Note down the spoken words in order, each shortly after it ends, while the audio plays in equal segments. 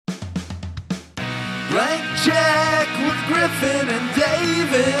Blank check with Griffin and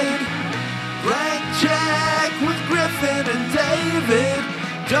David. Blank check with Griffin and David.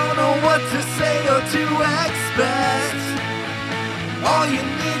 Don't know what to say or to expect. All you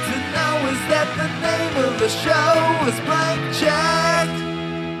need to know is that the name of the show is Blank Check.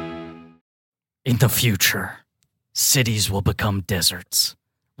 In the future, cities will become deserts,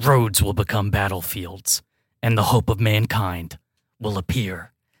 roads will become battlefields, and the hope of mankind will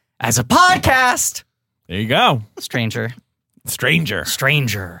appear as a podcast. There you go. Stranger.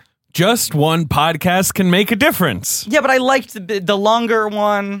 Just one podcast can make a difference. Yeah, but I liked the longer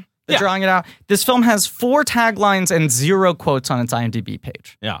one, drawing it out. This film has 4 taglines and 0 quotes on its IMDb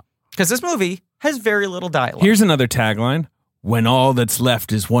page. Yeah. Because this movie has very little dialogue. Here's another tagline. When all that's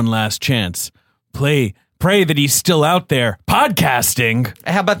left is one last chance. Pray that he's still out there podcasting.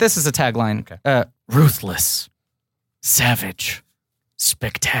 How about this as a tagline? Okay. Ruthless, savage,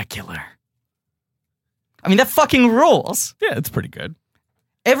 spectacular. I mean, that fucking rules. Yeah, it's pretty good.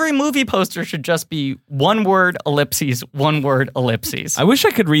 Every movie poster should just be one word, ellipses, one word, ellipses. I wish I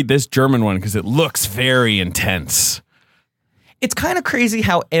could read this German one because it looks very intense. It's kind of crazy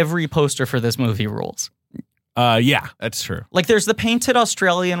how every poster for this movie rules. Yeah, that's true. Like, there's the painted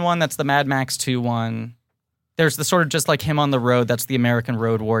Australian one, that's the Mad Max 2 one. There's the sort of just like him on the road, that's the American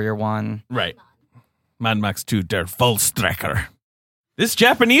Road Warrior one. Right. Mad Max 2, Der Vollstrecker. This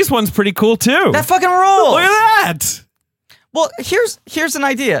Japanese one's pretty cool, too. That fucking rules! Look at that! Well, here's an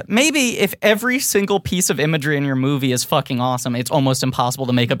idea. Maybe if every single piece of imagery in your movie is fucking awesome, it's almost impossible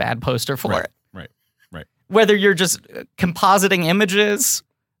to make a bad poster for it. Right. Whether you're just compositing images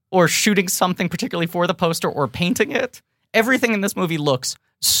or shooting something particularly for the poster or painting it, everything in this movie looks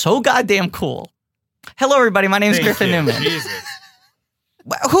so goddamn cool. Hello, everybody. My name's Griffin Newman. Jesus.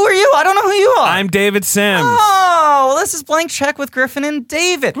 Who are you? I don't know who you are. I'm David Sims. Oh, well, this is Blank Check with Griffin and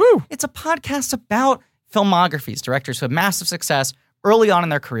David. Woo. It's a podcast about filmographies, directors who have massive success early on in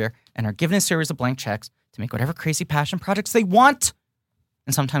their career and are given a series of blank checks to make whatever crazy passion projects they want.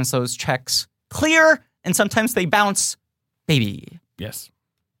 And sometimes those checks clear, and sometimes they bounce, baby. Yes.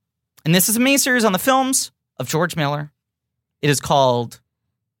 And this is a miniseries on the films of George Miller. It is called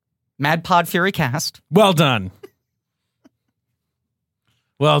Mad Pod Fury Cast. Well done.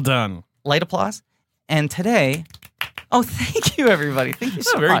 Well done. Light applause. And today, thank you, everybody. Thank you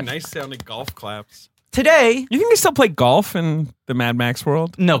so Very much. nice sounding golf claps. Today, You think they still play golf in the Mad Max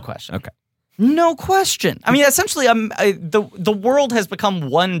world? no question. Okay. No question. I mean, essentially, the world has become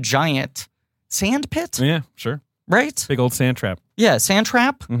one giant sand pit, Yeah, sure. right? Big old sand trap. Yeah, sand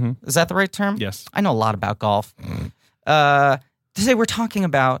trap. Mhm. Is that the right term? Yes. I know a lot about golf. Today we're talking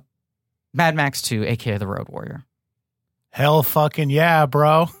about Mad Max 2, a.k.a. The Road Warrior. Hell fucking yeah,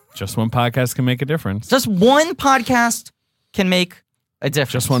 bro. Just one podcast can make a difference. Just one podcast can make a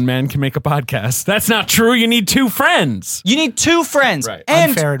difference. Just one man can make a podcast. That's not true. You need 2 friends. You need 2 friends. Right.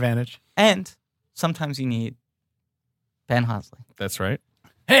 And, Unfair advantage. and sometimes you need Ben Hosley. That's right.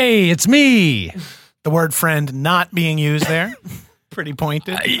 Hey, it's me. The word friend not being used there. Pretty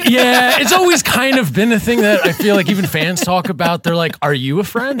pointed. Yeah, it's always kind of been a thing that I feel like even fans talk about. They're like, are you a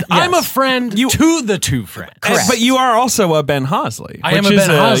friend? I'm a friend to the 2 friends. Correct. But you are also a Ben Hosley. I am which a is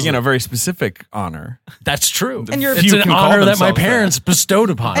Ben Hosley. very specific honor. That's true. And you're- it's Few an can call honor that my themselves parents bestowed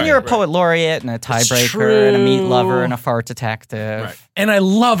upon And me. you're a poet laureate and a tiebreaker and a meat lover and a fart detective. Right. And I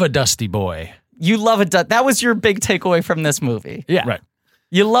love a dusty boy. You love that was your big takeaway from this movie. Yeah. Right.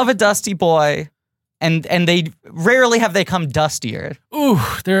 You love a dusty boy, and they rarely have they come dustier. Ooh,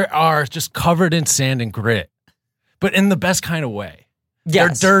 there are just covered in sand and grit, but in the best kind of way.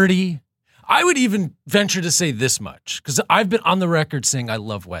 Yes. They're dirty. I would even venture to say this much, because I've been on the record saying I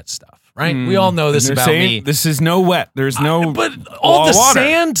love wet stuff, right? We all know this They're about saying me. This is no wet. There's no But all the water.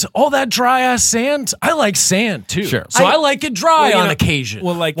 sand, all that dry ass sand, I like sand too. Sure. So I like it dry Well, you on know, occasion.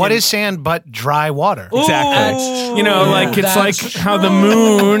 Well, like What is sand but dry water? exactly? You know, Ooh, like it's like that's how the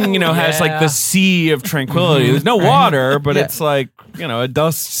moon, has like Yeah. the sea of tranquility. There's no water, but Yeah. it's like a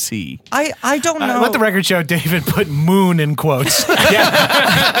dust sea. I don't know. Let the record show David put moon in quotes.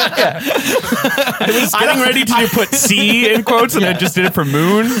 I was getting ready to put sea in quotes, and I just did it for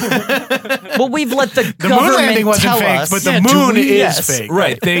moon. well, we've let the The moon government landing wasn't tell fake, us. but the Yeah, moon is yes. fake.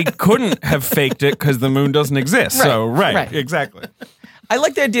 Right. They couldn't have faked it because the moon doesn't exist. So, Right. exactly. I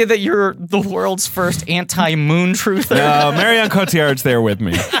like the idea that you're the world's first anti-moon truther. No, Marion Cotillard's there with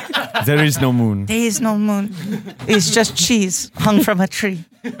me. There is no moon. There is no moon. It's just cheese hung from a tree.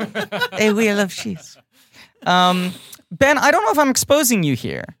 A wheel of cheese. Ben, I don't know if I'm exposing you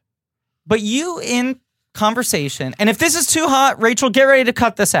here, but you in conversation, and if this is too hot, Rachel, get ready to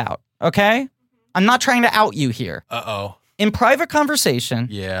cut this out, okay? I'm not trying to out you here. Uh-oh. In private conversation,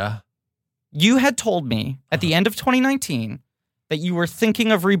 Yeah. You had told me at the end of 2019 that you were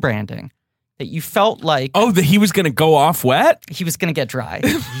thinking of rebranding, that you felt like that he was going to go off wet? he was going to get dry.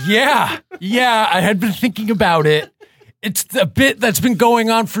 Yeah, I had been thinking about it. It's a bit that's been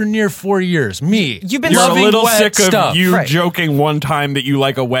going on for near 4 years. You've been You're a loving little wet sick stuff. of you Right. joking one time that you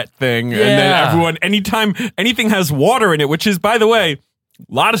like a wet thing, and then Yeah. everyone, anytime anything has water in it, which is, by the way,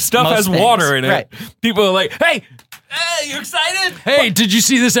 a lot of stuff Most has things, water in it. right. People are like, hey, you excited? Hey, did you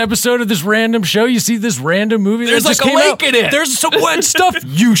see this episode of this random show? You see this random movie There's that just like a came lake out? in it. There's some wet stuff.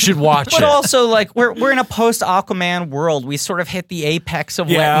 You should watch But it. also, like, we're in a post-Aquaman world. We sort of hit the apex of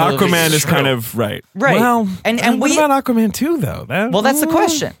Yeah, wet movies. Aquaman is kind of right. Right. Well, And what we- about Aquaman 2, though? Well, that's the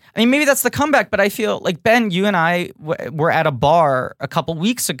question. I mean, maybe that's the comeback, but I feel like, Ben, you and I were at a bar a couple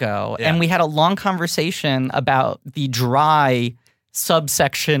weeks ago, and we had a long conversation about the dry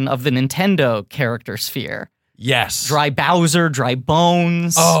subsection of the Nintendo character sphere. Yes. Dry Bowser, Dry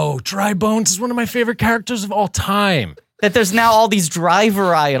Bones. Oh, Dry Bones is one of my favorite characters of all time. That there's now all these dry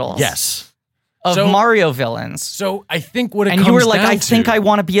varietals Yes. of So- Mario villains. So I think what it And comes you were like, down I think to, I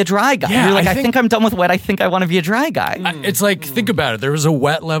want to be a dry guy. Yeah, You're like, I I think think- I'm done with wet. I think I want to be a dry guy. it's like, think about it. There was a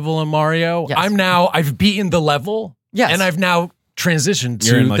wet level in Mario. Yes. I've beaten the level. Yes. And I've now transitioned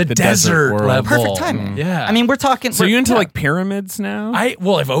You're to in, like, the the desert desert world. level. Perfect timing. Yeah. I mean, we're talking. So we're- you into yeah. like pyramids now?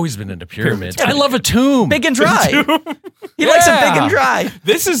 I've always been into pyramids. I love a tomb. big and dry? He likes it big and dry.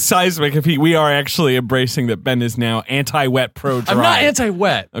 This is seismic. If we are actually embracing that Ben is now anti-wet, pro-dry. I'm not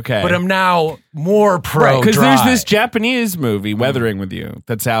anti-wet. Okay. But I'm now more pro because dry. there's this Japanese movie, Weathering with You,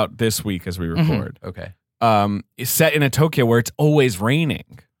 that's out this week as we record. Okay. It's set in a Tokyo where it's always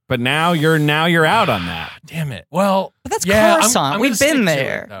raining. But now you're out on that. Damn it. Well, But that's yeah, Coruscant. I'm We've gonna been stick to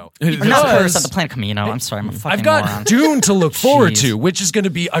there. it, though. Or not Because Coruscant, the planet Camino. I'm sorry, I'm a fucking I've got moron. Dune to look forward Jeez. to, which is going to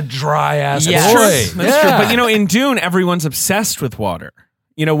be a dry ass Yeah. boy. That's That's true. But in Dune, everyone's obsessed with water.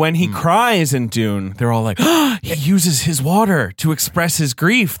 When he cries in Dune, they're all like, he uses his water to express his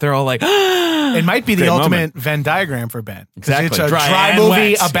grief. They're all like, It might be the Great ultimate moment. Venn diagram for Ben. 'Cause Exactly. It's a Dry dry and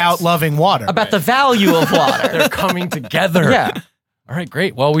movie wet. about loving water. About the value of water. They're coming together. Yeah. All right,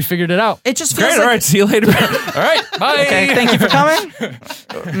 great. Well, we figured it out. It just feels great, like. all right, see you later. All right, bye. Okay, thank you for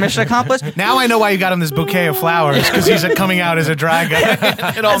coming. Mission accomplished. Now I know why you got him this bouquet of flowers, because he's coming out as a dry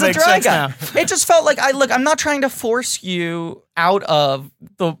guy. It all As a makes dry sense guy, now. it just felt like I'm not trying to force you out of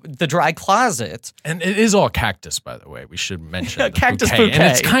the dry closet. And it is all cactus, by the way. We should mention the Cactus bouquet. bouquet. And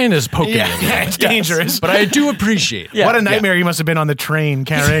it's kind of poking Yeah, at me. it's dangerous. But I do appreciate it. Yeah. What a nightmare you must have been on the train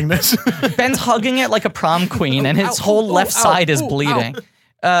carrying this. Ben's hugging it like a prom queen, and his whole left side is bleeding.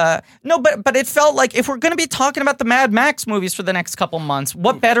 No, but it felt like if we're going to be talking about the Mad Max movies for the next couple months,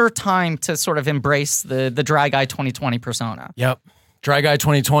 what better time to sort of embrace the Dry Guy 2020 persona? Yep. Dry Guy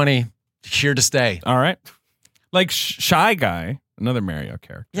 2020, here to stay. All right. Like Shy Guy, another Mario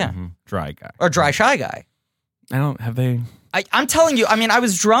character. Yeah. Dry Guy. Or Dry Shy Guy. Have they? I'm telling you, I mean, I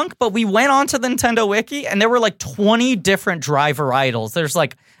was drunk, but we went onto the Nintendo Wiki, and there were like 20 different dry varietals. There's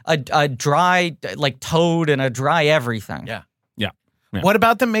like a dry, like Toad, and a dry everything. Yeah. What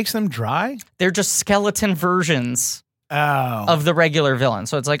about them makes them dry? They're just skeleton versions Oh. of the regular villain.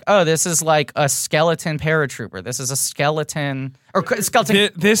 So it's like, oh, this is like a skeleton paratrooper. This is a skeleton skeleton.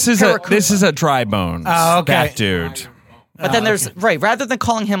 This is a Dry Bones. Oh, okay. That dude. But then there's rather than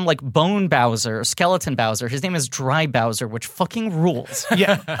calling him like Bone Bowser, Skeleton Bowser, his name is Dry Bowser, which fucking rules.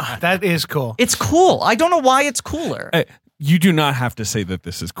 Yeah, that is cool. It's cool. I don't know why it's cooler. You do not have to say that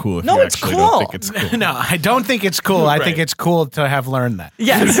this is cool if No, you it's actually cool. don't think it's cool. No, I don't think it's cool. I think it's cool to have learned that.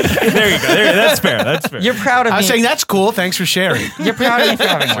 Yes, There you go. That's fair. That's fair. you're proud of I me. was saying that's cool. Thanks for sharing. You're proud of me for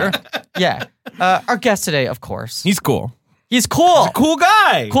having one. Yeah. Our guest today, of course. He's cool. He's cool. Cool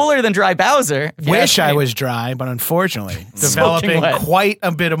guy. Cooler than Dry Bowser. if you Wish ask I me. was dry, but unfortunately, Smoking developing wet. quite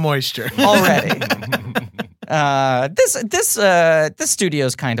a bit of moisture. already. This studio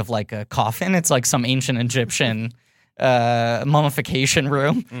is kind of like a coffin. It's like some ancient Egyptian mummification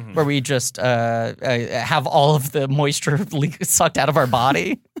room where we just have all of the moisture sucked out of our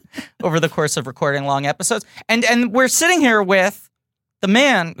body over the course of recording long episodes. And we're sitting here with the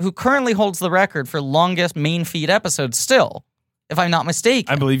man who currently holds the record for longest main feed episodes still, if I'm not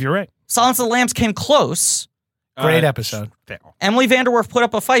mistaken. I believe you're right. Silence of the Lambs came close. Great episode. Emily Vanderwerf put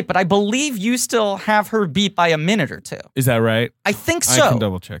up a fight, but I believe you still have her beat by a minute or two. Is that right? I think so. I can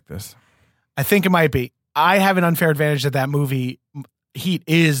double check this. I think it might be. I have an unfair advantage that movie Heat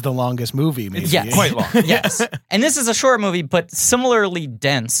is the longest movie. Maybe. Yes. Quite long. Yes. And this is a short movie, but similarly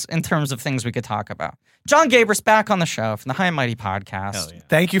dense in terms of things we could talk about. Jon Gabrus back on the show from the High and Mighty podcast. Hell yeah.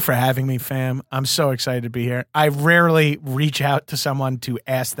 Thank you for having me, fam. I'm so excited to be here. I rarely reach out to someone to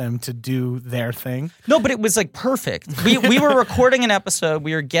ask them to do their thing. No, but it was like perfect. We were recording an episode.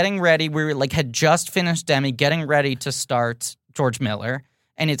 We were getting ready. We were like had just finished Demi, getting ready to start George Miller.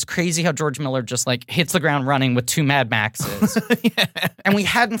 And it's crazy how George Miller just like hits the ground running with 2 Mad Maxes. And we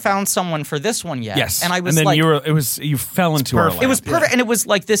hadn't found someone for this one yet. Yes. And I was then like, you fell into our lap. it was perfect. And it was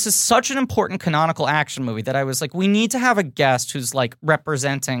like, this is such an important canonical action movie that I was like, we need to have a guest who's like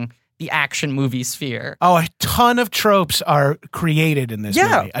representing the action movie sphere. Oh, a ton of tropes are created in this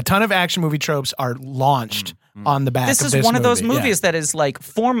Yeah. movie. A ton of action movie tropes are launched on the back This of is this one of those movie. movies that is like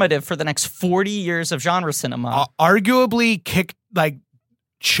formative for the next 40 years of genre cinema. Arguably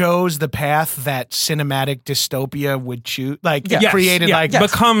chose the path that cinematic dystopia would choose. Created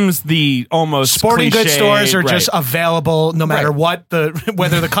becomes the almost sporting cliche, goods stores are right. just available no matter what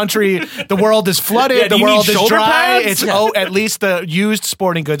whether the country, the world is flooded, Yeah, do the you world need is shoulder dry. pads? It's at least the used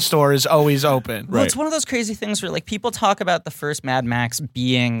sporting goods store is always open. Well, it's one of those crazy things where like people talk about the first Mad Max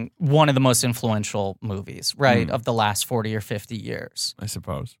being one of the most influential movies, right, of the last 40 or 50 years. I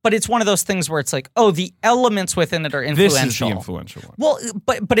suppose. But it's one of those things where it's like, oh, the elements within it are influential. This is the influential one. Well,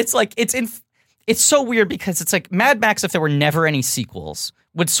 but it's like it's so weird because it's like Mad Max, if there were never any sequels,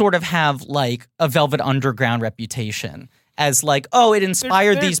 would sort of have like a Velvet Underground reputation as like, oh, it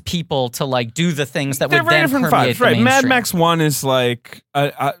inspired these people to like do the things that would then permeate the right? mainstream. Mad Max 1 is like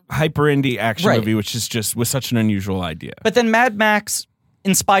a hyper indie action Right. movie, which is just was such an unusual idea. But then Mad Max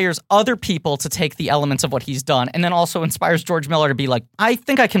inspires other people to take the elements of what he's done and then also inspires George Miller to be like, I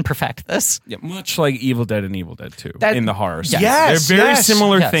think I can perfect this. Yeah, much like Evil Dead and Evil Dead 2 That- in the horror Yes. scene. Yes, They're very yes.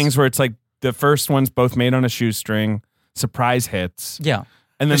 similar Yes. things where it's like the first one's both made on a shoestring, surprise hits. Yeah.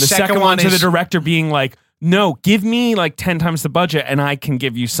 And then The the second second one one to the is- director being like, no, give me like 10 times the budget and I can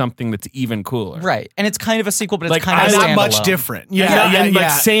give you something that's even cooler. Right. And it's kind of a sequel, but it's Like, kind of I'm a Not standalone. much different. And like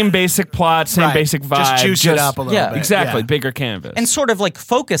same basic plot, same Right. basic vibe. Just juice it up a little bit. Exactly. Yeah. Bigger canvas. And sort of like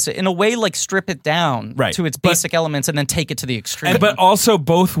focus it in a way, like strip it down Right. to its But- basic elements and then take it to the extreme. But also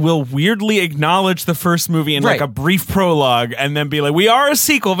both will weirdly acknowledge the first movie in like Right. a brief prologue and then be like, we are a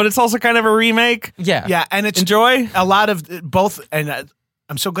sequel, but it's also kind of a remake. yeah. Yeah, and it's Enjoy. a lot of both, and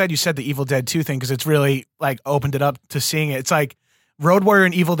I'm so glad you said the Evil Dead 2 thing because it's really like opened it up to seeing it. It's like Road Warrior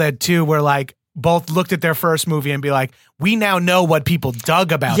and Evil Dead 2 were like both looked at their first movie and be like, we now know what people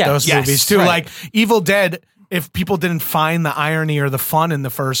dug about Yes. those Yes. movies too. Right. Like Evil Dead, if people didn't find the irony or the fun in the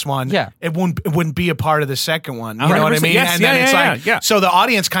first one, Yeah. it wouldn't be a part of the second one. You know what I 100%. mean? Yes, and yeah, then it's yeah, like, yeah. so the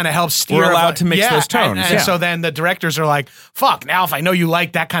audience kind of helps steer. We're allowed to mix those tones, And yeah. so then the directors are like, fuck, now if I know you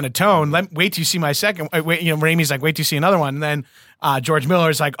like that kind of tone, wait till you see my second. Wait, Raimi's like, wait till you see another one. And then George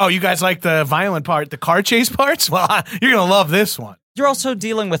Miller's like, oh, you guys like the violent part, the car chase parts? Well, you're going to love this one. You're also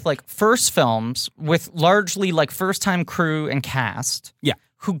dealing with like first films with largely like first time crew and cast. Yeah.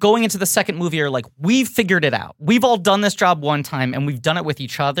 Who going into the second movie are like, we've figured it out. We've all done this job one time and we've done it with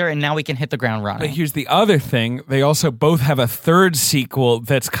each other and now we can hit the ground But running. here's the other thing. They also both have a third sequel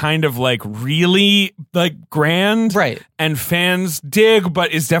that's kind of like really like grand. Right. And fans dig,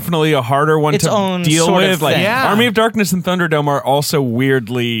 but is definitely a harder one Its to own deal sort of with. Like thing. Yeah. Army of Darkness and Thunderdome are also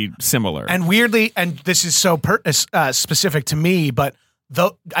weirdly similar. And weirdly, and this is so specific to me, but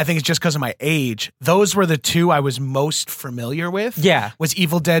I think it's just because of my age. Those were the two I was most familiar with. Yeah. Was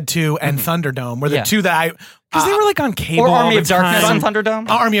Evil Dead 2 and Thunderdome were the Yeah. two that I... because they were like on cable or all Army the of Darkness time. on Thunderdome?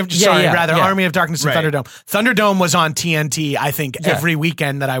 Army of Darkness and Right. Thunderdome. Thunderdome was on TNT, I think, Yeah. every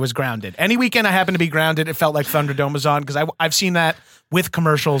weekend that I was grounded. Any weekend I happened to be grounded, it felt like Thunderdome was on because I've seen that with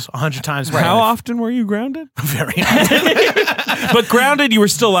commercials 100 times. How often were you grounded? Very often. But grounded, you were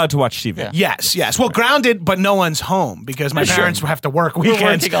still allowed to watch TV. Yeah. Yes. Well, grounded, but no one's home because my parents have to work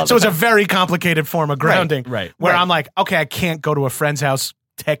weekends. working all the So it's a time. very complicated form of grounding. right. Where Right. I'm like, okay, I can't go to a friend's house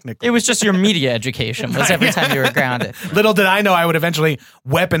technically. It was just your media education was every time you were grounded. Little did I know I would eventually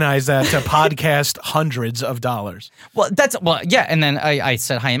weaponize that to podcast hundreds of dollars. Well, yeah. And then I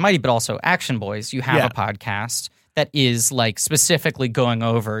said High and Mighty, but also Action Boys. You have Yeah. a podcast that is like specifically going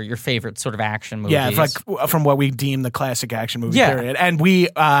over your favorite sort of action movies. Yeah, it's like from what we deem the classic action movie Yeah. period. And we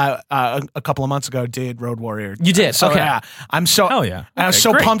a couple of months ago did Road Warrior. You did? So Okay. yeah, I'm so Hell yeah. I was Okay,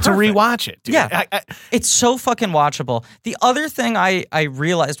 so great. pumped Perfect. to rewatch it. Dude. Yeah. I, It's so fucking watchable. The other thing I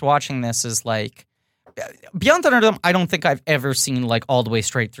realized watching this is like, Beyond Thunderdome, I don't think I've ever seen like all the way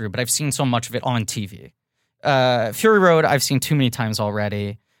straight through, but I've seen so much of it on TV. Fury Road, I've seen too many times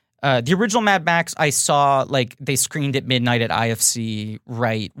already. The original Mad Max, I saw like they screened at midnight at IFC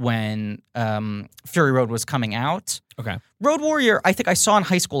right when Fury Road was coming out. Okay. Road Warrior, I think I saw in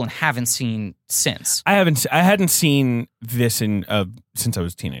high school and haven't seen since. I hadn't seen this since I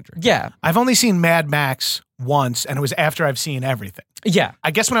was a teenager. Yeah. I've only seen Mad Max once, and it was after I've seen everything. Yeah. I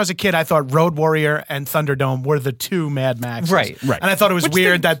guess when I was a kid, I thought Road Warrior and Thunderdome were the two Mad Maxes. Right. And I thought it was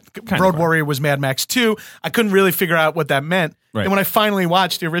weird that Road are. Warrior was Mad Max 2. I couldn't really figure out what that meant. Right. And when I finally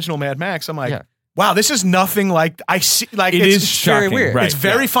watched the original Mad Max, I'm like, wow, this is nothing like I see. Like It is very shocking. weird. Right. It's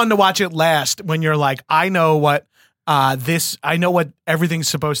very fun to watch it last when you're like, I know what I know what everything's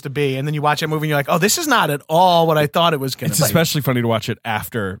supposed to be, and then you watch that movie and you're like, oh, this is not at all what I thought it was going to be. It's especially funny to watch it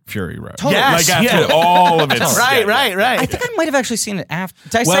after Fury Road. Totally. Yes, Like after all of it. Right. I think I might have actually seen it after.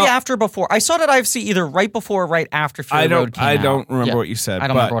 Did I say after or before? I saw it at IFC either right before or right after Fury Road came out. I don't remember what you said. I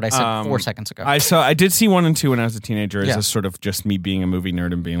don't remember what I said 4 seconds ago. I did see 1 and 2 when I was a teenager as a sort of just me being a movie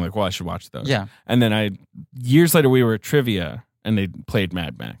nerd and being like, well, I should watch those. Yeah. And then years later we were at trivia and they played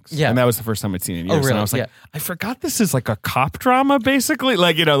Mad Max. Yeah. And that was the first time I'd seen it in years. Oh, really? And I was like, I forgot this is like a cop drama, basically.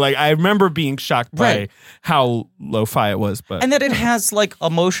 Like, like I remember being shocked by how lo-fi it was. But and that it has like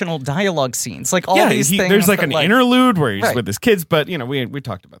emotional dialogue scenes, like all these things. There's like an interlude where he's Right. with his kids, but we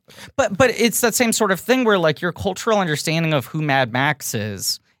talked about that. But it's that same sort of thing where like your cultural understanding of who Mad Max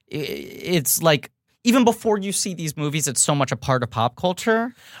is, it's like even before you see these movies, it's so much a part of pop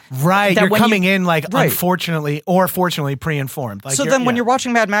culture. Right. that You're when coming in like Right. unfortunately or fortunately pre-informed. Like So then when you're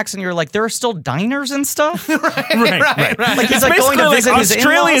watching Mad Max and you're like, there are still diners and stuff? Right. Like he's It's like going to basically visit his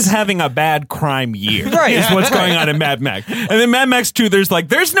Australia in-laws? is having a bad crime year. Right. Is what's going on in Mad Max. And then Mad Max 2, there's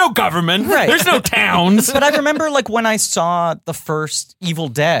no government. Right. There's no towns. But I remember like when I saw the first Evil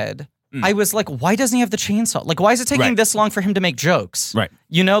Dead, I was like, why doesn't he have the chainsaw? Like, why is it taking Right. this long for him to make jokes? Right.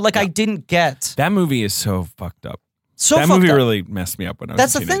 You know, like I didn't get That movie is so fucked up. so That fucked movie up. really messed me up when I was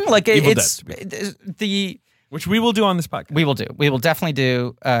That's a the teenager. thing. Like Evil it's Dead, which we will do on this podcast. we will do. We will definitely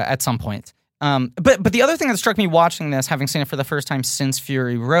do at some point. But the other thing that struck me watching this, having seen it for the first time since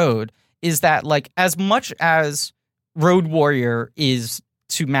Fury Road, is that like as much as Road Warrior is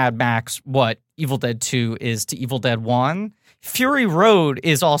to Mad Max what Evil Dead 2 is to Evil Dead 1, Fury Road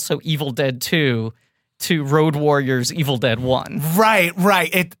is also Evil Dead 2 to Road Warrior's Evil Dead 1. Right.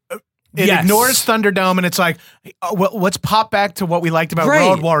 It Yes. ignores Thunderdome and it's like, let's pop back to what we liked about Right.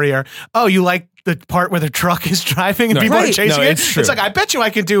 Road Warrior. Oh, you like the part where the truck is driving and people are Right. chasing No, it? it's true. It's like, I bet you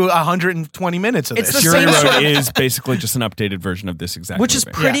I could do 120 minutes of It's this. the Fury same Road is basically just an updated version of this exact Which is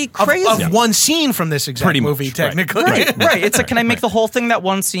movie. pretty Of- crazy. Of one scene from this exact Pretty much, movie, right. technically. Right. It's like, can I make the whole thing that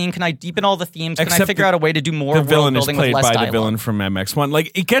one scene? Can I deepen all the themes? Can I Except figure out a way to do more The world villain is building played with by less the dialogue? villain from Mad Max 1. Like,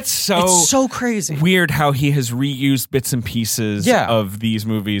 it gets It's so crazy. weird how he has reused bits and pieces Yeah. of these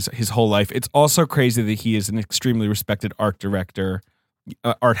movies his whole life. It's also crazy that he is an extremely respected art director,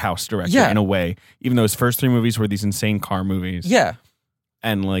 art house director in a way, even though his first 3 movies were these insane car movies. Yeah.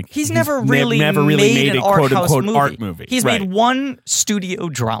 And like He's never never really made an a art quote house unquote movie. art movie. He's Right. made one studio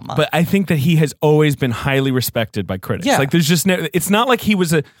drama. But I think that he has always been highly respected by critics. Yeah. Like there's just it's not like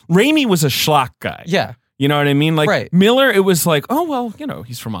Raimi was a schlock guy. yeah. You know what I mean? Like Right. Miller, it was like, oh well,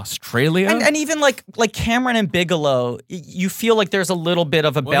 he's from Australia. And even like Cameron and Bigelow, you feel like there's a little bit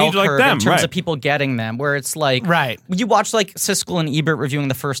of a Well, bell he'd like curve them, in terms right. of people getting them, where it's like, Right. you watch like Siskel and Ebert reviewing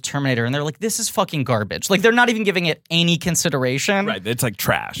the first Terminator, and they're like, this is fucking garbage. Like they're not even giving it any consideration. Right. It's like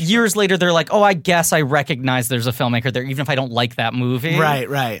trash. Years later, they're like, oh, I guess I recognize there's a filmmaker there, even if I don't like that movie.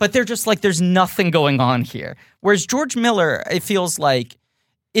 Right. But they're just like, there's nothing going on here. Whereas George Miller, it feels like,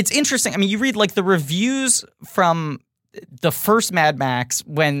 it's interesting. I mean, you read like the reviews from the first Mad Max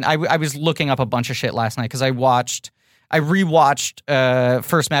when I was looking up a bunch of shit last night because I rewatched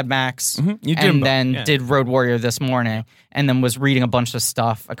first Mad Max You did and both, then yeah. did Road Warrior this morning and then was reading a bunch of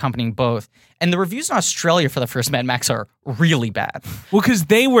stuff accompanying both. And the reviews in Australia for the first Mad Max are really bad. Well, because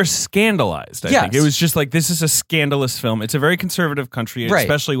they were scandalized, I Yes. think. It was just like, this is a scandalous film. It's a very conservative country. It Right.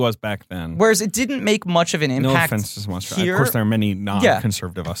 especially was back then. Whereas it didn't make much of an No impact offense to some Australians. here. Of course, there are many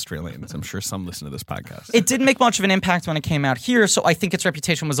non-conservative Australians. I'm sure some listen to this podcast. It didn't make much of an impact when it came out here, so I think its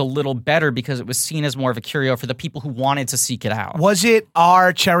reputation was a little better because it was seen as more of a curio for the people who wanted to seek it out. Was it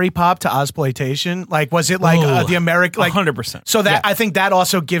our cherry pop to Ozploitation? Like, was it like the American? Like 100%. So that I think that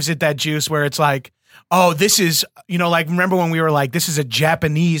also gives it that juice where it's like, oh, this is, like, remember when we were like, this is a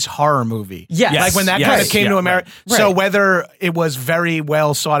Japanese horror movie? Yes. Like when that Yes. kind of came Yeah, to America. right. So whether it was very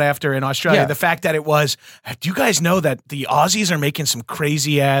well sought after in Australia, Yeah. the fact that it was, do you guys know that the Aussies are making some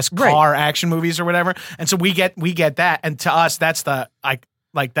crazy ass Right. car action movies or whatever? And so we get that. And to us, that's the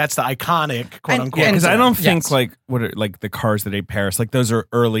iconic quote unquote. Yeah, because I don't think Yes. like the cars that ate Paris, like those are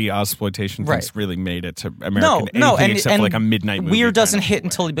early exploitation Right. things really made it to American No, anything and, except and for like a midnight movie. Weird kind doesn't of hit way.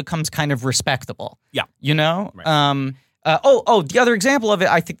 until he becomes kind of respectable. Yeah. You know? Right. The other example of it,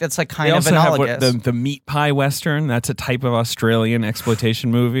 I think that's like kind They of also have analogous. the meat pie western. That's a type of Australian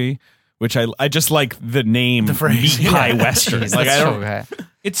exploitation movie, which I just like the name The phrase, meat pie western. Jeez, Like that's I don't. okay.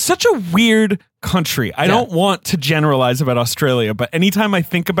 It's such a weird country. I don't want to generalize about Australia, but anytime I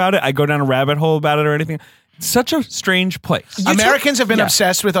think about it, I go down a rabbit hole about it or anything. It's such a strange place. Americans have been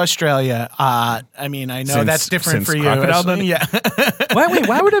obsessed with Australia. I mean, I know that's different for you. Crocodile Dundee? Yeah.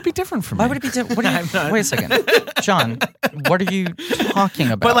 Why would it be different from me? Why would it be different? Wait a second, John. What are you talking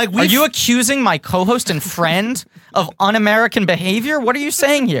about? But, like, are you accusing my co-host and friend of un-American behavior? What are you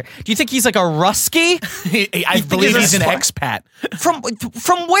saying here? Do you think he's like a Rusky? I believe he's an smart- expat.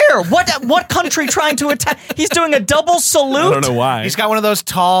 From where? What country trying to attack? He's doing a double salute. I don't know why. He's got one of those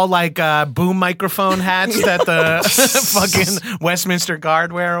tall, like, boom microphone hats that the fucking Westminster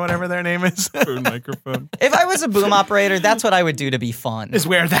Guard wear or whatever their name is. Boom microphone. If I was a boom operator, that's what I would do to be fun. Is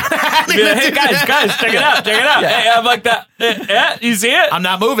wear that hat. Be like, hey guys, check it out. Hey, I'm like that. Yeah, you see it? I'm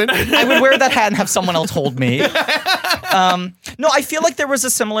not moving. I would wear that hat and have someone else hold me. No, I feel like there was a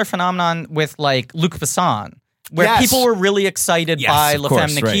similar phenomenon with like Luc Besson, where Yes. people were really excited Yes, by of La course,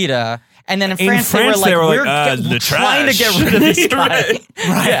 Femme right. Nikita. And then in In France, they were like, the we're trying to trash. get rid of this guy.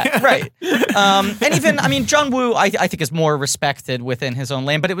 Right. Yeah, right. And even, I mean, John Woo, I think is more respected within his own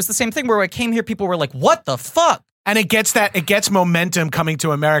lane, but it was the same thing where when I came here, people were like, what the fuck? And it gets momentum coming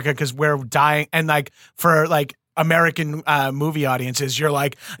to America because we're dying. And like for like American movie audiences, you're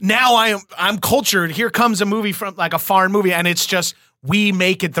like, now I'm cultured. Here comes a movie from like a foreign movie, and it's just we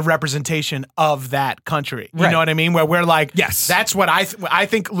make it the representation of that country. You Right. know what I mean? Where we're like, Yes. that's what I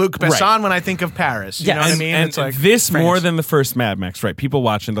think Luc Besson when I think of Paris. You Yes. know what I mean? And It's like this more France. than the first Mad Max, right? People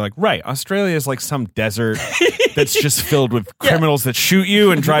watching, they're like, right, Australia is like some desert that's just filled with criminals that shoot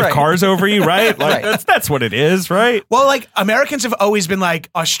you and drive Right. cars over you, right? Like Right. that's what it is, right? Well, like Americans have always been like,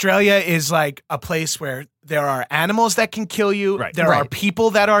 Australia is like a place where there are animals that can kill you. Right. There are Right.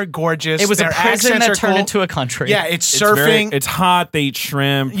 people that are gorgeous. It was Their a prison accents that are turned cool. into a country. Yeah, it's It's surfing. it's hot. They eat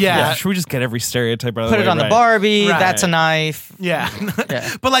shrimp. Yeah. Should we just get every stereotype out of Put the it way? on the Right. Barbie. Right. That's a knife. Yeah. Yeah.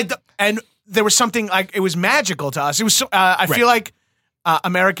 But like, and there was something like, it was magical to us. It was, so, I feel like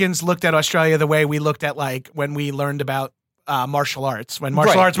Americans looked at Australia the way we looked at like when we learned about martial arts, when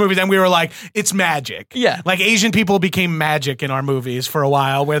martial Right. arts movies, and we were like, it's magic. Yeah. Like Asian people became magic in our movies for a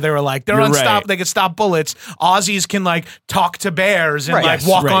while where they were like, they're You're unstoppable. right. They can stop bullets. Aussies can like talk to bears and Right. like Yes,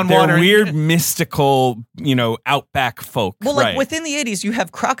 walk Right. on They're water. weird, mystical, outback folk. Well, like right. within the 80s, you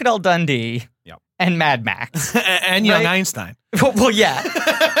have Crocodile Dundee Yep. and Mad Max. and Young Right. Einstein. Well, yeah.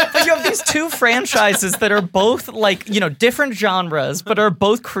 But you have these two franchises that are both like, different genres, but are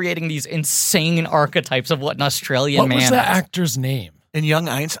both creating these insane archetypes of what an Australian What man was is. the actor's name? And Young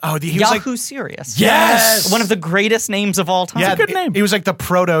Einstein. Oh, he was like, Yahoo Serious. Yes! One of the greatest names of all time. yeah, good name. He was like the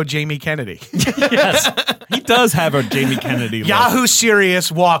proto Jamie Kennedy. Yes. He does have a Jamie Kennedy look. Yahoo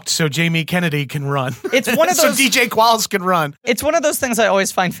Serious walked so Jamie Kennedy can run. It's one of so those DJ Qualls can run. It's one of those things I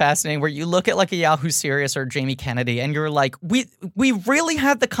always find fascinating where you look at like a Yahoo Serious or Jamie Kennedy and you're like, we really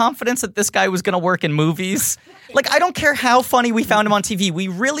had the confidence that this guy was going to work in movies. Like, I don't care how funny we found him on TV. We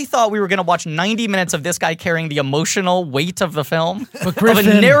really thought we were going to watch 90 minutes of this guy carrying the emotional weight of the film, But of a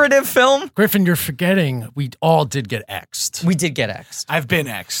Griffin, narrative film. Griffin, you're forgetting we all did get X'd. We did get X'd. I've been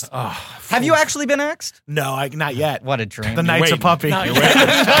X'd. Have you actually been X'd? No, not yet. What a dream. The Knight's a waiting. puppy.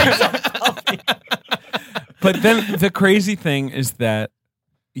 But then the crazy thing is that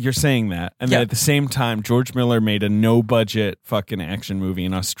you're saying that, and Yeah. then at the same time, George Miller made a no-budget fucking action movie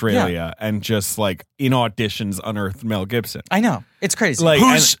in Australia, and just like in auditions unearthed Mel Gibson. I know. It's crazy. Like,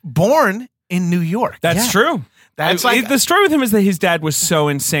 Who's born in New York. That's Yeah. true. That's like the story with him is that his dad was so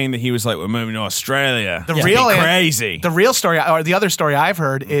insane that he was like, "We're moving to Australia." The It'd real be crazy. the real story, or the other story I've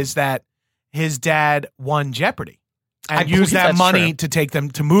heard is that his dad won Jeopardy I and used believe that that's money true. to take them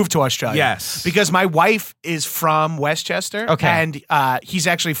to move to Australia. Yes. because my wife is from Westchester. Okay. and he's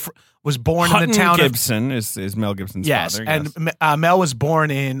actually was born Hutton in the town of. Gibson is Mel Gibson's Yes, father. and Mel was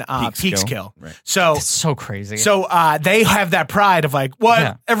born in Peekskill. Right. So It's so crazy. So they have that pride of like, what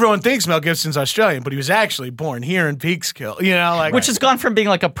Yeah. everyone thinks Mel Gibson's Australian, but he was actually born here in Peekskill. You know, like Which has gone from being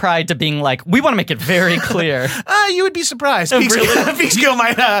like a pride to being like, we want to make it very clear. you would be surprised. Peekskill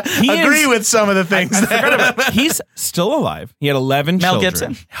might agree is- with some of the things. He's still alive. He had 11 Mel children.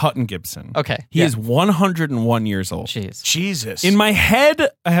 Gibson? Hutton Gibson. Okay, He yeah. is 101 years old. Jeez. Jesus. In my head,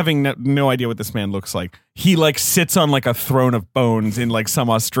 having no idea what this man looks like. He like sits on like a throne of bones in like some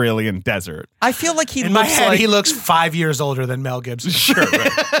Australian desert. I feel like he In my looks head, like he looks 5 years older than Mel Gibson. Sure,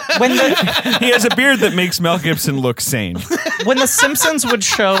 right. when the He has a beard that makes Mel Gibson look sane. when the Simpsons would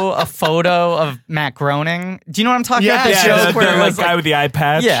show a photo of Matt Groening. Do you know what I'm talking about? Yeah, The yeah, joke where it like was guy with the eye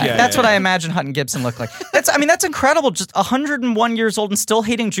patch. yeah, that's what I imagine Hutton Gibson looked like. That's incredible. Just 101 years old and still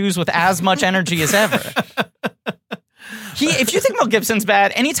hating Jews with as much energy as ever. If you think Mel Gibson's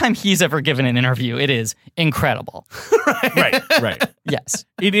bad, anytime he's ever given an interview, it is incredible. Right. Yes.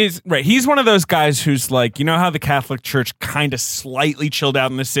 It is right. He's one of those guys who's like, you know how the Catholic Church kind of slightly chilled out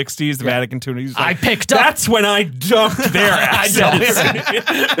in the 60s, the Vatican II. He's like, I picked up. That's when I dumped their assets.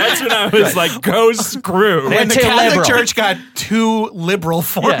 That's when I was like, go screw. When the too Catholic liberal. Church got too liberal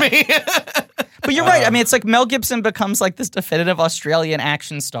for me. But you're right. I mean, it's like Mel Gibson becomes like this definitive Australian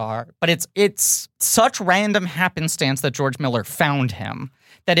action star, but it's such random happenstance that George Miller found him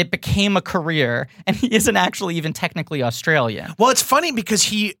that it became a career, and he isn't actually even technically Australian. Well, it's funny because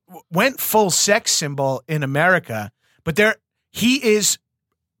he went full sex symbol in America, but he is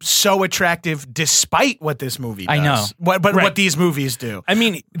so attractive despite what this movie does. I know. What these movies do. I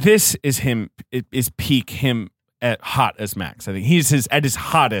mean, this is him. It is peak him at hot as Max. I think he's at his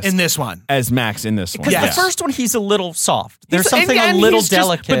hottest In this one. as Max in this one. Because Yes. the first one, he's a little soft. There's He's- something and a little he's just-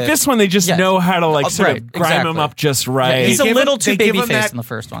 delicate. but this one, they just Yes. know how to like sort right, of grime him exactly. up just right. he's They a give little him- too they give him baby-faced that- in the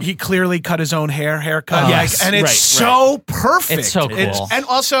first one. He clearly cut his own haircut. Yes, and it's right, so perfect. It's so cool. And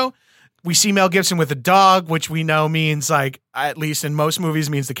also, we see Mel Gibson with a dog, which we know means like, at least in most movies,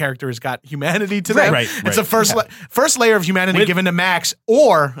 means the character has got humanity to them. Right, It's the first layer of humanity given to Max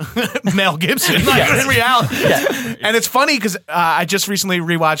or Mel Gibson in reality. And it's funny because I just recently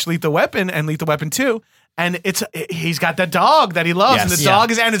rewatched Lethal Weapon and Lethal Weapon 2. And he's got that dog that he loves, Yes. and the Yeah.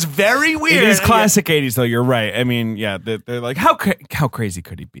 dog and it's very weird. It is classic 80s, though. You're right. I mean, yeah, they're like, how crazy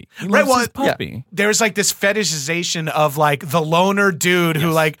could he be? He Right, loves well, his puppy. There's like this fetishization of like the loner dude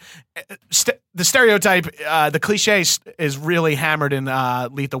who like the stereotype, the cliche is really hammered in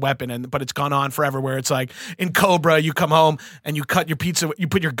Lethal Weapon, but it's gone on forever. Where it's like in Cobra, you come home and you cut your pizza, you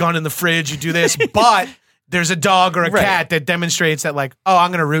put your gun in the fridge, you do this, but there's a dog or a cat that demonstrates that like, oh,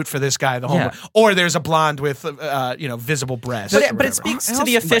 I'm going to root for this guy the whole way. Or there's a blonde with visible breasts. But it speaks to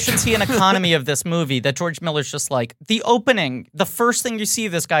the efficiency and economy of this movie that George Miller's just like, the opening, the first thing you see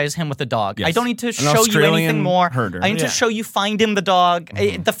of this guy is him with a dog. Yes. I don't need to An show you Australian anything more. herder. I need to show you find him the dog.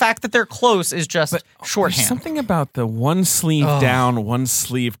 The fact that they're close is just There's shorthand. something about the one sleeve down, one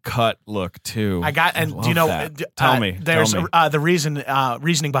sleeve cut look too. I got, and love do you know? that. Tell me. There's tell me. the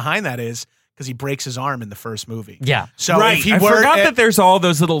reasoning behind that is because he breaks his arm in the first movie. Yeah. So right. if he I were forgot that there's all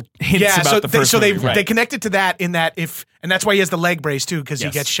those little hints about the first movie. Right. they connected to that in that and that's why he has the leg brace too, because he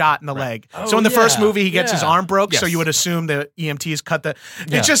Yes. gets shot in the leg. Oh, So in the first yeah. movie he gets his Yeah. arm broke, so Yes. you would assume the EMTs cut the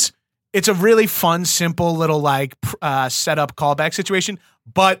it's a really fun, simple little like setup callback situation,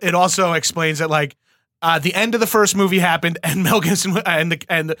 but it also explains that like the end of the first movie happened, and Mel Gibson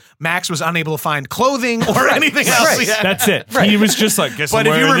and Max was unable to find clothing or anything else. Right. Yeah. That's it. He was just like, guess But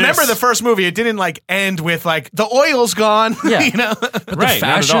I'm if you wearing remember this. the first movie, it didn't like end with like the oil's gone. Yeah. You know. But Right, the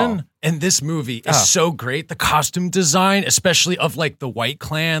not at all. fashion in this movie is so great. The costume design, especially of like the White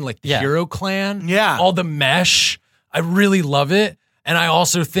Clan, like the Hero Clan. Yeah. All the mesh. I really love it. And I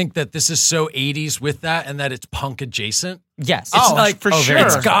also think that this is so 80s with that and that it's punk adjacent. Yes. It's Oh, like for sure.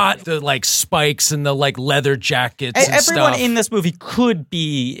 It's got the like spikes and the like leather jackets and Everyone stuff. in this movie could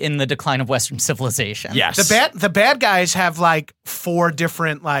be in the decline of Western civilization. Yes. The bad guys have like 4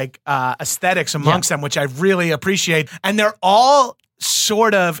 different like aesthetics amongst them, which I really appreciate, and they're all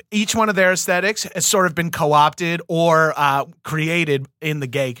sort of each one of their aesthetics has sort of been co-opted or created in the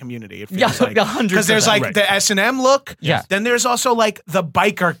gay community. It feels like 100%. because there's like the S&M look. Yeah. Then there's also like the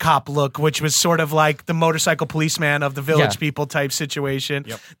biker cop look, which was sort of like the motorcycle policeman of the Village Yeah. People type situation.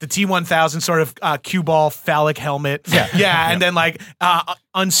 The T-1000 sort of cue ball phallic helmet. Yeah. And then like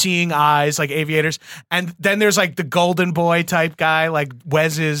unseeing eyes, like aviators. And then there's like the golden boy type guy, like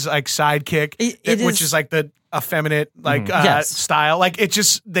Wes's like sidekick, which is like the effeminate like Yes. style. Like it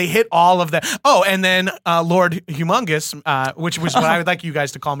just they hit all of that. Oh, and then Lord Humongous, which was what I would like you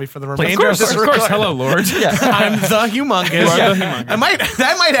guys to call me for the remainder of this Of course. recording. Hello, Lord. I'm the Humongous. You are the Humongous.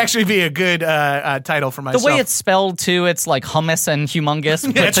 That might actually be a good title for The myself. way it's spelled too, it's like hummus and humongous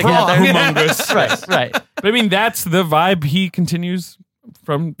put it's together. wrong. Humongous. Right. But I mean, that's the vibe he continues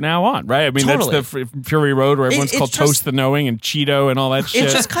from now on, right? I mean, Totally. that's the Fury Road where everyone's it's called just- Toast the Knowing and Cheeto and all that shit.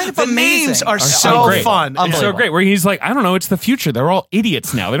 It's just kind of the amazing. names are so so great. fun. It's so Unbelievable. great. Where he's like, I don't know, it's the future. They're all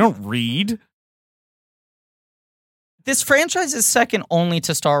idiots now. They don't read. This franchise is second only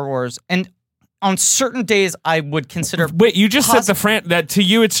to Star Wars, and on certain days I would consider. Wait, you just said that to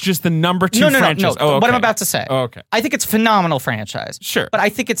you it's just the number 2 franchise. No. Oh, okay. What I'm about to say. Oh, okay. I think it's a phenomenal franchise. Sure. But I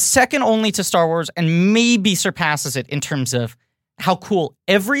think it's second only to Star Wars and maybe surpasses it in terms of how cool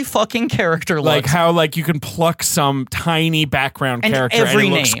every fucking character looks. Like how you can pluck some tiny background And character every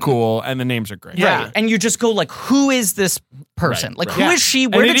and it looks name. cool and the names are great. Yeah. Right. And you just go like, who is this person? Right, Like, right. who Yeah. is she?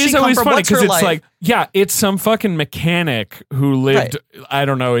 Where And did it she is come always from? funny What's her because it's life? like, yeah, it's some fucking mechanic who lived, I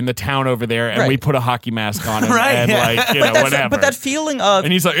don't know, in the town over there, and Right. we put a hockey mask on him, Right, and yeah. whatever. But that feeling of,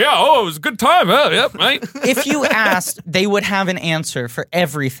 and he's like, yeah, it was a good time. Yep, right. if you asked, they would have an answer for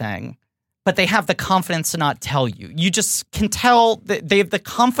everything, but they have the confidence to not tell you. You just can tell that they have the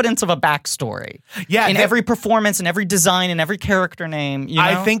confidence of a backstory. Yeah, in that- every performance, in every design, in every character name. You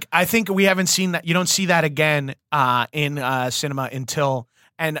know? I think we haven't seen that. You don't see that again in cinema until,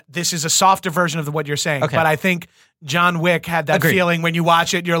 and this is a softer version of what you're saying. Okay. But I think John Wick had that Agreed. feeling when you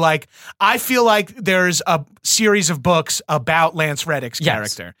watch it. You're like, I feel like there's a series of books about Lance Reddick's Yes.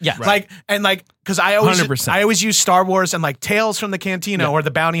 character. Yes. Like because I always 100%. I always use Star Wars and like Tales from the Cantina or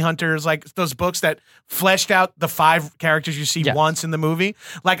the Bounty Hunters, like those books that fleshed out the 5 characters you see Yes. once in the movie.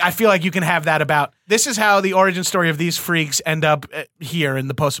 Like I feel like you can have that about this is how the origin story of these freaks end up here in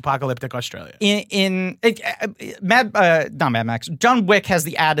the post-apocalyptic Australia. Not Mad Max. John Wick has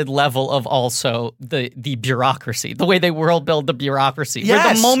the added level of also the bureaucracy, the way they world build the bureaucracy. Where the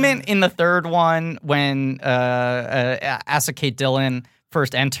Yes. moment in the third one when Asa Kate Dillon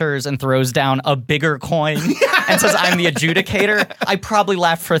first enters and throws down a bigger coin and says, "I'm the adjudicator," I probably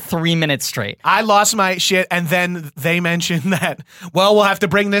laughed for 3 minutes straight. I lost my shit, and then they mentioned that, well, we'll have to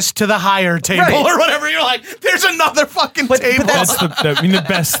bring this to the higher table Right. or whatever. You're like, there's another fucking table. That's the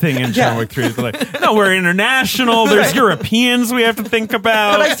best thing in John Wick 3 is like, no, we're international. There's Europeans we have to think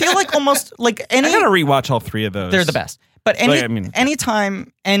about. But I feel like almost like I any gotta rewatch all 3 of those. they're the best. But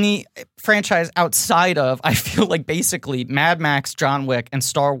anytime any franchise outside of, I feel like basically Mad Max, John Wick, and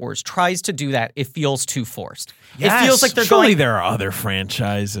Star Wars tries to do that, it feels too forced. Yes. It feels like they're Surely going. there are other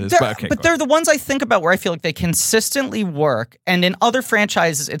franchises. But they're the ones I think about where I feel like they consistently work. And in other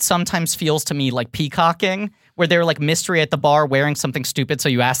franchises, it sometimes feels to me like peacocking, where they're like mystery at the bar wearing something stupid, so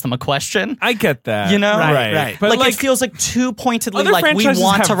you ask them a question. I get that. You know? Right. But Like, it feels like too pointedly other like we franchises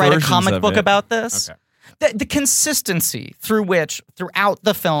want to have write a versions comic of book it. about this. Okay. The consistency through which, throughout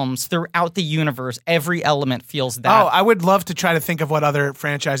the films, throughout the universe, every element feels that. Oh, I would love to try to think of what other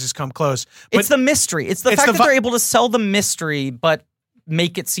franchises come close. But It's the mystery. It's the it's fact the that they're able to sell the mystery, but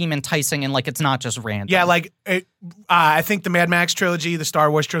make it seem enticing and like it's not just random. yeah, like I think the Mad Max trilogy, the Star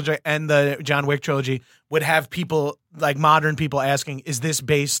Wars trilogy, and the John Wick trilogy would have people, like modern people, asking, is this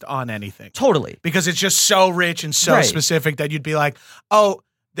based on anything? Totally. Because it's just so rich and so Right. specific that you'd be like, oh,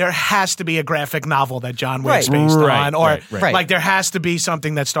 there has to be a graphic novel that John Wick's Right. based Right, on, or right. like there has to be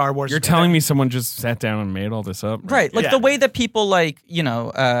something that Star Wars. You're telling me someone just sat down and made all this up? Right. Like Yeah. the way that people like,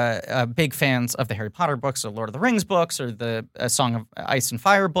 big fans of the Harry Potter books or Lord of the Rings books or the Song of Ice and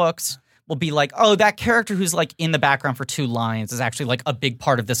Fire books will be like, oh, that character who's like in the background for 2 lines is actually like a big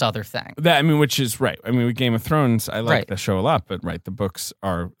part of this other thing. Which is right. I mean, with Game of Thrones, I like Right. the show a lot, but the books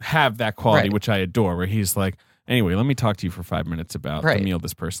have that quality, Right. which I adore, where he's like, anyway, let me talk to you for 5 minutes about Right. the meal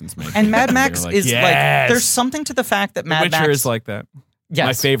this person's making. And Mad Max you're is yes! like, there's something to the fact that The Mad Witcher Max is like that. Yes.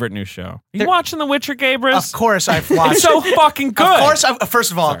 My favorite new show. You There- watching The Witcher, Gabrus? Of course, I've watched. It's so fucking good. Of course,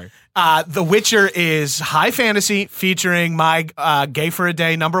 first of all, Sorry. The Witcher is high fantasy featuring my gay for a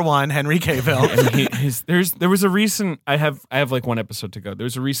day #1 Henry Cavill. And there was a recent I have like 1 episode to go.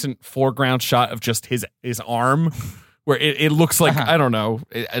 There's a recent foreground shot of just his arm where it looks like I don't know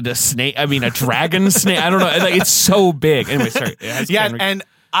a snake. I mean a dragon snake. I don't know. Like, it's so big. Anyway, sorry. It has Yeah, Henry- and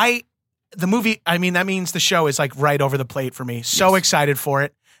the movie. I mean, that means the show is like right over the plate for me. So excited for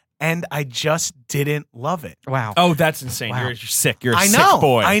it, and I just didn't love it. wow. oh, that's insane. Wow. You're sick. You're a I sick know,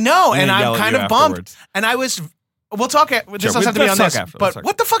 boy. I know, I'm and gonna yell I'm at kind you of bummed. afterwards. And I was. We'll talk. This doesn't have to be let's on talk this. after, let's But talk.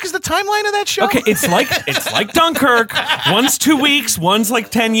 what the fuck is the timeline of that show? Okay, it's like Dunkirk. One's 2 weeks, one's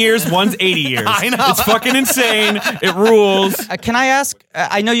like 10 years, one's 80 years. I know. It's fucking insane. It rules. Can I ask?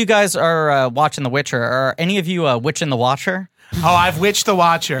 I know you guys are watching The Witcher. Are any of you witching the Watcher? Oh, I've witched the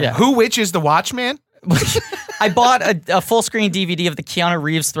Watcher. Yeah. Who witches the Watchman? I bought a full screen DVD of the Keanu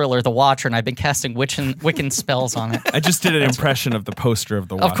Reeves thriller The Watcher, and I've been casting Wiccan spells on it. I just did an impression of the poster of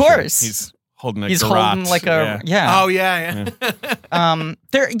the Watcher. Of course. He's holding a He's garrote. holding like a yeah. Oh yeah.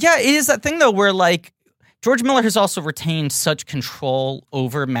 It is that thing though where like George Miller has also retained such control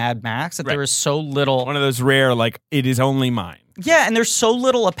over Mad Max that Right. there is so little. One of those rare, like, it is only mine. Yeah, and there's so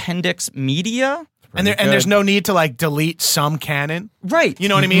little appendix media And there's no need to like delete some canon. Right. You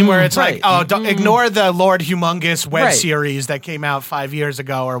know what I mean? Where it's Right. like, don't ignore the Lord Humongous web Right. series that came out 5 years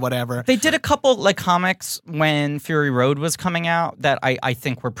ago or whatever. They did a couple like comics when Fury Road was coming out that I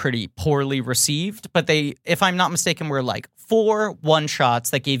think were pretty poorly received, but they, if I'm not mistaken, were like 4 one-shots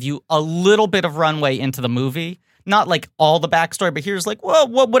that gave you a little bit of runway into the movie. Not like all the backstory, but here's like, well,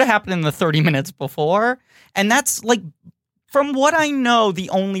 what would have happened in the 30 minutes before? And that's like, from what I know, the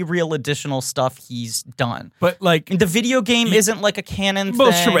only real additional stuff he's done. But like the video game isn't like a canon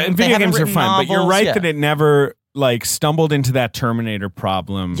well, thing. sure, and They video haven't games are written fine, but you're novels. right Yeah. that it never like stumbled into that Terminator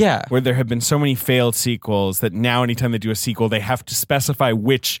problem. Yeah. Where there have been so many failed sequels that now anytime they do a sequel, they have to specify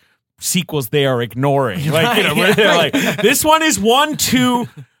which sequels they are ignoring. Like, you know, where they're like, this one is 1, 2,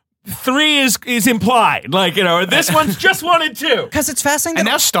 3 is implied. Like, you know, this one's just 1 and 2. Because it's fascinating. And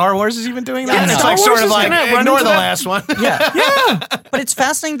now Star Wars is even doing that. Yeah, And it's Star like Wars sort of is like gonna run ignore into the that. last one. Yeah. But it's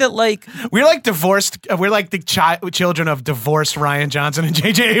fascinating that like We're like divorced. We're like the children of divorced Ryan Johnson and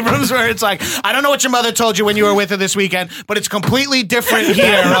J.J. Abrams, where it's like, I don't know what your mother told you when you were with her this weekend, but it's completely different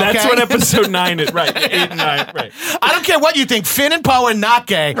here. Okay? That's what episode 9 is. Right. 8 and 9. Right. I don't care what you think. Finn and Poe are not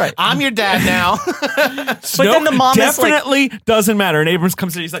gay. Right. I'm your dad now. but then the mom is like, definitely doesn't matter. And Abrams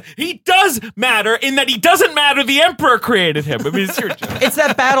comes in, he's like, he does matter in that he doesn't matter. The Emperor created him. I mean, it's your job. it's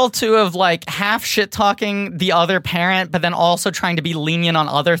that battle too of like half shit talking the other parent, but then also trying to be lenient on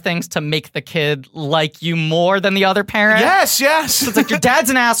other things to make the kid like you more than the other parent. Yes. It's like your dad's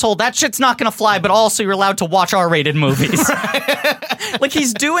an asshole. That shit's not gonna fly, but also you're allowed to watch R-rated movies. Like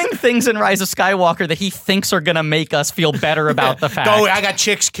he's doing things in Rise of Skywalker that he thinks are gonna make us feel better about the fact. Go, I got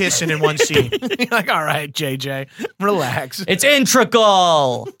chicks kissing in one scene. You're like, all right, JJ, relax. It's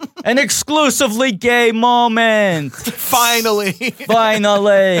integral, an exclusively gay moment. Finally.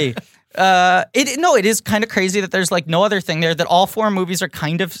 Finally. It is kind of crazy that there's like no other thing there, that all 4 movies are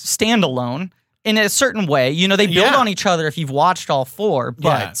kind of standalone in a certain way. You know, they build Yeah. on each other if you've watched all 4,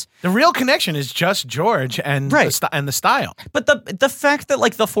 but The real connection is just George and Right. the style. but the fact that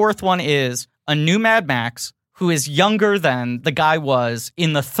like the 4th one is a new Mad Max who is younger than the guy was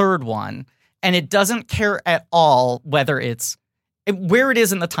in the 3rd one, and it doesn't care at all whether it's where it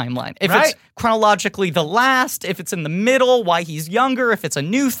is in the timeline. If Right. it's chronologically the last, if it's in the middle, why he's younger, if it's a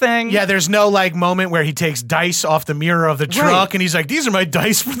new thing. Yeah, there's no like moment where he takes dice off the mirror of the truck Right. and he's like, "These are my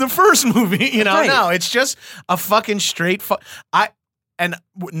dice from the first movie." You know, Right. no, it's just a fucking straight.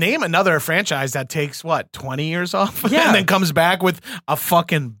 Name another franchise that takes what 20 years off, Yeah. and then comes back with a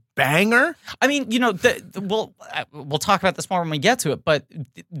fucking banger. I mean, you know, we'll talk about this more when we get to it, but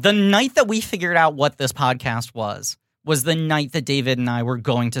the night that we figured out what this podcast was the night that David and I were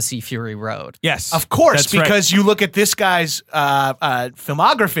going to see Fury Road. Yes. Of course, That's right. because you look at this guy's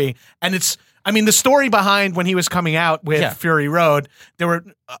filmography, and it's. I mean, the story behind when he was coming out with Yeah. Fury Road, there were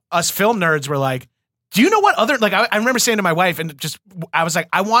us film nerds were like, "Do you know what other?" Like, I remember saying to my wife, and I was like,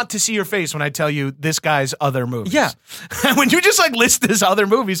 "I want to see your face when I tell you this guy's other movies." Yeah. When you just like list his other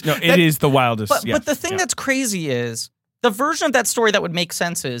movies, No, it is the wildest. But the thing that's crazy is the version of that story that would make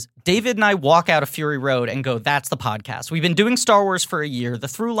sense is David and I walk out of Fury Road and go, that's the podcast. We've been doing Star Wars for a year. The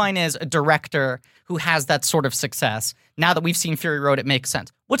through line is a director who has that sort of success. Now that we've seen Fury Road, it makes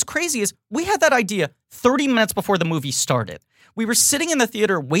sense. What's crazy is we had that idea 30 minutes before the movie started. We were sitting in the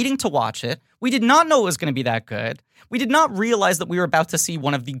theater waiting to watch it. We did not know it was going to be that good. We did not realize that we were about to see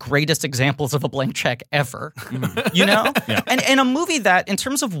one of the greatest examples of a blank check ever. You know? Yeah. And a movie that, in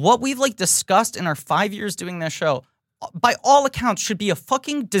terms of what we've like discussed in our 5 years doing this show, by all accounts, should be a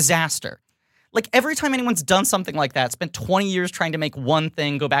fucking disaster. Like, every time anyone's done something like that, spent 20 years trying to make one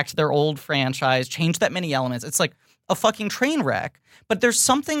thing, go back to their old franchise, change that many elements, it's like a fucking train wreck. But there's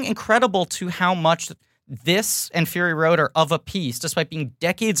something incredible to how much this and Fury Road are of a piece, despite being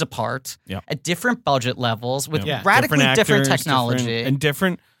decades apart, Yep. at different budget levels, with Yeah. radically different actors, technology. and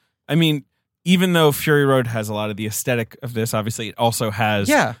different. I mean, even though Fury Road has a lot of the aesthetic of this, obviously it also has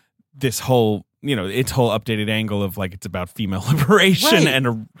Yeah. this whole, you know, its whole updated angle of like it's about female liberation Right.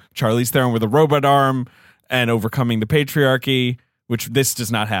 and Charlize Theron with a robot arm and overcoming the patriarchy, which this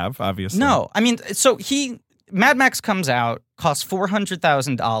does not have, obviously. No, I mean, so Mad Max comes out, costs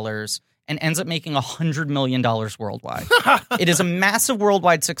 $400,000, and ends up making $100 million worldwide. It is a massive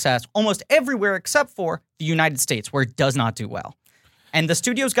worldwide success, almost everywhere except for the United States, where it does not do well. And the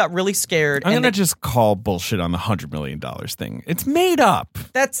studios got really scared. I'm and going to just call bullshit on the $100 million thing. It's made up.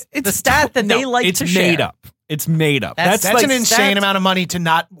 that's the stat that they like it's to made share. up. It's made up. That's like, an insane amount of money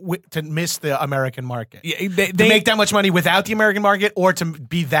to to miss the American market. Yeah, to make that much money without the American market, or to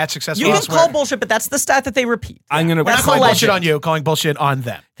be that successful. You can elsewhere. call bullshit, but that's the stat that they repeat. We're not calling bullshit on you, calling bullshit on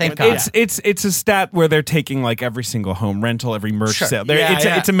them. Thank God. It's a stat where they're taking like every single home rental, every merch sale.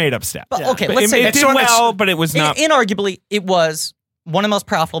 It's a made up stat. But okay, But let's say it did well, but it was not. Inarguably, it was one of the most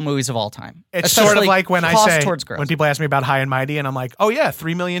profitable movies of all time. It's sort of like when I say, towards growth. when people ask me about High and Mighty, and I'm like, oh yeah,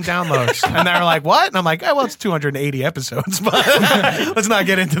 3 million downloads. And they're like, what? And I'm like, oh, well, it's 280 episodes, but let's not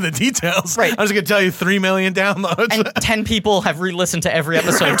get into the details. Right. I'm just going to tell you 3 million downloads. And 10 people have re-listened to every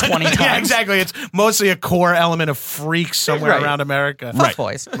episode 20 times. Yeah, exactly. It's mostly a core element of freaks somewhere around America. Fuck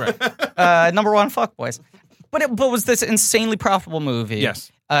boys. Right. Number one, fuck boys. But it was this insanely profitable movie.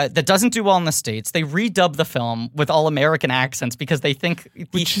 Yes. That doesn't do well in the States. They redub the film with all American accents because they think and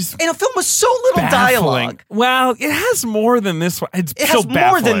a film with so little dialogue. Well, it has more than this one. It has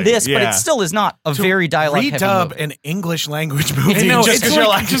more than this, but it still is not a very dialogue-heavy redub movie. an English language movie. Just because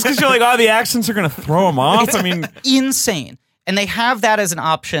you're like, oh, the accents are going to throw them off. It's insane. And they have that as an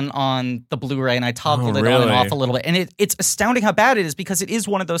option on the Blu-ray, and I toggled it on and off a little bit. And it's astounding how bad it is because it is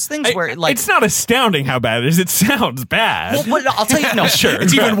one of those things where it's not astounding how bad it is. It sounds bad. Well, I'll tell you, no, sure.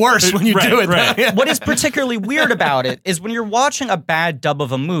 It's even worse when you do it. Right. What is particularly weird about it is when you're watching a bad dub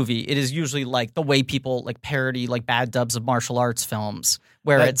of a movie, it is usually like the way people like parody like bad dubs of martial arts films,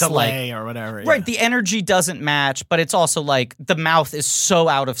 where That it's delay like or whatever. Right, the energy doesn't match, but it's also like the mouth is so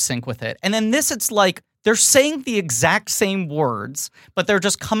out of sync with it. And then this, it's like they're saying the exact same words, but they're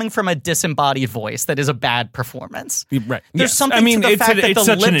just coming from a disembodied voice that is a bad performance. Right. There's something to the fact that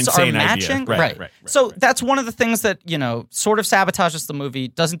the lips are matching. Right. So that's one of the things that, sort of sabotages the movie,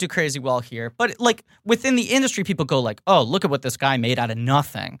 doesn't do crazy well here. But like within the industry, people go like, oh, look at what this guy made out of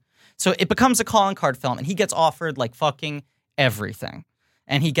nothing. So it becomes a calling card film, and he gets offered like fucking everything.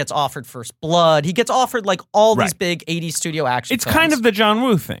 And he gets offered First Blood. He gets offered like all these big 80s studio action films. It's kind of the John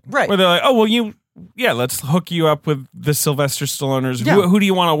Woo thing. Right. Where they're like, oh, well, let's hook you up with the Sylvester Stallones. Yeah. Who do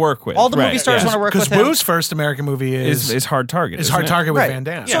you want to work with? All the movie stars want to work with him. Because Woo's first American movie is Hard Target. Is Hard Target with Van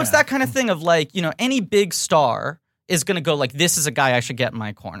Damme. So it's that kind of thing of like, any big star is going to go like, this is a guy I should get in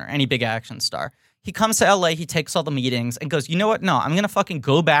my corner. Any big action star. He comes to LA, he takes all the meetings and goes, you know what? No, I'm going to fucking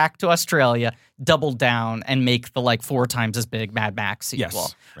go back to Australia, double down, and make the like 4 times as big Mad Max sequel.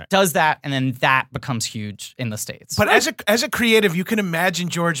 Yes, right. Does that, and then that becomes huge in the States. But as a creative, you can imagine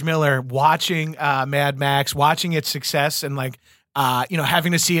George Miller watching Mad Max, watching its success, and like,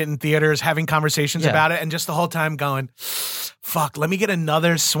 having to see it in theaters, having conversations about it, and just the whole time going, fuck, let me get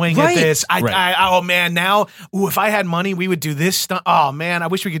another swing at this. Oh man, now, if I had money, we would do this stuff. Oh man, I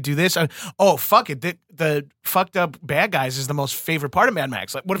wish we could do this. Oh, fuck it. The fucked up bad guys is the most favorite part of Mad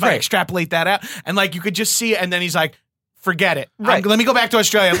Max. Like, what if I extrapolate that out? And like, you could just see it, and then he's like, forget it. Let me go back to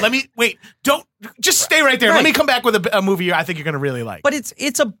Australia. Don't just stay right there. Let me come back with a movie I think you're going to really like. But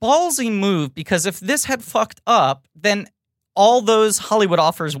it's a ballsy move, because if this had fucked up, then all those Hollywood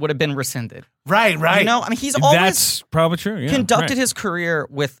offers would have been rescinded. Right. He's always That's probably true. Yeah, conducted his career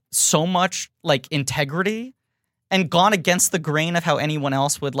with so much like integrity and gone against the grain of how anyone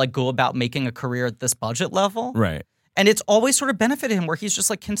else would like go about making a career at this budget level. Right. And it's always sort of benefited him where he's just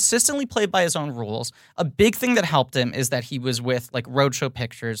like consistently played by his own rules. A big thing that helped him is that he was with like Roadshow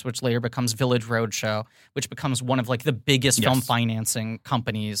Pictures, which later becomes Village Roadshow, which becomes one of like the biggest film financing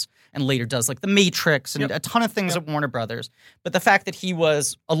companies, and later does like The Matrix and a ton of things at Warner Brothers. But the fact that he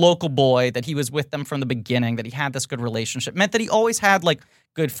was a local boy, that he was with them from the beginning, that he had this good relationship, meant that he always had like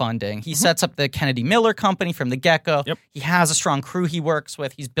good funding. He sets up the Kennedy Miller Company from the get-go. Yep. He has a strong crew he works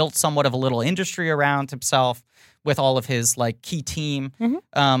with. He's built somewhat of a little industry around himself with all of his like key team.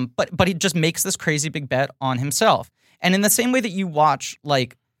 But he just makes this crazy big bet on himself. And in the same way that you watch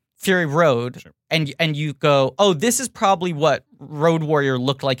like Fury Road and you go, oh, this is probably what Road Warrior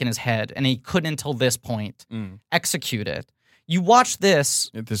looked like in his head, and he couldn't until this point execute it. You watch this.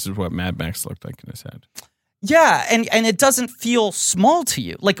 This is what Mad Max looked like in his head. Yeah, and it doesn't feel small to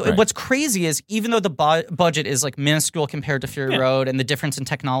you. Like, what's crazy is even though the budget is like minuscule compared to Fury Road and the difference in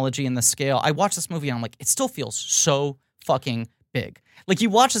technology and the scale, I watch this movie and I'm like, it still feels so fucking big. Like, you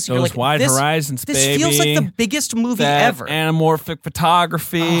watch this and you're like, wide horizons, this baby. feels like the biggest movie ever. Anamorphic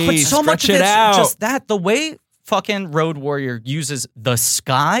photography. But so much of it's out. just that. The way fucking Road Warrior uses the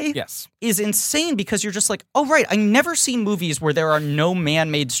sky is insane, because you're just like, oh, right, I never seen movies where there are no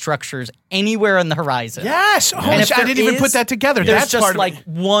man-made structures anywhere on the horizon. Yes. Oh, I didn't even put that together. There's That's just part like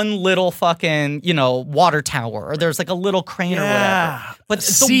one little fucking, water tower, or there's like a little crane or whatever. But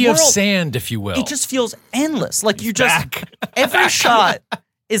sea of sand, if you will. It just feels endless. Like, you just, every shot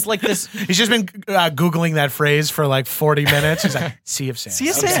is like this. He's just been Googling that phrase for like 40 minutes. He's like, Sea of Sand. Sea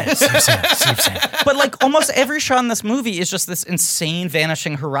of Sand. Sea of Sand. Sea of Sand. But like almost every shot in this movie is just this insane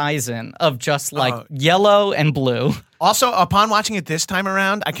vanishing horizon of just like yellow and blue. Also, upon watching it this time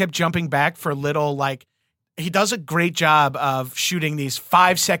around, I kept jumping back for little, like, he does a great job of shooting these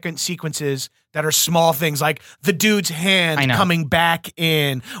 5-second sequences that are small things, like the dude's hand coming back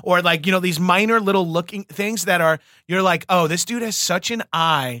in, or like, you know, these minor little looking things that are, you're like, oh, this dude has such an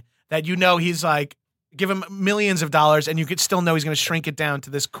eye that you know he's like, give him millions of dollars and you could still know he's going to shrink it down to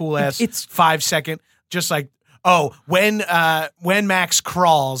this cool ass 5-second, just like, oh, when Max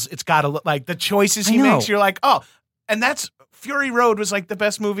crawls, it's got to look like the choices he makes. You're like, oh, and that's Fury Road was like the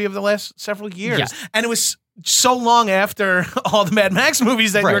best movie of the last several years. Yeah. And it was so long after all the Mad Max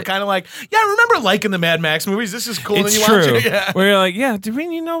movies that you were kind of like, yeah, I remember liking the Mad Max movies. This is cool. It's and you true. watch it. Yeah. Where you're like, yeah, did we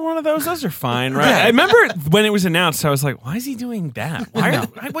need one of those? Those are fine, right? I remember when it was announced, I was like, why is he doing that? Why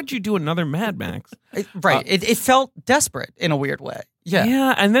would you do another Mad Max? It felt desperate in a weird way. Yeah.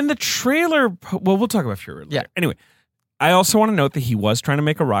 Yeah, and then the trailer, well, we'll talk about Fury later. Yeah. Anyway, I also want to note that he was trying to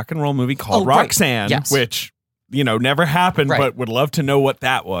make a rock and roll movie called Roxanne, which... never happened, but would love to know what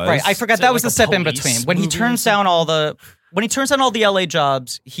that was. Right, I forgot that was the step in between. When he turns down all the LA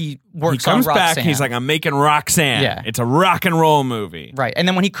jobs, he works on Roxanne. He comes back, he's like, I'm making Roxanne. Yeah. It's a rock and roll movie. Right, and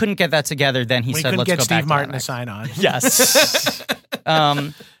then when he couldn't get that together, then he said, let's go back to Steve Martin to sign on. Yes.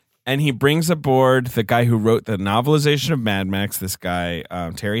 And he brings aboard the guy who wrote the novelization of Mad Max, this guy,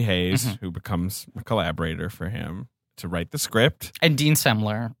 Terry Hayes, who becomes a collaborator for him to write the script. And Dean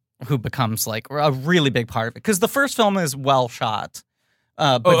Semler, who becomes like a really big part of it. Because the first film is well shot,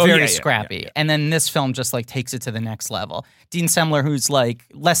 but very scrappy. And then this film just like takes it to the next level. Dean Semler, who's like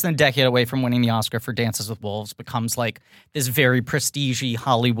less than a decade away from winning the Oscar for Dances with Wolves, becomes like this very prestige-y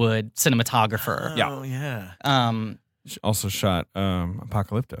Hollywood cinematographer. Oh, yeah. Also shot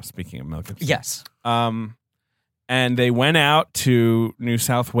Apocalypto, speaking of Mel Gibson. Yes. And they went out to New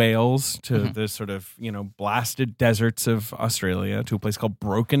South Wales, to the sort of, blasted deserts of Australia, to a place called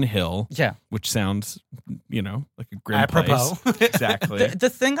Broken Hill. Yeah. Which sounds, like a grim apropos place. Exactly. The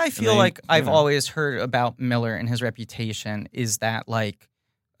thing I feel like I've always heard about Miller and his reputation is that, like,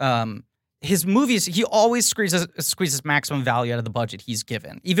 his movies, he always squeezes maximum value out of the budget he's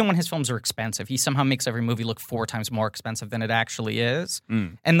given. Even when his films are expensive, he somehow makes every movie look 4 times more expensive than it actually is.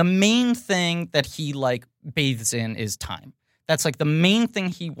 And the main thing that he like bathes in is time. That's like the main thing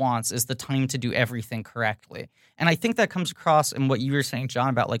he wants is the time to do everything correctly. And I think that comes across in what you were saying, John,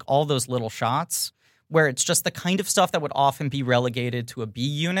 about like all those little shots where it's just the kind of stuff that would often be relegated to a B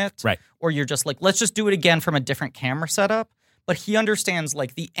unit. Right. Or you're just like, let's just do it again from a different camera setup. But he understands,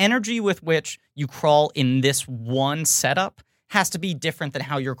 like, the energy with which you crawl in this one setup has to be different than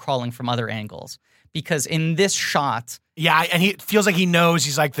how you're crawling from other angles. Because in this shot... Yeah, and he feels like he knows.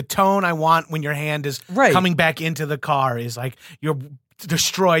 He's like, the tone I want when your hand is coming back into the car is like, you're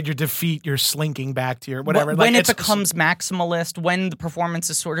destroyed, your defeat, you're slinking back to your whatever. When it becomes maximalist, when the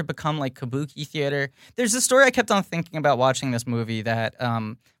performances sort of become like kabuki theater. There's a story I kept on thinking about watching this movie that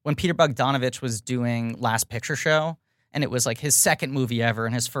when Peter Bogdanovich was doing Last Picture Show... And it was like his second movie ever.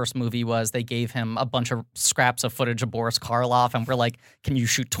 And his first movie was they gave him a bunch of scraps of footage of Boris Karloff. And we're like, can you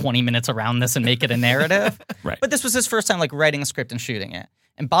shoot 20 minutes around this and make it a narrative? Right. But this was his first time like writing a script and shooting it.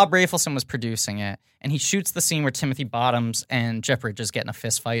 And Bob Rafelson was producing it. And he shoots the scene where Timothy Bottoms and Jeff Bridges get in a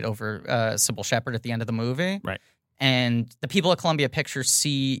fist fight over Sybil Shepherd at the end of the movie. Right. And the people at Columbia Pictures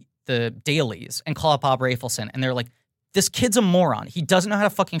see the dailies and call up Bob Rafelson. And they're like, this kid's a moron. He doesn't know how to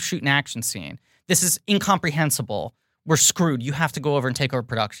fucking shoot an action scene. This is incomprehensible. We're screwed. You have to go over and take over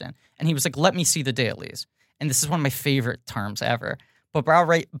production. And he was like, let me see the dailies. And this is one of my favorite terms ever. But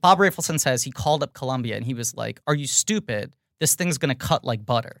Bob Rafelson says he called up Columbia and he was like, are you stupid? This thing's going to cut like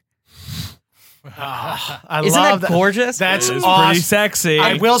butter. Isn't that gorgeous? That's awesome. Pretty sexy.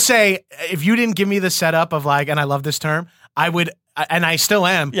 I will say, if you didn't give me the setup of like, and I love this term, I would, and I still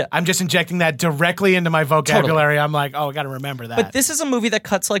am. Yeah. I'm just injecting that directly into my vocabulary. Totally. I'm like, oh, I got to remember that. But this is a movie that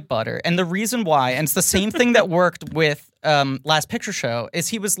cuts like butter. And the reason why, and it's the same thing that worked with Last Picture Show, is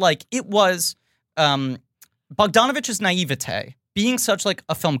he was like, it was Bogdanovich's naivete, being such like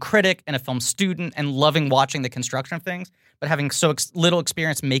a film critic and a film student and loving watching the construction of things, but having so little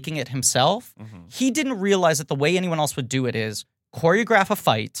experience making it himself, he didn't realize that the way anyone else would do it is choreograph a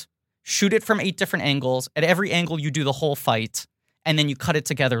fight, shoot it from 8 different angles. At every angle, you do the whole fight, and then you cut it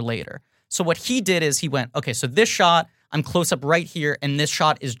together later. So what he did is he went, okay, so this shot, I'm close up right here, and this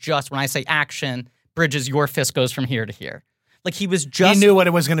shot is just, when I say action, Bridges, your fist goes from here to here. Like he was just... He knew what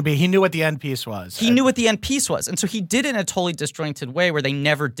it was going to be. He knew what the end piece was. He knew what the end piece was. And so he did it in a totally disjointed way where they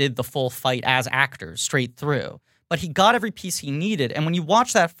never did the full fight as actors straight through. but he got every piece he needed. And when you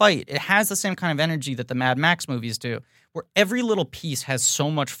watch that fight, it has the same kind of energy that the Mad Max movies do, where every little piece has so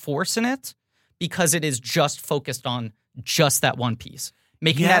much force in it because it is just focused on just that one piece,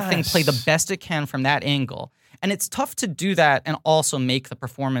 making that thing play the best it can from that angle. And it's tough to do that and also make the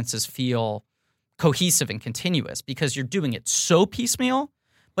performances feel cohesive and continuous because you're doing it so piecemeal,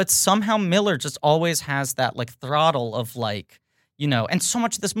 but somehow Miller just always has that like throttle of like, you know, and so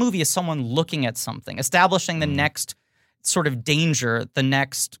much of this movie is someone looking at something, establishing the next sort of danger, the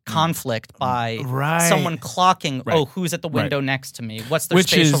next conflict by someone clocking, oh, who's at the window next to me? What's their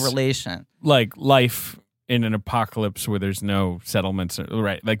spatial relation? Like life in an apocalypse where there's no settlements,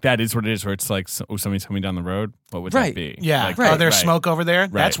 right? Like that is what it is, where it's like, oh, somebody's coming down the road. What would that be? Yeah. Like, Oh, there's smoke over there?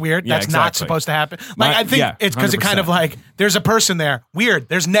 That's weird. Yeah, That's not supposed to happen. Like, I think it's because it kind of 100%. like, there's a person there. Weird.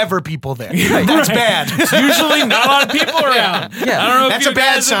 There's never people there. That's bad. It's usually not a lot of people around. Yeah. I don't know That's if a you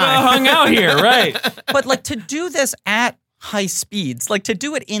bad guys sign. have hung out here, right? But like to do this at high speeds, like to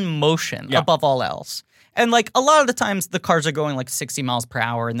do it in motion above all else. And like a lot of the times the cars are going like 60 miles per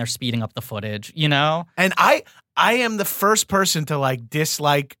hour and they're speeding up the footage, you know? And I am the first person to like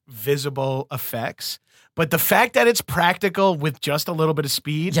dislike visible effects, but the fact that it's practical with just a little bit of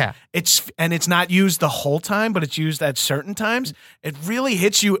speed, it's not used the whole time, but it's used at certain times. It really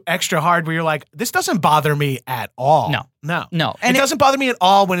hits you extra hard where you're like, this doesn't bother me at all. No. And it doesn't bother me at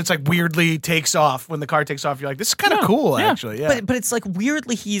all when it's like weirdly takes off. When the car takes off, you're like, this is kind of cool, actually. Yeah. But it's like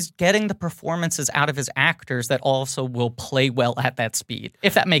weirdly he's getting the performances out of his actors that also will play well at that speed,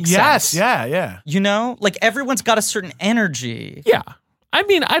 if that makes sense. Yeah. You know? Like everyone's got a certain energy. Yeah. I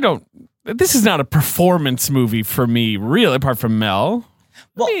mean, this is not a performance movie for me, really, apart from Mel.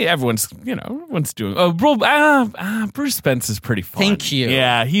 Well, I mean, everyone's doing. Bruce Spence is pretty fun. Thank you.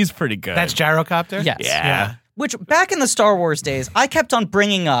 Yeah, he's pretty good. That's Gyrocopter? Yes. Yeah. Which, back in the Star Wars days, I kept on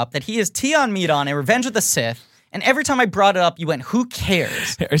bringing up that he is Tion Meadon in Revenge of the Sith, and every time I brought it up, you went, who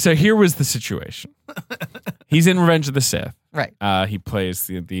cares? So here was the situation. He's in Revenge of the Sith. Right. He plays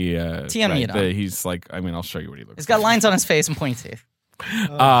the Tion Meadon. he's like, I mean, I'll show you what he looks He's like. got lines on his face and pointy teeth.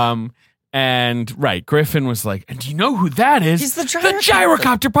 And Griffin was like, and do you know who that is? He's the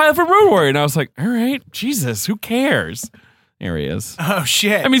gyrocopter pilot from Road Warrior. And I was like, all right, Jesus, who cares? There he is. Oh,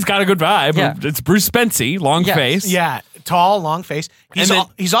 shit. I mean, he's got a good vibe. Yeah. It's Bruce Spency, long face. Yeah, tall, long face.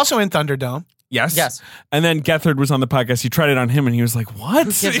 He's also in Thunderdome. Yes. And then Gethard was on the podcast. He tried it on him, and he was like, "What?"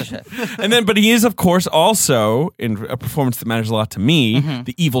 Who gives a shit? But he is, of course, also in a performance that matters a lot to me,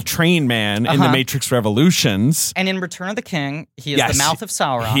 the evil train man in the Matrix Revolutions. And in Return of the King, he is the mouth of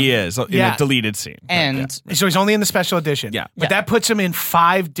Sauron. He is in a deleted scene. And So he's only in the special edition. Yeah. But that puts him in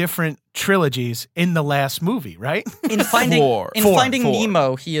 5 different trilogies in the last movie, right? in Finding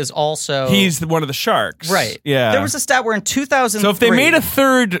Nemo, he is also... He's one of the sharks. Right. Yeah. There was a stat where in 2003... So if they made a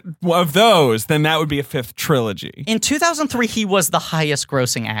third of those, then that would be a 5th trilogy. In 2003, he was the highest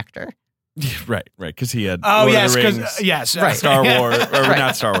grossing actor. Right, because he had Oh, Lord yes, of the Rings, because yes, Star Wars, or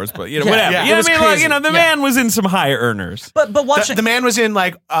not Star Wars, but whatever. Yeah, Yeah, it was I mean, crazy. the man was in some high earners. But watching... The man was in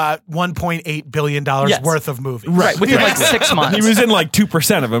like $1.8 billion worth of movies. Right, within like 6 months. He was in like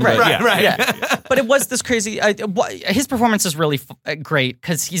 2% of them. Right, but right. Yeah. But it was this crazy... his performance is really great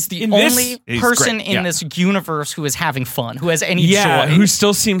because he's the only person in this universe who is having fun, who has any joy. Who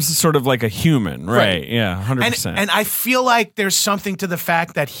still seems sort of like a human. Right. Yeah, 100%. And I feel like there's something to the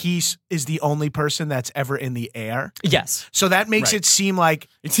fact that he is the only person that's ever in the air. Yes. So that makes it seem like...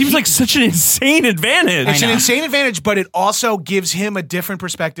 It seems like such an insane advantage. It's an insane advantage, but it also gives him a different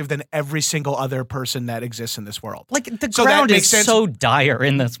perspective than every single other person that exists in this world. Like, the So ground that is makes sense. so dire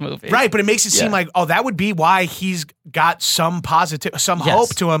in this movie. Right, but it makes it seem like, oh, that would be why he's got some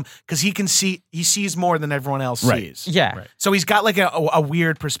hope to him, because he sees more than everyone else sees. Yeah. Right. So he's got like a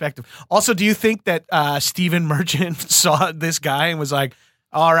weird perspective. Also, do you think that Stephen Merchant saw this guy and was like,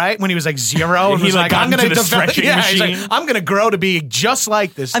 all right, when he was like 0 and He was like got I'm going into to the stretching he's like, machine. I'm going to grow to be just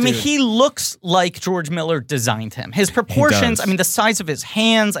like this I mean, dude. he looks like George Miller designed him. His proportions, I mean, the size of his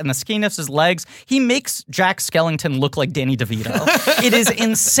hands and the skinniness of his legs, he makes Jack Skellington look like Danny DeVito. It is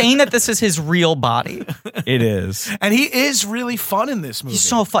insane that this is his real body. It is. And he is really fun in this movie. He's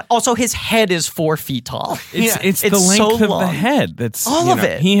so fun. Also, his head is 4 feet tall. It's the It's length so of the long. head. That's All of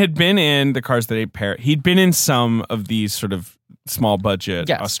it. He had been in The Cars That Ate Parrot. He'd been in some of these sort of small budget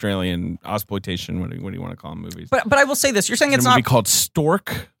Australian exploitation. What do you want to call them, movies? But I will say this: you're saying it's a movie not called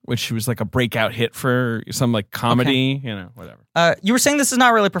Stork, which was like a breakout hit for some like comedy, whatever. You were saying this is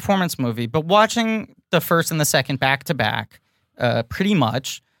not really a performance movie, but watching the first and the second back to back, pretty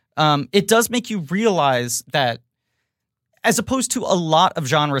much, it does make you realize that, as opposed to a lot of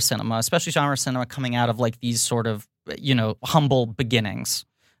genre cinema, especially genre cinema coming out of like these sort of humble beginnings,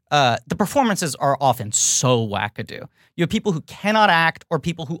 the performances are often so wackadoo. You have people who cannot act or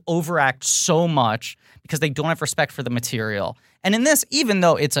people who overact so much because they don't have respect for the material. And in this, even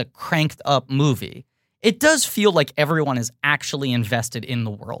though it's a cranked up movie, it does feel like everyone is actually invested in the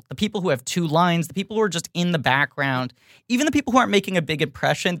world. The people who have 2 lines, the people who are just in the background, even the people who aren't making a big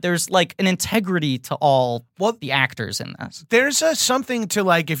impression, there's like an integrity to all the actors in this. There's something to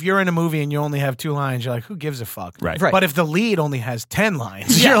like, if you're in a movie and you only have 2 lines, you're like, who gives a fuck? Right. But if the lead only has 10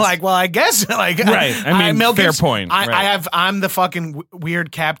 lines, you're like, well, I guess like, Right. I mean, Mel fair Gibson, point. Right. I'm the fucking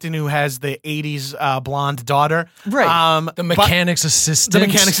weird captain who has the 80s blonde daughter. Right. The mechanic's assistant. The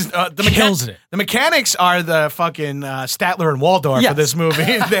mechanics kills it. The mechanics are the fucking Statler and Waldorf of this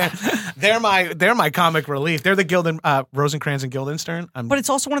movie. they're my comic relief. They're the Rosencrantz and Guildenstern. But it's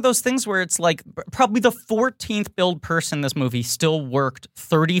also one of those things where it's like probably the 14th billed person in this movie still worked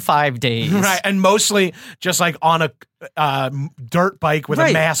 35 days. Right, and mostly just like on a dirt bike with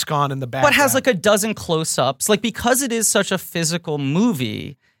a mask on in the back. But has like a dozen close-ups. Like, because it is such a physical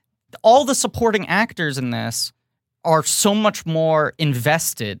movie, all the supporting actors in this are so much more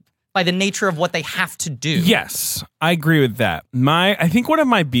invested by the nature of what they have to do. Yes, I agree with that. I think one of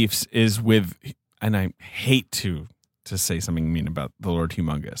my beefs is with, and I hate to say something mean about the Lord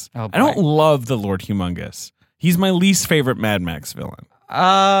Humongous. Oh, boy. I don't love the Lord Humongous. He's my least favorite Mad Max villain.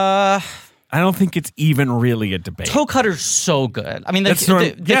 I don't think it's even really a debate. Toe Cutter's so good. I mean,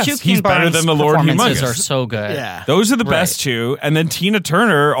 the yes, Q he's better than the Lord performances Humongous. are so good. Yeah. Those are the best 2. And then Tina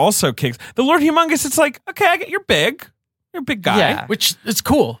Turner also kicks. The Lord Humongous, it's like, okay, I get you're big. You're a big guy. Yeah. Which is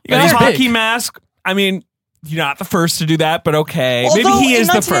cool. You got He's a big. hockey mask. I mean, you're not the first to do that, but okay. Although, maybe he is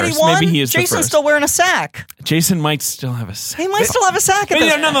in the first. 1981, Maybe he is the Jason's first. still wearing a sack. Jason might still have a sack. He might still have a sack at But this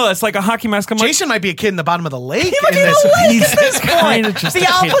yeah, point. nonetheless, like a hockey mask. I'm like, Jason might be a kid in the bottom of the lake. He might be in this. a lake at this kinda point. just The a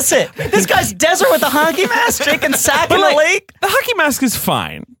kid. opposite. This guy's desert with a hockey mask, drinking sack but in like, the lake. the hockey mask is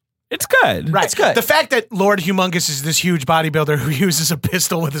fine. It's good. Right. It's good. The fact that Lord Humongous is this huge bodybuilder who uses a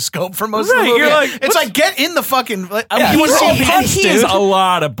pistol with a scope for most of the Right, movie. you're like, it's like, get in the fucking. Yeah, you wanna see he punch, is dude. a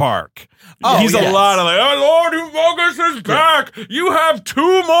lot of bark. Oh, He's yes. a lot of like, oh, Lord Humongous is back. You have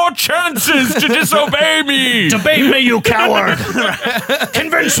 2 more chances to disobey me. Debate me, you coward.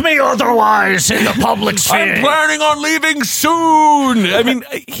 Convince me otherwise in the public sphere. I'm planning on leaving soon. I mean,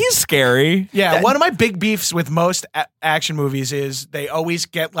 he's scary. Yeah, one of my big beefs with most action movies is they always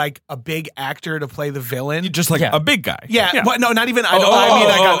get like a big actor to play the villain. Just like a big guy. Yeah, well, no, not even. I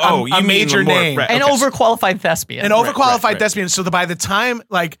you mean a mean major more- name, right. An Okay. overqualified thespian. an overqualified right. thespian. So by the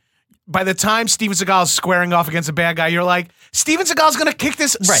time Steven Seagal is squaring off against a bad guy, you're like, Steven Seagal's gonna kick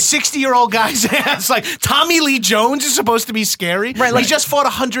this 60-year-old guy's ass. Like Tommy Lee Jones is supposed to be scary. Right, like- he just fought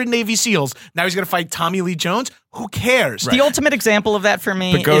 100 Navy SEALs. Now he's gonna fight Tommy Lee Jones. Who cares? The ultimate example of that for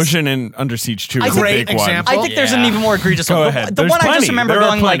me is... Bogosian and Under Siege 2 is a Great big one. example. I think there's an Yeah. even more egregious Go one. ahead. The There's one I just plenty. remember There are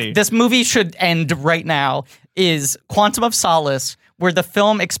going plenty. like, this movie should end right now is Quantum of Solace, where the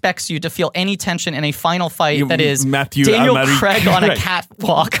film expects you to feel any tension in a final fight that is Daniel Craig on a right.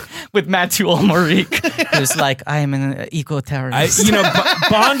 catwalk with Matthew Ulmerich, who's like, I am an eco-terrorist.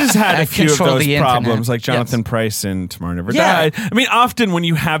 Bond has had I a few of control those the problems, internet. like Jonathan Yes. Pryce in Tomorrow Never Yeah. Died. I mean, often when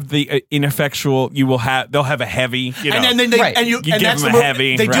you have the ineffectual, they'll have a heavy, And then they Right. and You and give that's him the a mo-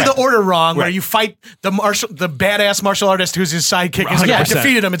 heavy, They do right. the order wrong, where Right. you fight the badass martial artist who's his sidekick and 100%.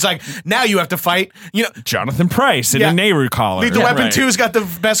 defeated him. It's like now you have to fight. Jonathan Pryce in Yeah. a Nehru collar. Lethal Weapon Right. 2's got the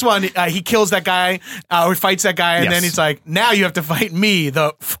best one. He kills that guy, or fights that guy, and Yes. then he's like, now you have to fight me,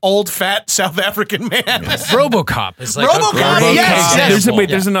 the old fat South African man. RoboCop is like RoboCop, a great yes, example.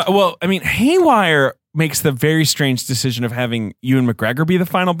 There's another. Well, I mean, Haywire makes the very strange decision of having Ewan McGregor be the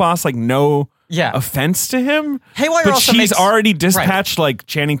final boss. Like, no Yeah. offense to him. Haywire but also she's makes- already dispatched like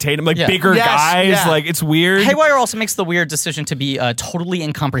Channing Tatum, like Yeah. bigger Yes, guys. yeah. Like, it's weird. Haywire also makes the weird decision to be totally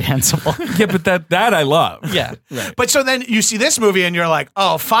incomprehensible. Yeah, but that I love. Yeah. But so then you see this movie and you're like,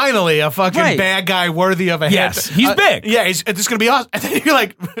 oh, finally a fucking Right. bad guy worthy of a Yes, hit. he's big. Yeah, this is gonna be awesome. And then you're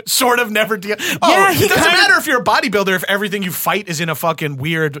like, sort of never. Oh, Yeah, he it doesn't kinda- matter if you're a bodybuilder if everything you fight is in a fucking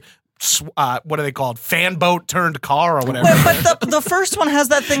weird. What are they called? Fan boat turned car or whatever. But the first one has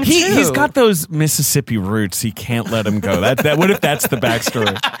that thing too. He's got those Mississippi roots. He can't let him go. That what if that's the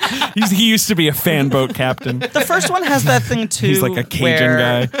backstory? He used to be a fan boat captain. The first one has that thing too. He's like a Cajun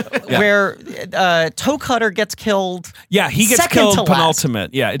guy. Yeah. Where Toe Cutter gets killed. Yeah, he gets second killed to last.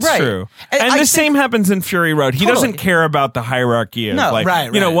 penultimate. Yeah, it's Right. true. And And I the think- same happens in Fury Road. He Totally. doesn't care about the hierarchy of No. like,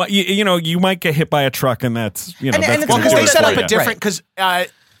 Right, you know right. what, you might get hit by a truck and that's, And that's it's gonna Well, because do they it set for up you. a different because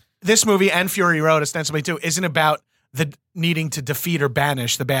this movie and Fury Road ostensibly too isn't about the needing to defeat or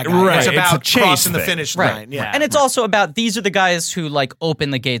banish the bad guy. Right, It's it's about a chase crossing the thing. finish Right. line. Yeah, And it's also about these are the guys who like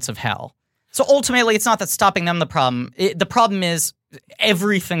open the gates of hell. So ultimately, it's not that stopping them the problem. The problem is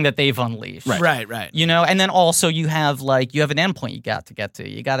everything that they've unleashed. Right. You know, and then also you have an endpoint you got to get to.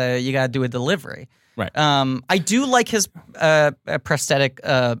 You gotta do a delivery. Right. I do like his prosthetic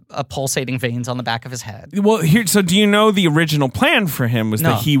pulsating veins on the back of his head. Well, so do you know the original plan for him was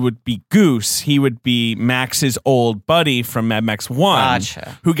that he would be Goose? He would be Max's old buddy from Mad Max 1,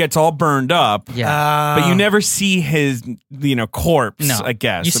 who gets all burned up. Yeah. But you never see his, corpse, I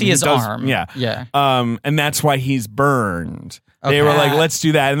guess. You see his arm. Yeah. Yeah. And that's why he's burned. Okay. They were like, let's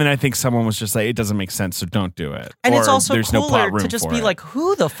do that. And then I think someone was just like, it doesn't make sense, so don't do it. And it's also there's cooler no plot room to just for be it. like,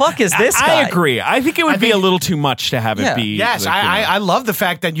 who the fuck is this guy? I agree. I think it would be a little too much to have it be. Yes, I love the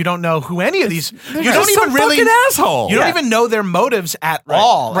fact that you don't know who any of these. You They're don't just even some really fucking asshole. You don't even know their motives at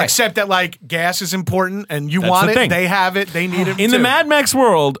all, Right. except that like gas is important and you That's want the it. thing. They have it. They need it. In too. the Mad Max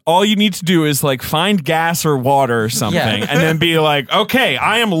world, all you need to do is like find gas or water or something, and then be like, okay,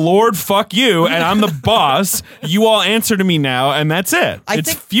 I am Lord fuck you, and I'm the boss. You all answer to me now, and that's it.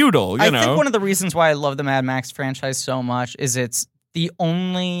 It's feudal, I think one of the reasons why I love the Mad Max franchise so much is it's the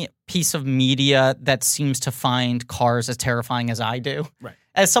only piece of media that seems to find cars as terrifying as I do. Right.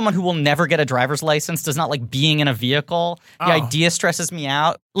 As someone who will never get a driver's license, does not like being in a vehicle. The idea stresses me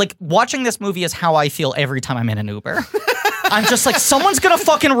out. Like, watching this movie is how I feel every time I'm in an Uber. I'm just like, someone's gonna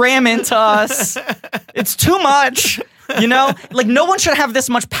fucking ram into us. It's too much. You know, like no one should have this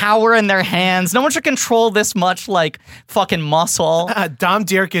much power in their hands. No one should control this much like fucking muscle. Dom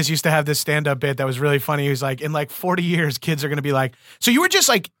Dierkes used to have this stand-up bit that was really funny. He was like, in like 40 years, kids are going to be like, so you were just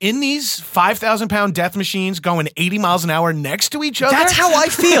like in these 5,000-pound death machines going 80 miles an hour next to each other? That's how I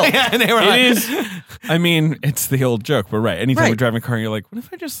feel. Yeah, and they were like, It is. I mean, it's the old joke, but right. Anytime we're driving a car, you're like, what if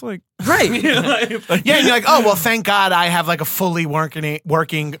I just like. Right. yeah, and you're like, oh, well, thank God I have like a fully working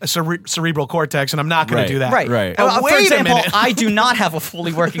cerebral cortex, and I'm not going to do that. Right. Oh, For wait a example, minute. I do not have a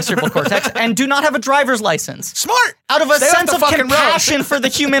fully working cerebral cortex and do not have a driver's license. Smart. Out of a Stay off sense the of fucking road. compassion for the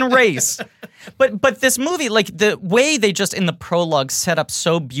human race. But this movie, like the way they just in the prologue set up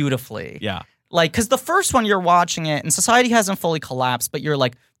so beautifully. Yeah. Like, because the first one you're watching it and society hasn't fully collapsed, but you're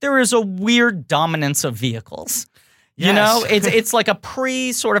like, there is a weird dominance of vehicles. You know, it's like a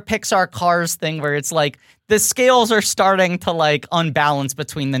pre sort of Pixar Cars thing where it's like the scales are starting to like unbalance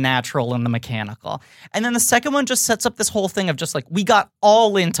between the natural and the mechanical. And then the second one just sets up this whole thing of just like, we got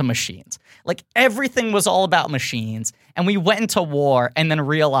all into machines. Like everything was all about machines. And we went into war and then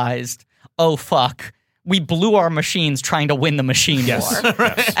realized, oh, fuck. We blew our machines trying to win the machine war.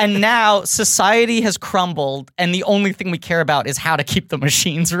 Right. And now society has crumbled and the only thing we care about is how to keep the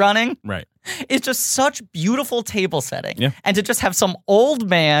machines running. Right. It's just such beautiful table setting. Yeah. And to just have some old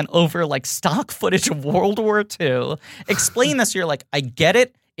man over like stock footage of World War II explain this, you're like, I get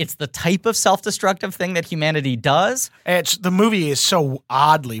it. It's the type of self-destructive thing that humanity does. The movie is so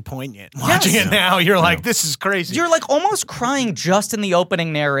oddly poignant. Watching it now, you're like, this is crazy. You're like almost crying just in the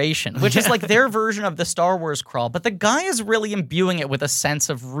opening narration, which is like their version of the Star Wars crawl. But the guy is really imbuing it with a sense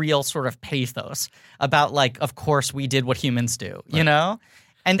of real sort of pathos about like, of course, we did what humans do, you know?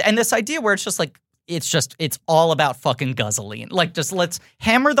 And this idea where it's just like, it's all about fucking guzzling. Like, just let's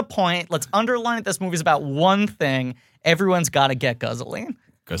hammer the point. Let's underline that this movie's about one thing. Everyone's got to get guzzling.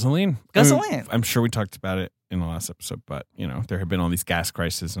 Gasoline? Gasoline. I mean, I'm sure we talked about it in the last episode, but, there have been all these gas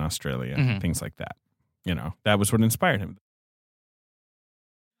crises in Australia and things like that. That was what inspired him.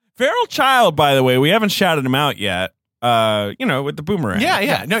 Feral Child, by the way, we haven't shouted him out yet. With the boomerang.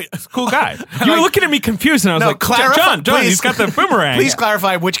 Yeah. No, cool guy. You were looking at me confused, and I was like, John, please. he's got the boomerang. Please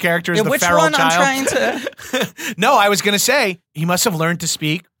clarify which character is the which feral one child. I'm trying to... No, I was going to say, he must have learned to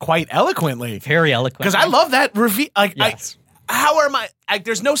speak quite eloquently. Very eloquent. Because I love that reveal. Like, Yes. how are my...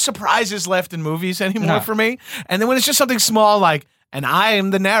 there's no surprises left in movies anymore for me. And then when it's just something small like, and I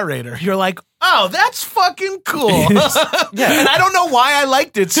am the narrator, you're like, oh, that's fucking cool. And I don't know why I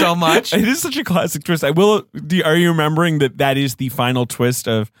liked it so much. It is such a classic twist. Are you remembering that is the final twist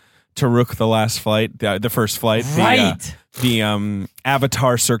of Taruk, the last flight, the first flight? Right. The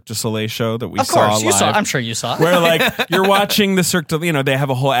Avatar Cirque du Soleil show that we Of saw course, you live. saw. I'm sure you saw. Where like you're watching the Cirque du, they have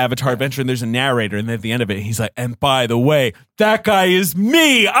a whole Avatar adventure and there's a narrator, and then at the end of it he's like, and by the way, that guy is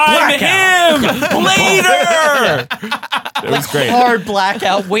me. I'm him. Later. It was great. Hard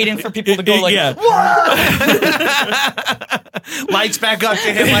blackout, waiting for people to go like, Lights back up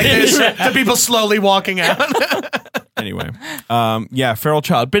to him like this. The people slowly walking out. Anyway, Feral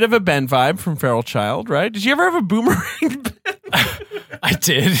Child. Bit of a Ben vibe from Feral Child, right? Did you ever have a boomerang? I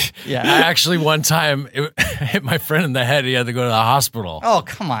did. Yeah. I actually one time it hit my friend in the head. He had to go to the hospital. Oh,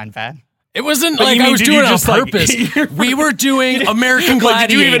 come on, Ben. It wasn't But like you I mean, was did doing you it on just, like- purpose. We were doing American Like,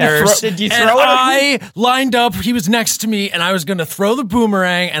 did you even Gladiators. Did you and throw it? I lined up. He was next to me, and I was going to throw the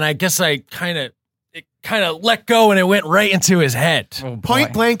boomerang. And I guess I kind of it kind of let go and it went right into his head.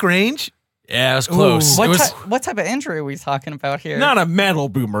 Point blank range. Yeah, it was close. What, It was what type of injury are we talking about here? Not a metal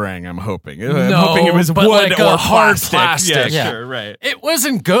boomerang, I'm hoping. I'm No, hoping it was but wood like or a hard plastic. plastic. Yeah, Yeah. sure, right. It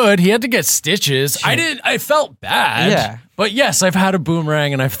wasn't good. He had to get stitches. I felt bad. Yeah. But yes, I've had a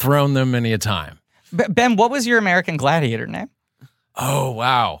boomerang and I've thrown them many a time. Ben, what was your American Gladiator name? Oh,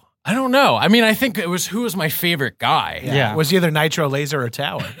 wow. I don't know. I mean, I think it was who was my favorite guy. Yeah. It was either Nitro, Laser, or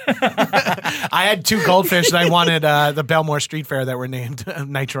Tower. I had two goldfish that I wanted the Belmore Street Fair that were named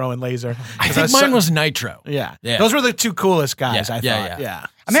Nitro and Laser. I think mine was Nitro. Yeah. Yeah. Those were the two coolest guys, Yeah, I yeah, thought. yeah. Yeah.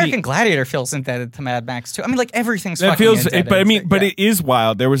 American Gladiator feels indebted to Mad Max too. I mean, like everything's That fucking feels, indebted. but I mean, but Yeah. it is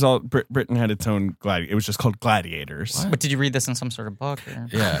wild. There was all Britain had its own gladiator. It was just called Gladiators. But did you read this in some sort of book? Or?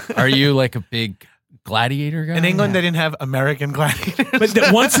 Yeah. Are you like a big gladiator guy? In England, they didn't have American Gladiators.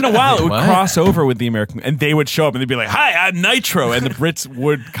 But once in a while, it would What? cross over with the American, and they would show up, and they'd be like, "Hi, I'm Nitro," and the Brits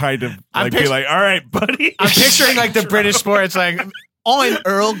would kind of like be like, "All right, buddy." I'm picturing like the British sports, like I'm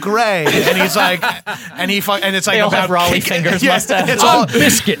Earl Grey, and he's like, and it's like They all about have Raleigh kicking- fingers Yeah, mustache. It's all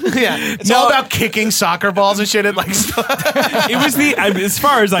biscuit. yeah, it's all about kicking soccer balls and shit. At like, It was as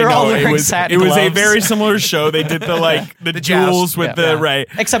far as I They're all know, wearing it was satin a gloves. very similar show. They did the joust. duels with Yeah. right.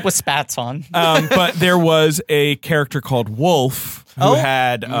 Except with spats on. But there was a character called Wolf who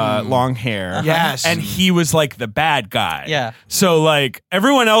had long hair. Yes. And he was like the bad guy. Yeah. So like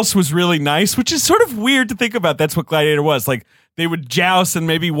everyone else was really nice, which is sort of weird to think about. That's what Gladiator was. Like they would joust and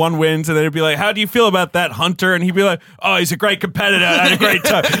maybe one wins and then it'd be like, how do you feel about that Hunter? And he'd be like, oh, he's a great competitor. I had a great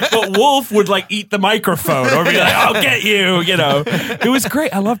time. But Wolf would like eat the microphone or be like, I'll get you, you know. It was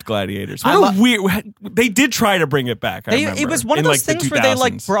great. I loved Gladiators. What a weird, they did try to bring it back. I remember, It was one of in, those like, the things where they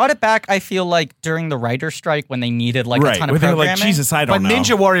like 2000s. brought it back, I feel like, during the writer's strike when they needed like a ton of where they're programming. like, Jesus, I but don't know.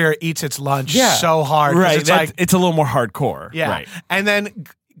 Ninja Warrior eats its lunch Yeah. so hard. 'cause Right. It's like, It's a little more hardcore. yeah. Right. And then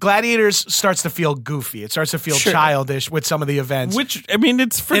Gladiators starts to feel goofy. It starts to feel Sure. childish with some of the events. Which, I mean,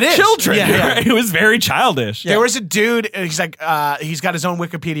 it's for It is. children. Yeah, yeah. It was very childish. There was a dude, he's like, he's got his own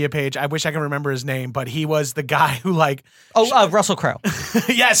Wikipedia page. I wish I can remember his name, but he was the guy who like, Russell Crowe.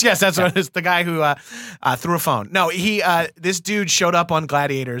 yes, that's what it is. The guy who threw a phone. No, this dude showed up on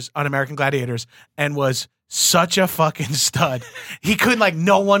American Gladiators, and was such a fucking stud. He could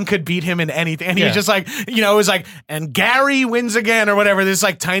no one could beat him in anything. And he was just like, it was like, and Gary wins again or whatever. This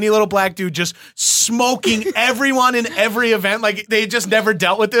like tiny little black dude just smoking everyone in every event. Like they just never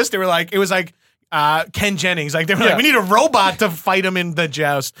dealt with this. They were like, it was like, Ken Jennings. Like they were like, we need a robot to fight him in the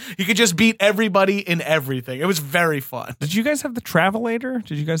joust. He could just beat everybody in everything. It was very fun. Did you guys have the Travelator?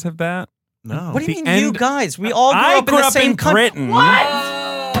 Did you guys have that? No. What do you The mean, you end- guys? We all grew I up in grew the up same in country. Britain. What?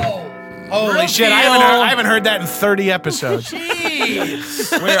 Holy shit! I haven't heard that in 30 episodes. Where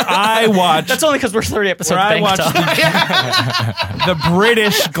I watched That's only because we're 30 episodes where I banked watched up. the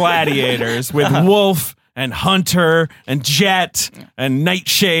British Gladiators with Wolf and Hunter and Jet and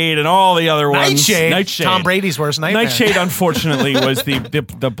Nightshade and all the other ones. Nightshade. Tom Brady's worst nightmare. Nightshade, unfortunately, was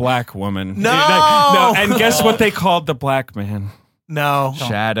the black woman. No! And guess what they called the black man? No.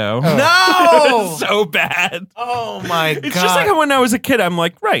 Shadow. No! So bad. Oh my god! It's just like when I was a kid, I'm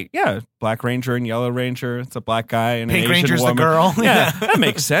like, right, yeah, Black Ranger and Yellow Ranger. It's a black guy and Pink an Asian Ranger's the woman. girl. Yeah, that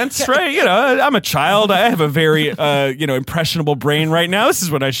makes sense, right? You know, I'm a child. I have a very, impressionable brain right now. This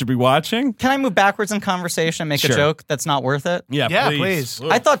is what I should be watching. Can I move backwards in conversation and make Sure. a joke that's not worth it? Yeah, please.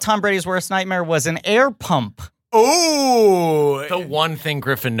 I thought Tom Brady's worst nightmare was an air pump. Ooh. The one thing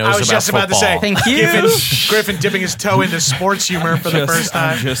Griffin knows I was about just about to say. football. Thank you. Griffin dipping his toe into sports humor for the first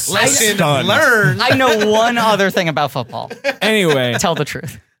time. I'm just Lesson stunned. learned. I know one other thing about football. Anyway, Tell the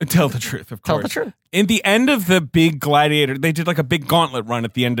truth. tell the truth, of course. Tell the truth. In the end of the big Gladiator, they did like a big gauntlet run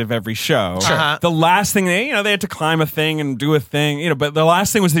at the end of every show. Sure. Uh-huh. The last thing they had to climb a thing and do a thing, but the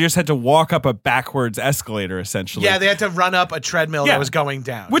last thing was they just had to walk up a backwards escalator, essentially. Yeah, they had to run up a treadmill Yeah. that was going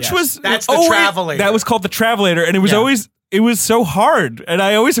down. Which Yes. was that's the always- Travelator. That was called the Travelator, and it was always. It was so hard, and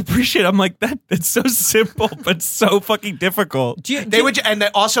I always appreciate it. I'm like, it's so simple, but so fucking difficult.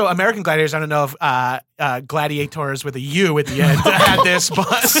 Also American Gladiators. I don't know if gladiators with a U at the end had this, but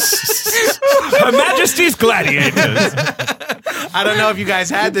Her Majesty's Gladiators. I don't know if you guys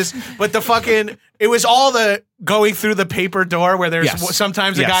had this, but it was all the going through the paper door where there's Yes.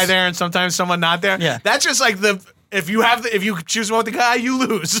 sometimes a Yes. guy there and sometimes someone not there. Yeah. That's just like if you choose one with the guy, you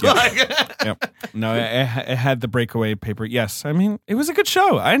lose. Like, Yep. No, it had the breakaway paper. Yes, I mean, it was a good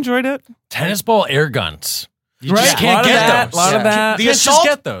show. I enjoyed it. Tennis ball air guns. You Right. just A can't lot of get that, those. lot of that. the Can't just assault,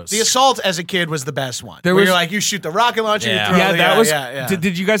 get those. The assault as a kid was the best one. There Where was- you're like, you shoot the rocket launcher, Yeah. you throw Yeah, the, that was. yeah.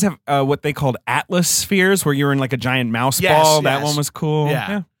 Did you guys have what they called Atlas spheres, where you were in like a giant mouse Yes, ball? That yes. one was cool.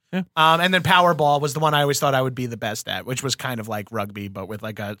 Yeah. And then Powerball was the one I always thought I would be the best at, which was kind of like rugby, but with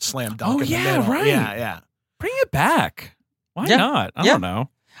like a slam dunk in the middle. Right. Yeah. Bring it back. Why Yeah. not? I Yeah. don't know.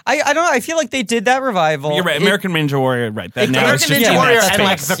 I don't know. I feel like they did that revival. You're right. American Ninja Warrior, right. That now it's American just Ninja in Warrior that and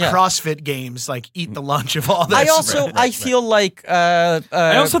like space. the CrossFit games, like eat the lunch of all this. I also I feel like I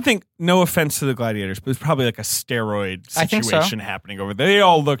also think, no offense to the gladiators, but it's probably like a steroid I think so. situation happening over there. They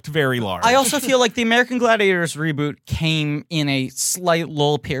all looked very large. I also feel like the American Gladiators reboot came in a slight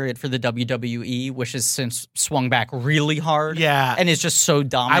lull period for the WWE, which has since swung back really hard. Yeah. And is just so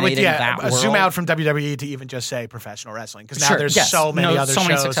dominating that world. zoom out from WWE to even just say professional wrestling, because now Sure, there's yes. so many other so shows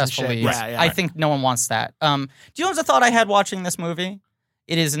many and successful shit. leagues. Yeah, I think no one wants that. Do you know what's a thought I had watching this movie?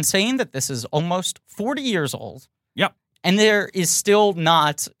 It is insane that this is almost 40 years old. Yep. And there is still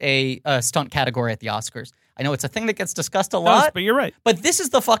not a stunt category at the Oscars. I know it's a thing that gets discussed a lot, but you're right. but this is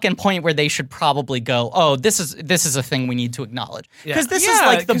the fucking point where they should probably go, oh, this is a thing we need to acknowledge. Because this is Yeah,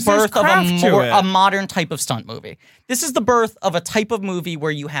 like the 'cause there's birth of craft to it. a modern type of stunt movie. This is the birth of a type of movie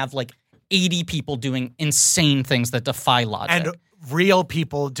where you have like 80 people doing insane things that defy logic. And real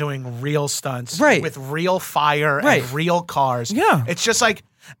people doing real stunts Right. with real fire Right. and real cars. Yeah. It's just like,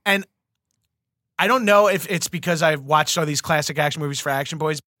 and I don't know if it's because I've watched all these classic action movies for Action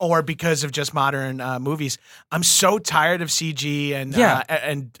Boys or because of just modern movies. I'm so tired of CG and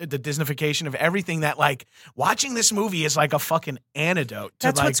the Disneyfication of everything that like watching this movie is like a fucking antidote. To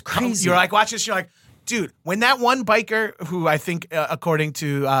That's like, what's crazy. You're like watching this, you're like, dude, when that one biker who I think, according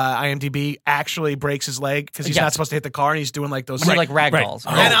to IMDb, actually breaks his leg because he's Yes. not supposed to hit the car and he's doing like those like ragdolls.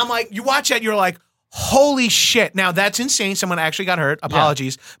 Right. and I'm like, you watch that, you're like, holy shit. Now that's insane. Someone actually got hurt.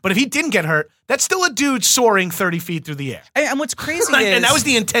 Apologies. But if he didn't get hurt, that's still a dude soaring 30 feet through the air. And what's crazy Like, is, and that was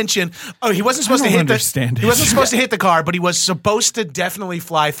the intention. Oh, he wasn't supposed to don't hit understand He it. wasn't supposed to hit the car, but he was supposed to definitely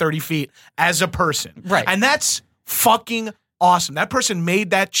fly 30 feet as a person. Right. And that's fucking awesome. That person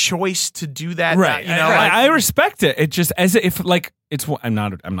made that choice to do that. Right. You know, I respect it. It just, as if like, it's, I'm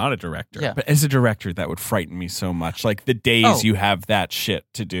not a director, Yeah. but as a director, that would frighten me so much. Like the days you have that shit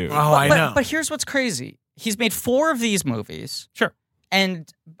to do. Oh, I know. But here's what's crazy. He's made 4 of these movies. Sure. And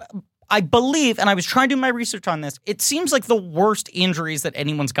I believe, and I was trying to do my research on this, it seems like the worst injuries that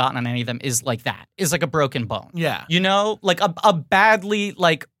anyone's gotten on any of them is like that, is like a broken bone. Yeah. You know, like a badly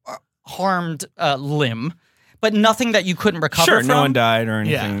like harmed limb, but nothing that you couldn't recover Sure, from. no one died or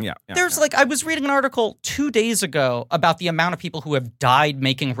anything. Yeah. There's like, I was reading an article 2 days ago about the amount of people who have died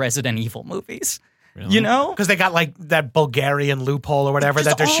making Resident Evil movies. Really? You know? Because they got like that Bulgarian loophole or whatever Just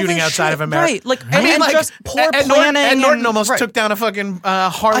that they're all shooting this outside shit. of America. Right. Like, I mean, and like, just poor Ed planning. Ed Norton almost right. took down a fucking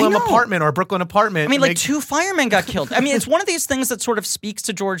Harlem I know. apartment or Brooklyn apartment. I mean, like 2 firemen got killed. I mean, it's one of these things that sort of speaks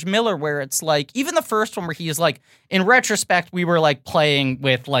to George Miller, where it's like, even the first one where he is like, in retrospect, we were like playing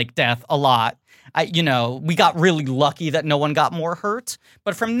with like death a lot. We got really lucky that no one got more hurt.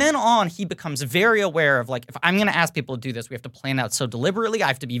 But from then on, he becomes very aware of like, if I'm going to ask people to do this, we have to plan out so deliberately. I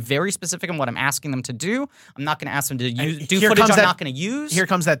have to be very specific in what I'm asking them to do. I'm not going to ask them to do here footage comes I'm that- not going to use. here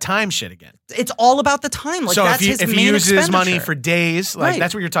comes that time shit again. It's all about the time. Like, So that's if his he main uses his money expenditure. for days, like Right.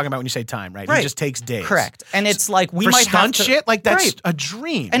 that's what you're talking about when you say time, right? Right. He just takes days. Correct. And it's like, we For might stunt have to, shit, like that's Right. a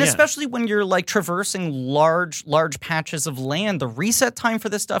dream. And Yeah. especially when you're like traversing large patches of land, the reset time for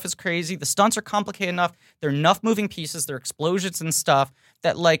this stuff is crazy. The stunts are complicated enough. There are enough moving pieces. There are explosions and stuff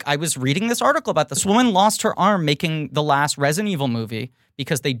that, like, I was reading this article about this woman lost her arm making the last Resident Evil movie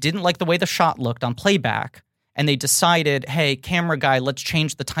because they didn't like the way the shot looked on playback. And they decided, hey, camera guy, let's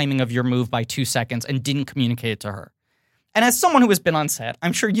change the timing of your move by 2 seconds, and didn't communicate it to her. And as someone who has been on set,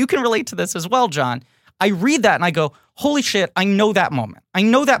 I'm sure you can relate to this as well, John. I read that and I go, holy shit, I know that moment. I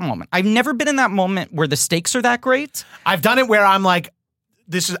know that moment. I've never been in that moment where the stakes are that great. I've done it where I'm like,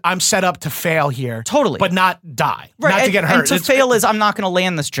 I'm set up to fail here. Totally. But not die. Right. Not to get hurt. And to fail is I'm not going to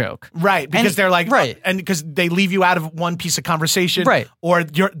land this joke. Right, because And- they're like, right. and because they leave you out of one piece of conversation, Right. or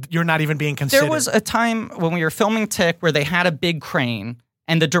you're not even being considered. There was a time when we were filming Tick where they had a big crane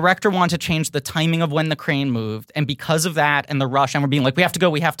and the director wanted to change the timing of when the crane moved. And because of that and the rush, and we're being like, we have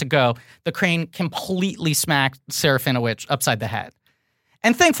to go, the crane completely smacked Serafinowicz upside the head.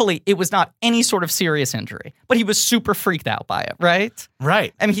 And thankfully, it was not any sort of serious injury, but he was super freaked out by it, right?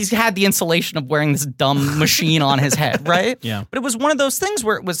 right. I mean, he's had the insulation of wearing this dumb machine on his head, right? Yeah. But it was one of those things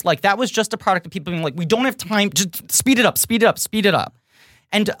where it was like, that was just a product of people being like, we don't have time, just speed it up, speed it up, speed it up.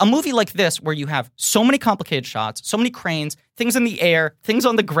 And a movie like this, where you have so many complicated shots, so many cranes, things in the air, things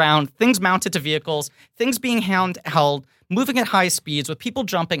on the ground, things mounted to vehicles, things being held, moving at high speeds with people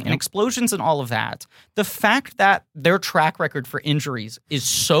jumping and explosions and all of that. The fact that their track record for injuries is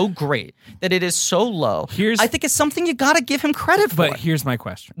so great, that it is so low, I think it's something you got to give him credit for. But here's my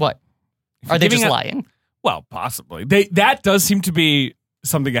question. What? Are they giving just a- lying? Well, possibly. That does seem to be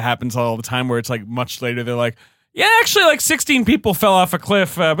something that happens all the time where it's like much later they're like, yeah, actually, like 16 people fell off a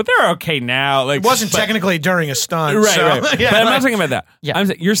cliff, but they're okay now. Like, It wasn't technically during a stunt. right, so, right. Yeah, but I'm like- not talking about that. Yeah.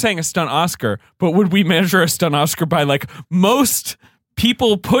 You're saying a stunt Oscar, but would we measure a stunt Oscar by like most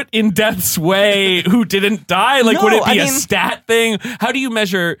people put in death's way who didn't die? Like, No, would it be I a mean- stat thing? How do you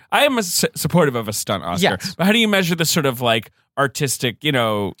measure? I am supportive of a stunt Oscar, Yes. but how do you measure the sort of like artistic,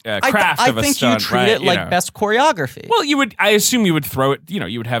 craft I of a think stunt? you treat right? it like You know. best choreography. Well, I assume you would throw it,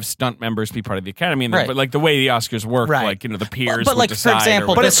 you would have stunt members be part of the Academy, and Right. but like the way the Oscars work, Right. like, the peers But, would like, for decide or example,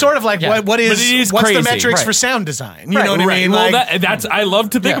 But whatever. it's sort of like Yeah. what But it is what's crazy. the metrics Right. for sound design? You Right. know what I Right. mean? Well, Like, that's I love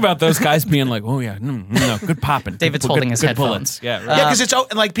to think Yeah. about those guys being like, oh yeah, no, good popping. David's Good- holding good- his good headphones. bullets. Yeah, right. yeah, because it's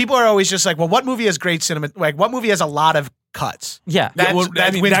like people are always just like, well, what movie has great cinema? Like, what movie has a lot of cuts? Yeah. That, well, that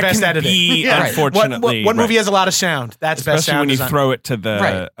I mean, wins that best can editing. be, Yeah. unfortunately, what movie right. has a lot of sound? That's best Especially sound when you design. throw it to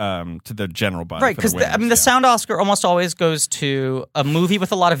the Right. to the general body, Right, for the because the winners, yeah. sound Oscar almost always goes to a movie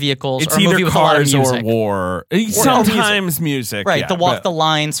with a lot of vehicles It's or a movie either with a lot of cars or music. war. Sometimes music, Right, yeah, the Walk but the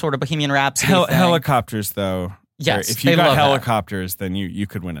Line sort of Bohemian Rhapsody thing. helicopters, though. Yes, if you they got love that. helicopters, then you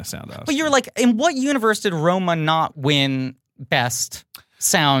could win a sound Oscar. But you're like, in what universe did Roma not win best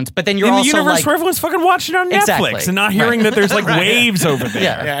sound? But then you're in the also universe like, where everyone's fucking watching on Netflix Exactly. and not hearing that there's like waves over there.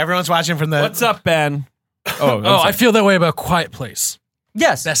 Yeah. Yeah, everyone's watching from the. What's up, Ben? Oh, I feel that way about Quiet Place.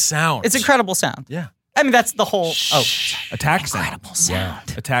 yes, That sound. it's incredible sound. Yeah. I mean, that's the whole. Oh, Attack sound. incredible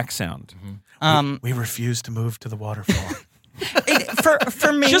sound. Attack sound. We refuse to move to the waterfall.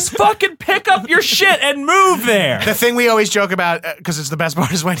 For me, Just fucking pick up your shit and move there. The thing we always joke about, because it's the best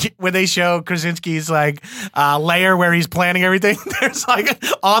part, is when they show Krasinski's like layer where he's planning everything. There's like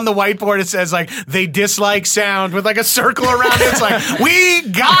on the whiteboard it says like they dislike sound with like a circle around it. It's like we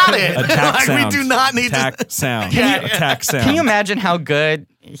got it. Attack like sound. we do not need Attack to. sound. Yeah. Attack sound. can you imagine how good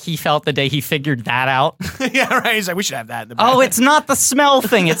he felt the day he figured that out? Yeah, right. He's like, we should have that in the back. Oh, it's not the smell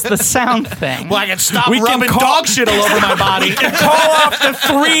thing; it's the sound thing. Well, I can stop We can rubbing call- dog shit all over my body. Call off the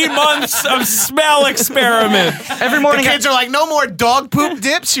 3 months of smell experiment. Every The morning, kids are like, no more dog poop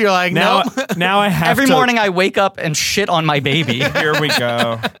dips. You're like, Now, no. now I have every to. morning I wake up and shit on my baby. Here we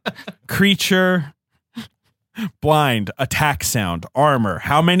go. Creature. Blind, attack sound, armor.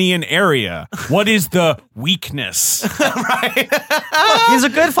 How many in area? What is the weakness? He's a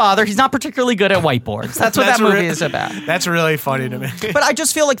good father. He's not particularly good at whiteboards. That's what that movie is about. That's really funny to me. But I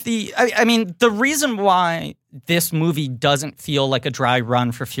just feel like I mean, the reason why this movie doesn't feel like a dry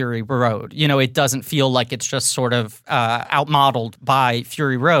run for Fury Road, it doesn't feel like it's just sort of outmodeled by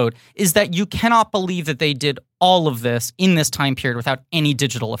Fury Road, is that you cannot believe that they did all of this in this time period without any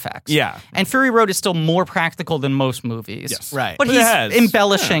digital effects. Yeah. And Fury Road is still more practical than most movies. Yes. Right. But But it he's has.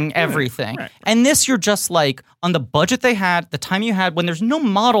 embellishing everything. Right. And this, you're just like, on the budget they had, the time you had, when there's no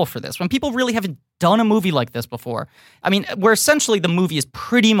model for this, when people really haven't done a movie like this before. I mean, where essentially the movie is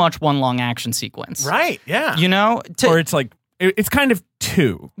pretty much one long action sequence. Right. Yeah. Or it's like it's kind of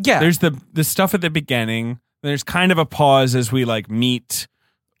two. Yeah. There's the stuff at the beginning. There's kind of a pause as we like meet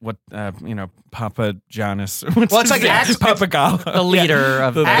what Papa Jonas. What's Well, his it's like name? Act- Papa Gala. The leader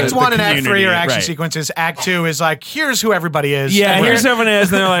of The- Act the 1 and Act 3 community, are action right. sequences. Act 2 is like, here's who everybody is. Yeah, And here's we're- someone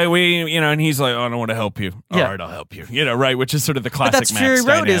is, and they're like, and he's like, oh, I don't want to help you. Yeah. All right, I'll help you. Right, which is sort of the But classic that's Max Fury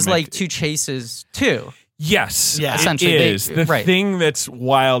Road is dynamic. like two chases too. Yes, Yeah. Essentially, it they- is. The right. thing that's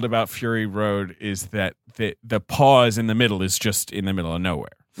wild about Fury Road is that the pause in the middle is just in the middle of nowhere.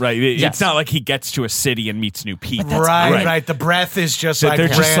 Right? Yes. It's not like he gets to a city and meets new people. Right. The breath is just That like they're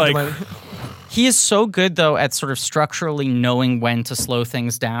just random. He is so good though at sort of structurally knowing when to slow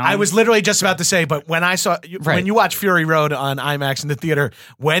things down. I was literally just about to say, but when I saw Right. when you watch Fury Road on IMAX in the theater,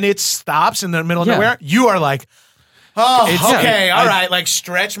 when it stops in the middle of Yeah. nowhere, you are like, oh, It's- okay, yeah, all I- right, like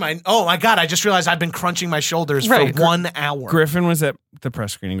stretch my. Oh my god, I just realized I've been crunching my shoulders Right. for 1 hour. Griffin was at the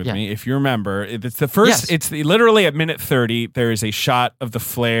press screening with Yeah. me. If you remember, it's the first. Yes. It's literally at minute 30. There is a shot of the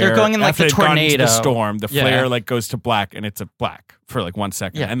flare. They're going in, like, after the they've gone into tornado. the storm. The Yeah. flare like goes to black, and it's a black for like 1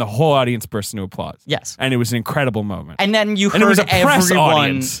 second, Yeah. and the whole audience burst into applause. Yes. and it was an incredible moment. And then you And it heard was a press everyone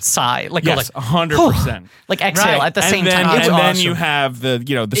audience. sigh, like go Yes, like 100%. like exhale Right. at the and same then, time. and then awesome. you have the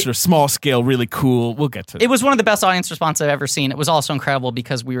the sort of small scale, really cool. We'll get to It was one of the best audience responses I've ever seen. It was also incredible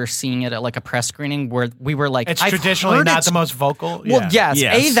because we were seeing it at like a press screening where we were like, It's I've traditionally heard not it's- the most vocal. Well, yeah. yes,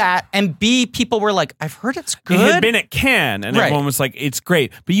 Yes. A, that, and B, people were like, I've heard it's It good. had been at Cannes, and Right. everyone was like, "It's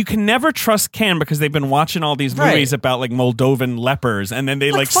great," but you can never trust Cannes because they've been watching all these Right. movies about like Moldovan zappers, and then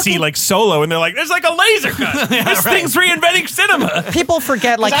they like see fucking- like Solo, and they're like, "There's like a laser gun. This thing's reinventing cinema." People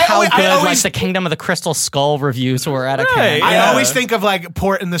forget like I how always- good I always- like the Kingdom of the Crystal Skull reviews were at a Right, Cannes. I Yeah. always think of like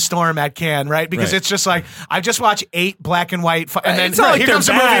Port in the Storm at Cannes, right? Because Right. it's just like I just watch 8 black and white, and then It's not like here they're comes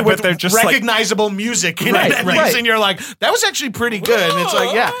a bad, movie but with they're just like- recognizable music in Right, it, at right. least, and you're like, that was actually pretty good. And it's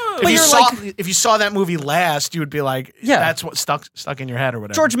like, yeah, But you're if you saw that movie last, you would be like, Yeah. that's what stuck in your head or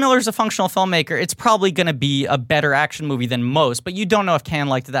whatever. George Miller's a functional filmmaker. It's probably going to be a better action movie than most, but you don't know if Cannes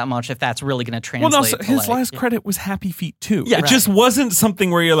liked it that much, if that's really going to translate. Well, no, to, his like- last credit was Happy Feet too. Yeah. It just wasn't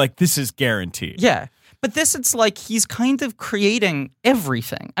something where you're like, "This is guaranteed." Yeah. But this, it's like he's kind of creating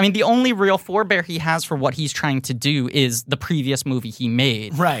everything. I mean, the only real forebear he has for what he's trying to do is the previous movie he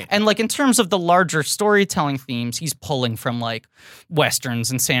made. Right. And like in terms of the larger storytelling themes, he's pulling from like Westerns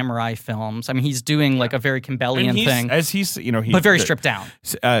and samurai films. I mean, he's doing like a very Campbellian And thing, but very stripped down.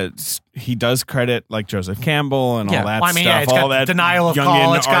 He does credit like Joseph Campbell and Yeah. all that Well, I mean, stuff. yeah, it's all got that Denial of Jungian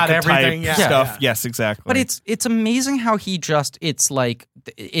Call, it's got archetype everything, yeah. stuff. Yeah. Yes, exactly. But it's amazing how he just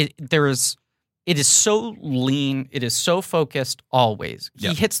it is so lean, it is so focused always.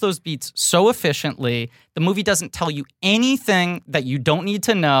 He hits those beats so efficiently. The movie doesn't tell you anything that you don't need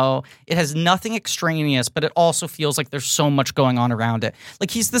to know. It has nothing extraneous, but it also feels like there's so much going on around it.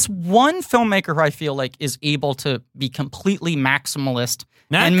 Like he's this one filmmaker who I feel like is able to be completely maximalist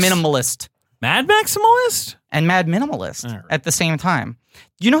and minimalist. Mad Maximalist? And mad minimalist at the same time.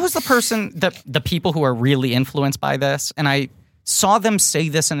 You know who's the person that the people who are really influenced by this? And I saw them say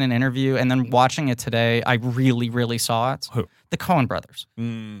this in an interview, and then watching it today, I really, really saw it. Who? The Coen brothers.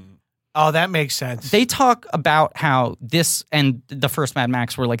 Oh, that makes sense. They talk about how this and the first Mad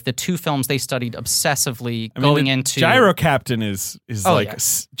Max were like the two films they studied obsessively going into. Gyro Captain is Oh, like yeah.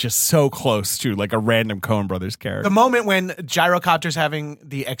 just so close to like a random Coen Brothers character. The moment when Gyrocopter's having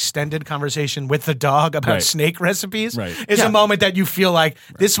the extended conversation with the dog about Right. snake recipes Right. is Yeah. a moment that you feel like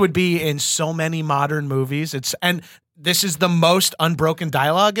this would be in so many modern movies. And this is the most unbroken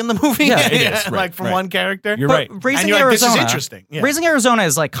dialogue in the movie. Yeah, it is. Right, like from right. one character. You're But right. Raising And you're like, this is Arizona, interesting. Yeah. Raising Arizona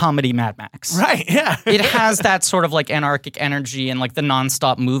is like comedy Mad Max. Right, yeah. It has that sort of like anarchic energy and like the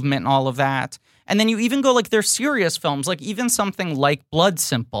nonstop movement and all of that. And then you even go like their serious films, like even something like Blood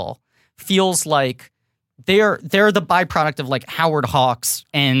Simple feels like they're the byproduct of like Howard Hawks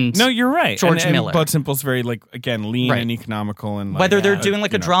and No, you're right. George and Miller. Blood Simple's very like again lean Right. and economical and like, whether they're doing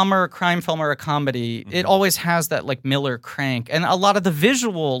like you a know. drama or a crime film or a comedy, it always has that like Miller crank. And a lot of the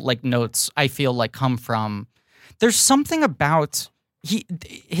visual like notes I feel like come from. There's something about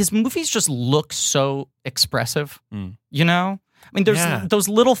his movies just look so expressive. You know, I mean, there's Yeah. those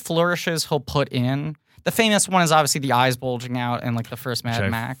little flourishes he'll put in. The famous one is obviously the eyes bulging out and like the first Which Mad I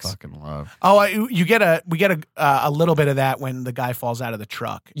Max. fucking love. Oh, we get a little bit of that when the guy falls out of the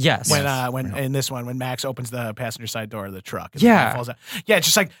truck. Yes. When in this one, when Max opens the passenger side door of the truck, and the Yeah. guy falls out. Yeah, it's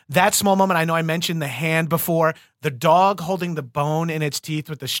just like that small moment. I know I mentioned the hand before, the dog holding the bone in its teeth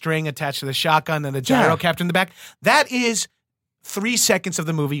with the string attached to the shotgun, and the gyro Yeah. captain in the back. That is 3 seconds of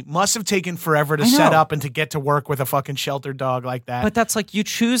the movie. Must have taken forever to I set know. up and to get to work with a fucking shelter dog like that. But that's like you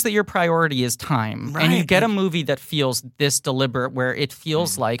choose that your priority is time, and you Right. get a movie that feels this deliberate, where it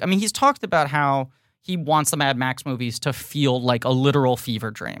feels like. I mean, he's talked about how he wants the Mad Max movies to feel like a literal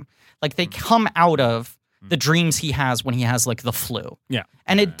fever dream, like they come out of the dreams he has when he has like the flu. Yeah.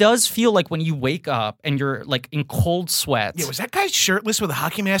 And it does feel like when you wake up and you're like in cold sweats. yeah, was that guy shirtless with a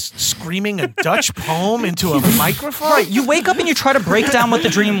hockey mask screaming a Dutch poem into a microphone? Right, you wake up and you try to break down what the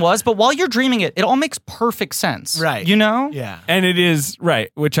dream was, but while you're dreaming it, it all makes perfect sense. Right. You know? Yeah. And it is right,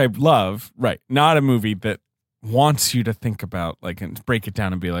 which I love. Right, not a movie that wants you to think about like and break it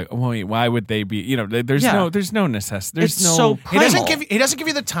down and be like, oh wait, why would they be? You know, there's Yeah. no necessity. There's It's no. so He doesn't primal. give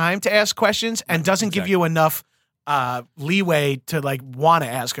you the time to ask questions and doesn't give you enough leeway to like want to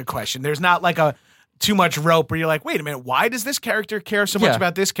ask a question. There's not like a too much rope where you're like, wait a minute, why does this character care so much Yeah.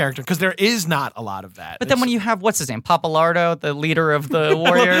 about this character? Because there is not a lot of that. But then when you have, what's his name? Papalardo, the leader of the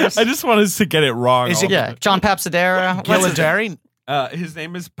Warriors. I just wanted to get it wrong. Is it- Yeah, John Papsadera. What's his name? Gilladari, His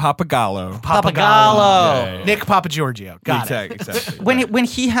name is Papagallo. Papagallo. Yeah. Nick Papagiorgio. Got it. Exactly. When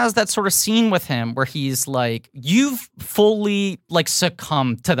he has that sort of scene with him where he's like, you've fully like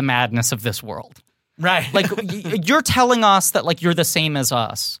succumbed to the madness of this world. Right. Like you're telling us that like you're the same as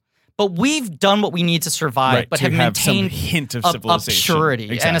us, but we've done what we need to survive, Right, but to have have some maintained hint of a civilization. purity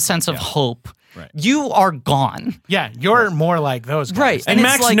and Exactly, a sense of yeah. hope. Right. You are gone. yeah, you're more like those guys. Right. And And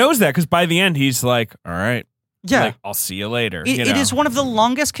it's Max like- knows that because by the end he's like, all right, Yeah. like, I'll see you later. It you know? is one of the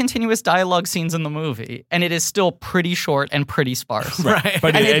longest continuous dialogue scenes in the movie, and it is still pretty short and pretty sparse. Right.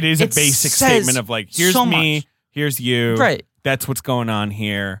 But And it is a it basic says statement of like, here's so me, much. here's you. Right. That's what's going on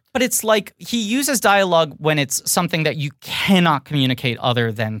here. But it's like he uses dialogue when it's something that you cannot communicate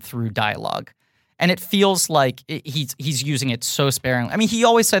other than through dialogue. And it feels like he's using it so sparingly. I mean, he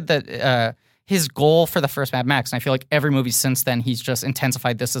always said that his goal for the first Mad Max, and I feel like every movie since then, he's just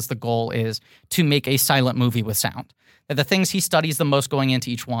intensified this as the goal is to make a silent movie with sound. That the things he studies the most going into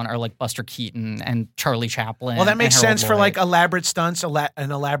each one are like Buster Keaton and Charlie Chaplin. Well, that makes and Harold sense for Lloyd. like elaborate stunts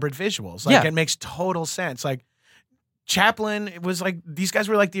and elaborate visuals. Like Yeah. it makes total sense. Like Chaplin, it was like these guys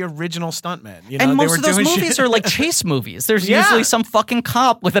were like the original stuntmen. You know, And they most were of those doing movies shit. are like chase movies. There's Yeah. usually some fucking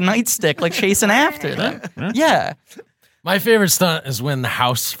cop with a nightstick like chasing after them. Yeah. My favorite stunt is when the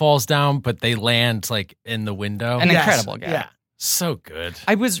house falls down, but they land like in the window. An Yes. incredible guy. Yeah. So good.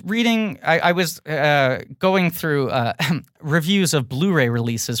 I was reading, I was going through reviews of Blu-ray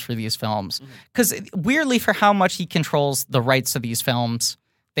releases for these films. Because weirdly, for how much he controls the rights to these films,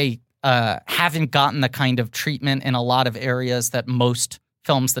 they haven't gotten the kind of treatment in a lot of areas that most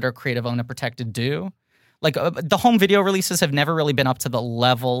films that are creative owned and protected do. Like the home video releases have never really been up to the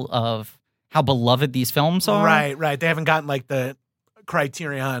level of how beloved these films are. Right. They haven't gotten like the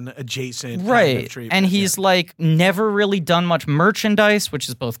Criterion adjacent kind of Right. treatment. And he's like never really done much merchandise, which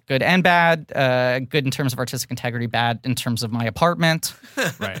is both good and bad. Good in terms of artistic integrity, bad in terms of my apartment.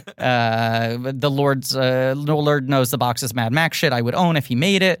 Right. The Lord knows the boxes Mad Max shit I would own if he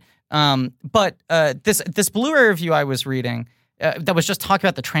made it. But this Blu-ray review I was reading that was just talking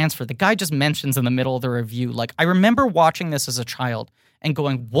about the transfer, the guy just mentions in the middle of the review, like, I remember watching this as a child and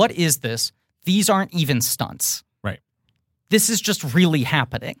going, what is this? These aren't even stunts. Right. This is just really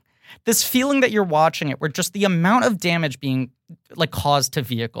happening. This feeling that you're watching it, where just the amount of damage being like caused to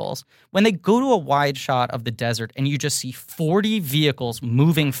vehicles, when they go to a wide shot of the desert and you just see 40 vehicles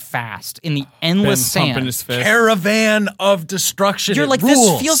moving fast in the endless Ben pumping sand, his fist. Caravan of destruction. you're It like,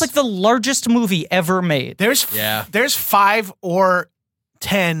 rules. this feels like the largest movie ever made. There's 5 or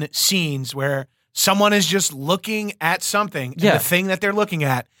 10 scenes where someone is just looking at something, and Yeah. the thing that they're looking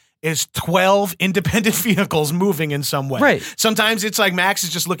at is 12 independent vehicles moving in some way. Right. Sometimes it's like Max is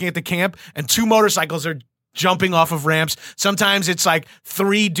just looking at the camp and 2 motorcycles are jumping off of ramps. Sometimes it's like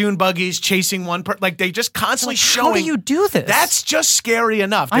 3 dune buggies chasing one like they just constantly Like, showing. how do you do this? That's just scary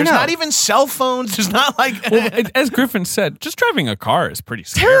enough. I There's know. not even cell phones. There's not like Well, as Griffin said, just driving a car is pretty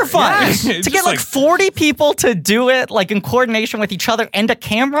scary. terrifying. Yes. It's To get just like 40 people to do it, like in coordination with each other and a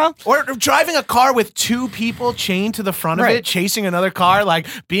camera. Or driving a car with 2 people chained to the front of Right. it, chasing another car, like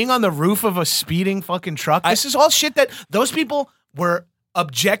being on the roof of a speeding fucking truck. This is all shit that those people were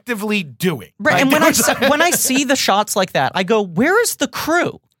objectively doing. Right. Like, And when it was- when I see the shots like that, I go, where is the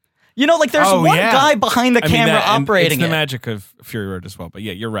crew? You know, like there's Oh, one yeah. guy behind the I mean, camera that- and operating it's the it. magic of Fury Road as well. But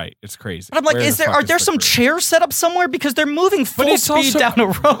yeah, you're right. It's crazy. But I'm like, Where the fuck are there the some crew? chairs set up somewhere? Because they're moving full it's speed also- down a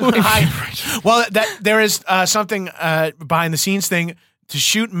road. well, there is something behind the scenes thing. To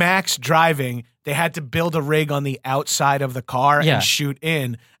shoot Max driving, they had to build a rig on the outside of the car Yeah. and shoot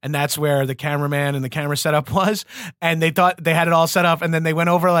in. And that's where the cameraman and the camera setup was. And they thought they had it all set up. And then they went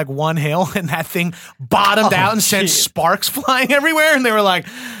over like one hill and that thing bottomed out and sent sparks flying everywhere. And they were like,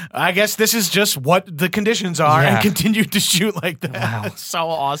 I guess this is just what the conditions are, Yeah. and continued to shoot like that. Wow. It's so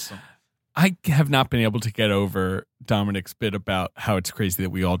awesome. I have not been able to get over Dominic's bit about how it's crazy that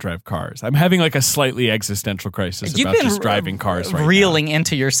we all drive cars. I'm having like a slightly existential crisis You've about been just driving cars right reeling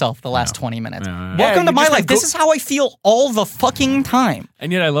into yourself the last 20 minutes. Yeah. Welcome to you my just, life. like, This go- is how I feel all the fucking time. now.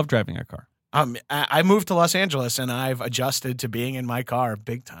 And yet I love driving a car. I moved to Los Angeles and I've adjusted to being in my car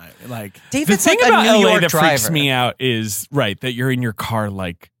big time. Like, David's The thing like about a New LA York that driver. freaks me out is that you're in your car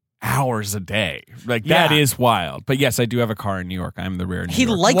like hours a day. Like Yeah. that is wild. But yes, I do have a car in New York. I'm the rare New He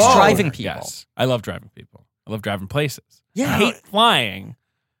York likes Whoa. driving people. Yes, I love driving people. I love driving places. Yeah. I hate flying,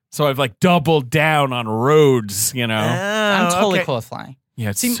 so I've like doubled down on roads. You know, I'm totally okay. cool with flying. yeah,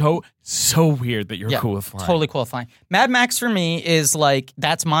 it's See- so weird that you're cool with flying. Totally cool with flying. Mad Max for me is like,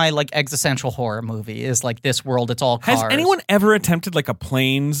 that's my like existential horror movie, is like this world, it's all cars. Has anyone ever attempted like a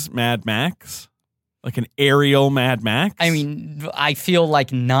planes Mad Max, like an aerial Mad Max? I mean, I feel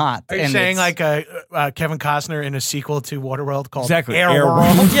like not. Are you And saying it's- like Kevin Costner in a sequel to Waterworld called Exactly,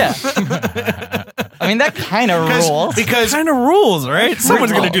 Airworld? Yeah. I mean, that kind of rules. Because kind of rules, right?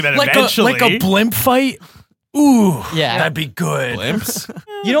 Someone's going to do that like eventually. a blimp fight. Ooh, Yeah. that'd be good. Blimps?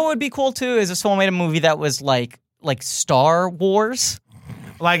 You know what would be cool too is if someone made a movie that was like Star Wars.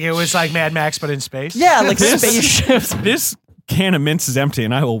 like it was like Mad Max but in space. Yeah, like spaceships. This can of mince is empty,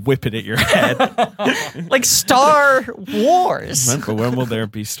 and I will whip it at your head. Like Star Wars. But when will there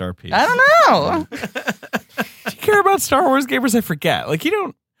be Star Peace? I don't know. Do you care about Star Wars gamers? I forget. Like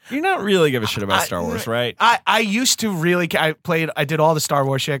you're not really give a shit about Star Wars, right? I used to really. I did all the Star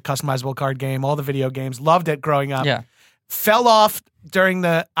Wars shit, customizable card game, all the video games. Loved it growing up. Yeah. fell off during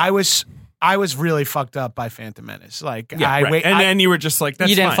I was really fucked up by Phantom Menace. Like then you were just like, that's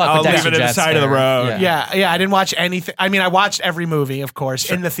You didn't fine. fuck with I'll leave Dexter it at the Jets side of the there. road. Yeah. I didn't watch anything. I mean, I watched every movie, of course,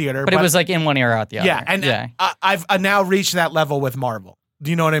 in the theater. But it was like in one ear out the other. Yeah, and I've now reached that level with Marvel.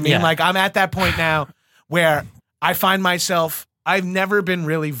 Do you know what I mean? Yeah. Like, I'm at that point now where I find myself, I've never been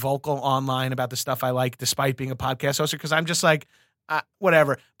really vocal online about the stuff I like, despite being a podcast host, because I'm just like,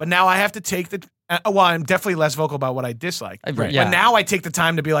 whatever. But now I have to take I'm definitely less vocal about what I dislike. Right. But now I take the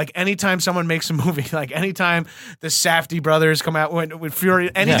time to be like, anytime someone makes a movie, like anytime the Safdie brothers come out with Fury,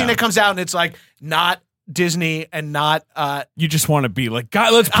 anything that comes out and it's like not Disney and not You just want to be like,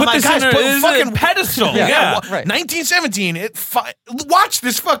 God, let's put this guys, on put a fucking pedestal. Yeah. Right. 1917. Watch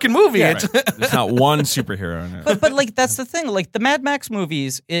this fucking movie. Right. There's not one superhero in it. But like that's the thing. Like the Mad Max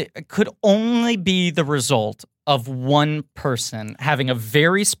movies, it could only be the result of one person having a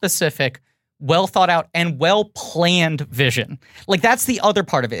very specific, well thought out and well planned vision. Like that's the other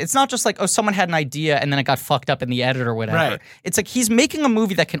part of it. It's not just like, oh, someone had an idea and then it got fucked up in the edit or whatever. Right. It's like he's making a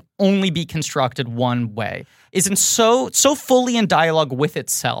movie that can only be constructed one way. Isn't so fully in dialogue with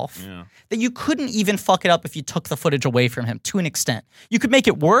itself that you couldn't even fuck it up if you took the footage away from him to an extent. You could make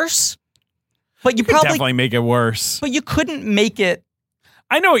it worse, but you probably definitely make it worse. But you couldn't make it.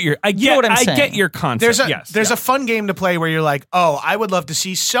 I know what I know what I'm saying. get your concept. There's a fun game to play where you're like, oh, I would love to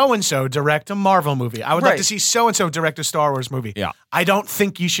see so-and-so direct a Marvel movie. I would love to see so-and-so direct a Star Wars movie. Yeah. I don't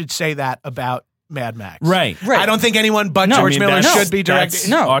think you should say that about Mad Max. Right. I don't think anyone but George Miller should be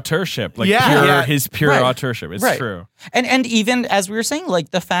directing. That's auteurship. Like his pure auteurship. It's true. And even as we were saying,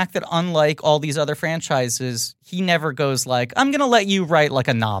 like the fact that unlike all these other franchises, he never goes like, I'm going to let you write like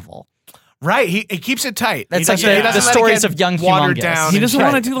a novel. Right, he keeps it tight. That's like the stories of young watered humongous. down. He doesn't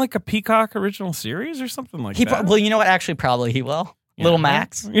want to do like a Peacock original series or something like that. Well, you know what? Actually, probably he will. Yeah. Little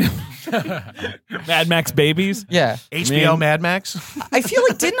Max. Mad Max Babies. Yeah. HBO Mad Max. I feel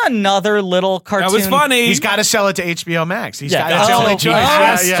like didn't another little cartoon. That was funny. He's got to sell it to HBO Max. He's got it's the only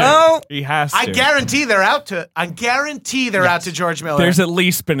choice. He has to. I guarantee they're out to. Out to George Miller. There's at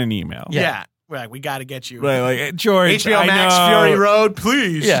least been an email. Yeah. Right, we got to get you. Right, like George. HBO Max, Fury Road,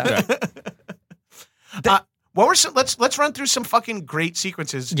 please. Yeah. What were some, let's run through some fucking great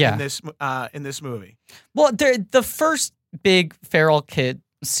sequences in this movie. Well, the first big feral kid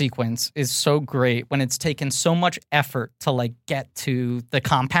sequence is so great when it's taken so much effort to like get to the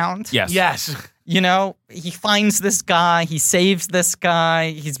compound. Yes. You know, he finds this guy, he saves this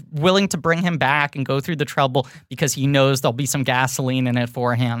guy, he's willing to bring him back and go through the trouble because he knows there'll be some gasoline in it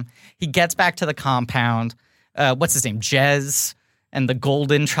for him. He gets back to the compound. What's his name? Jez and the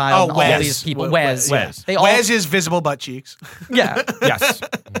Golden Child and all these people. Wes. Wes is visible butt cheeks. Yeah. Yes.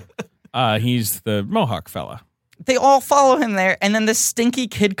 He's the Mohawk fella. They all follow him there, and then this stinky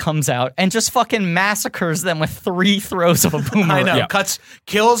kid comes out and just fucking massacres them with 3 throws of a boomerang. I know.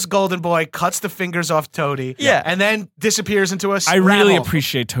 Kills Golden Boy, cuts the fingers off Toady, and then disappears into a I really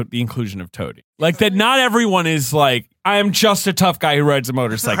appreciate the inclusion of Toady. Like that not everyone is like, I am just a tough guy who rides a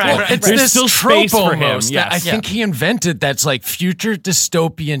motorcycle. Right. It's There's this still trope space for him. almost that I think he invented that's like future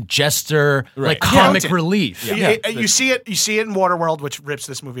dystopian jester, like comic relief. You see it in Waterworld, which rips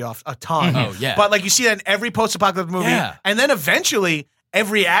this movie off a ton. Oh, yeah. But like you see that in every post-apocalyptic movie. Yeah. And then eventually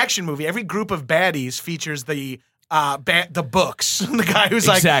every action movie, every group of baddies features the books. The guy who's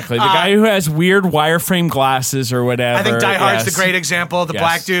the guy who has weird wireframe glasses or whatever. I think Die Hard's the great example. The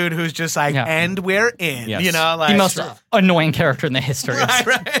black dude who's just like, and we're in. Yes. You know, like the most annoying character in the history.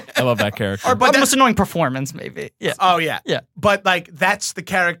 Right. I love that character. Or the most annoying performance, maybe. Yeah. Oh yeah. Yeah. But like that's the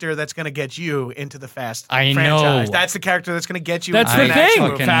character that's going to get you into the Fast I franchise. know. That's the character that's going to get you. That's into the an action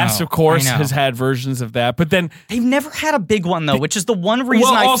thing. movie. Fast, of course, has had versions of that, but then they've never had a big one though, which is the one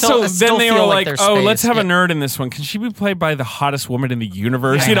reason I also still then they feel were like like, there's oh, space. let's have a nerd in this one. Can she be played by the hottest woman in the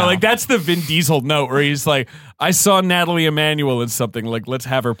universe? You know, like that's the Vin Diesel note where he's like, I saw Natalie Emanuel in something. Like, let's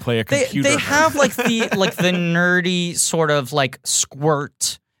have her play a computer. They have like the nerdy sort of like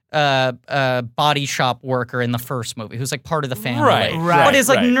squirt body shop worker in the first movie who's like part of the family. Right. But is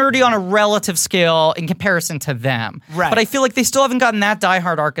like nerdy on a relative scale in comparison to them. Right. But I feel like they still haven't gotten that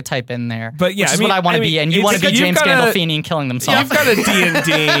diehard archetype in there. But yeah, which is what I want to be. And you want to be James Gandolfini and killing themselves. You've got a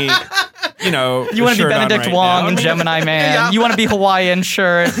D&D, you know, you want to be shirt on Benedict right Wong now. and Gemini Man. You want to be Hawaiian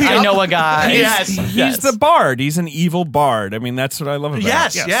shirt. I know a guy. He's the bard. He's an evil bard. I mean, that's what I love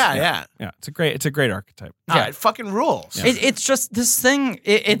about it. Yeah. It's a great archetype. It fucking rules. Yeah. It's just this thing.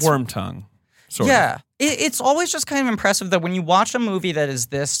 It's worm tongue. Sort of. It's always just kind of impressive that when you watch a movie that is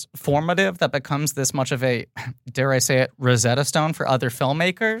this formative, that becomes this much of a, dare I say it, Rosetta Stone for other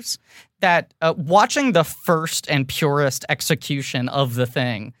filmmakers, that watching the first and purest execution of the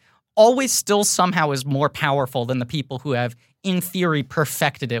thing always still somehow is more powerful than the people who have, in theory,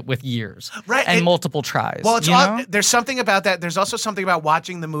 perfected it with years and multiple tries. Well, there's something about that. There's also something about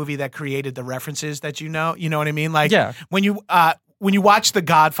watching the movie that created the references that you know. You know what I mean? Like when you watch The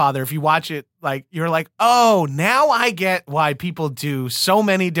Godfather, if you watch it, like you're like, oh, now I get why people do so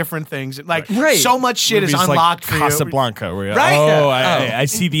many different things. Like so much shit is unlocked for Casablanca, where I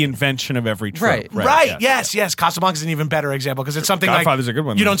see the invention of every trope. Right. Yes. Casablanca's an even better example because it's something Godfather's like a good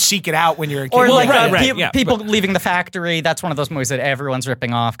one, you don't seek it out when you're a kid. Or like people leaving the factory. That's one of those movies that everyone's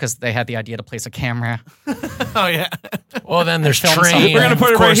ripping off because they had the idea to place a camera. Oh yeah. Well, then there's Train. We're gonna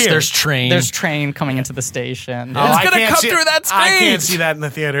put it right here. There's Train. There's Train coming into the station. It's gonna come through that screen. I can't see that in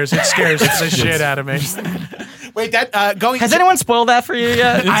the theaters. It scares the shit out of me. Wait, has anyone spoiled that for you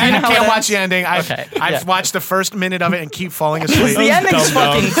yet? I can't watch the ending. I've watched the first minute of it and keep falling asleep. The ending's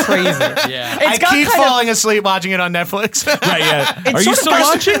fucking crazy. Yeah, I keep falling asleep watching it on Netflix. Right? Yeah. Are you still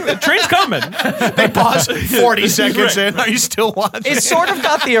watching? The train's coming. They pause 40 seconds in. Are you still watching? It's sort of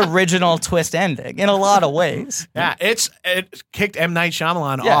got the original twist ending in a lot of ways. Yeah, it kicked M. Night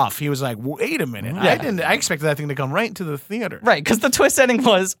Shyamalan off. He was like, "Wait a minute, I expected that thing to come right into the theater." Right, because the twist ending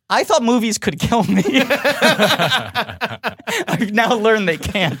was, I thought movies could kill me. I've now learned they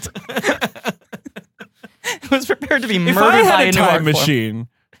can't. I was prepared to be murdered by a If I had a new art time form. machine,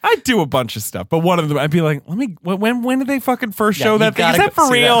 I'd do a bunch of stuff, but one of them, I'd be like, when did they fucking first show that thing? Is that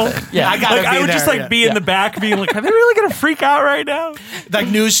for real? Yeah, I would just be in the back being like, are they really going to freak out right now? Like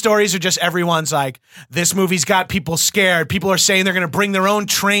news stories are just everyone's like, this movie's got people scared. People are saying they're going to bring their own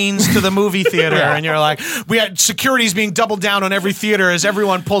trains to the movie theater. And you're like, we had security's being doubled down on every theater as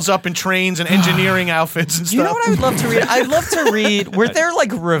everyone pulls up in trains and engineering outfits and stuff. You know what I would love to read? I'd love to read, were there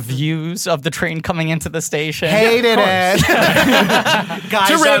like reviews of the train coming into the station? Hated it.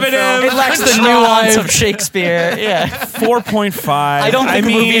 Guys, it lacks the nuance of Shakespeare. Yeah. 4.5. I don't think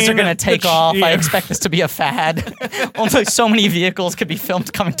movies are going to take off. I expect this to be a fad. Only so many vehicles could be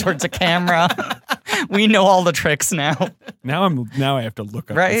filmed coming towards a camera. We know all the tricks now. Now I have to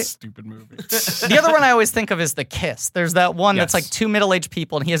look up this stupid movie. The other one I always think of is The Kiss. There's that one that's like two middle-aged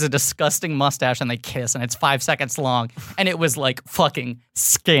people and he has a disgusting mustache and they kiss and it's 5 seconds long and it was like fucking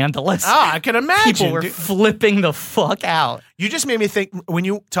scandalous. Oh, I can imagine. People were flipping the fuck out. You just made me think when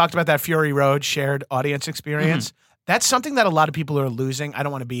you talked about that Fury Road shared audience experience. That's something that a lot of people are losing. I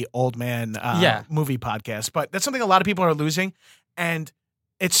don't want to be old man movie podcast, but that's something a lot of people are losing. And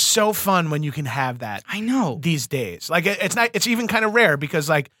it's so fun when you can have that. I know. These days. Like it's even kind of rare because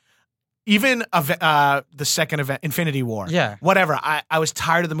like even the second event, Infinity War. Yeah. Whatever. I was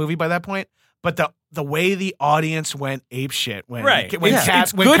tired of the movie by that point. But the way the audience went apeshit when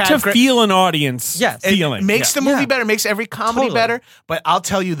it's good to feel an audience feeling. It makes the movie better, makes every comedy better. But I'll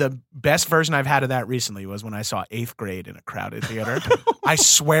tell you the best version I've had of that recently was when I saw 8th Grade in a crowded theater. I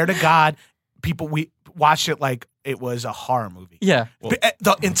swear to God, we watched it like it was a horror movie. Yeah.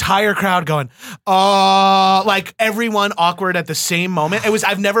 The entire crowd going, oh, like everyone awkward at the same moment.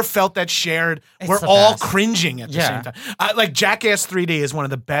 I've never felt that shared. We're all cringing at the same time. Like Jackass 3D is one of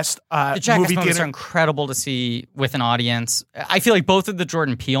the best the Jackass movie movies theater. are incredible to see with an audience. I feel like both of the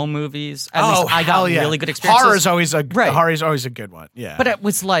Jordan Peele movies, at least I got really good experiences. Horror is always a good one. Yeah. But it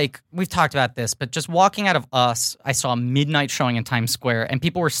was like, we've talked about this, but just walking out of Us, I saw a midnight showing in Times Square and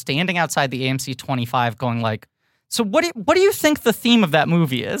people were standing outside the AMC 25 going like, so what do you think the theme of that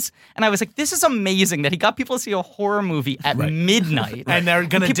movie is? And I was like, this is amazing that he got people to see a horror movie at midnight. And they're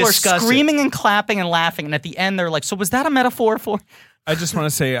going to discuss people are screaming and clapping and laughing. And at the end, they're like, so was that a metaphor for... I just want to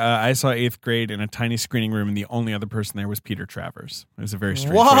say I saw 8th Grade in a tiny screening room, and the only other person there was Peter Travers. It was a very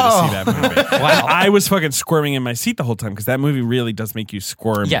strange way to see that movie. Wow. I was fucking squirming in my seat the whole time because that movie really does make you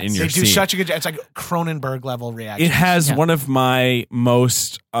squirm in your seat. They do such a good job. It's like Cronenberg level reaction. It has one of my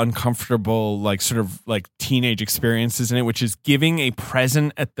most uncomfortable, like sort of like teenage experiences in it, which is giving a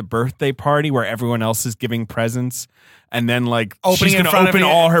present at the birthday party where everyone else is giving presents. And then like she's going to open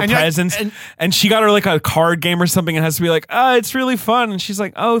all her presents. And she got her like a card game or something and has to be like, oh, it's really fun. And she's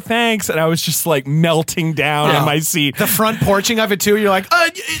like, oh, thanks. And I was just like melting down in my seat. The front porching of it too. You're like,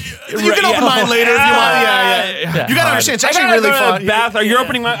 you can open mine later if you want. Yeah. You got to understand. It's actually really fun. You're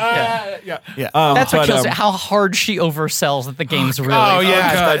opening my... That's what kills it. How hard she oversells that the game's really... Oh,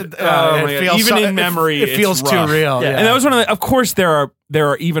 yeah. Even in memory, it feels too real. And that was one of the... Of course, there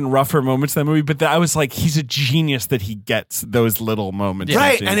are even rougher moments in that movie, but I was like, he's a genius that he gets those little moments.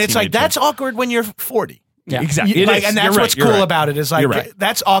 Right, and it's like, that's awkward when you're 40. Yeah, exactly. And that's what's cool about it is like,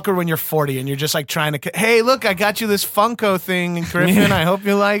 that's awkward when you're 40 and you're just like trying to, hey, look, I got you this Funko thing, Griffin. I hope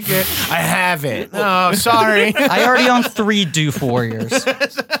you like it. I have it. Oh, sorry. I already own 3 Doof Warriors.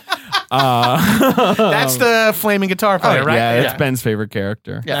 That's the flaming guitar player, right? Yeah, it's Ben's favorite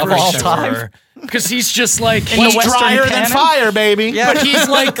character. Yeah, of all time. Because he's just like the Western drier than canon? fire, baby. Yeah. But he's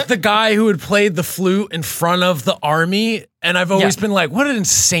like the guy who had played the flute in front of the army. And I've always been like, what an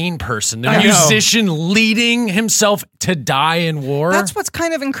insane person. The musician leading himself to die in war. That's what's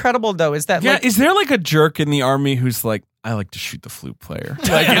kind of incredible, though, is that Yeah, like, is there like a jerk in the army who's like, I like to shoot the flute player?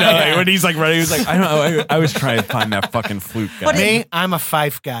 Like, like when he's like ready, he's like, I don't know. I was trying to find that fucking flute guy. But Me, I'm a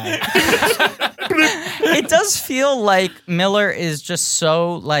fife guy. it does feel like Miller is just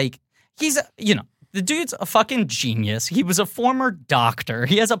so like he's the dude's a fucking genius. He was a former doctor.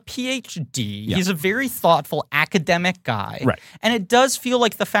 He has a PhD. Yeah. He's a very thoughtful academic guy. Right. And it does feel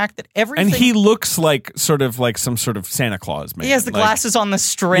like the fact that everything And he looks like sort of like some sort of Santa Claus man. he has the Like, glasses on the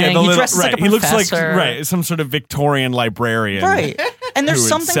string. the He little- dresses like a He looks professor. like some sort of Victorian librarian. Right. And there's who would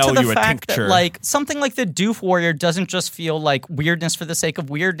something sell to you the a fact that tincture. like something like the Doof Warrior doesn't just feel like weirdness for the sake of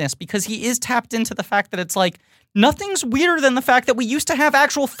weirdness, because he is tapped into the fact that it's like nothing's weirder than the fact that we used to have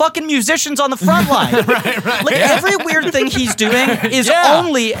actual fucking musicians on the front line. right. Like every weird thing he's doing is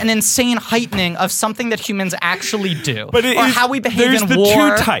only an insane heightening of something that humans actually do, But it or is- how we behave there's in the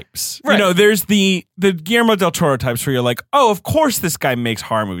war. two types. Right. You know, there's the Guillermo del Toro types where you're like, oh, of course this guy makes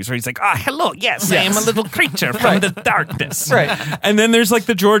horror movies. Where he's like, hello, yes, I am a little creature from the darkness. Right. And then there's like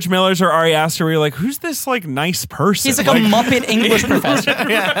the George Millers or Ari Aster where you're like, who's this like nice person? He's like a Muppet English professor.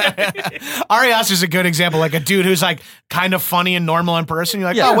 Ari Aster's a good example, like a dude who's like kind of funny and normal in person. You're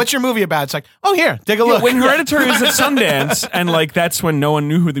like, Yeah. oh, what's your movie about? It's like, oh, here, take a look. When Hereditary was at Sundance, and like that's when no one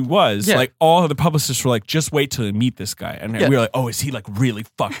knew who he was. Yeah. Like all of the publicists were like, "Just wait till you meet this guy." And we were like, "Oh, is he like really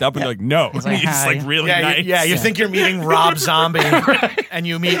fucked up?" And they're like, "No, he's like, "Hi." like really yeah, nice." you think you're meeting Rob Zombie, and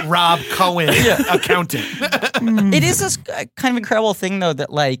you meet Rob Cohen, accountant. It is this kind of incredible thing, though,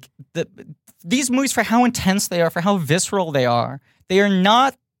 that like these movies, for how intense they are, for how visceral they are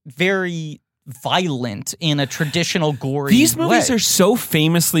not very violent in a traditional gory These movies way. are so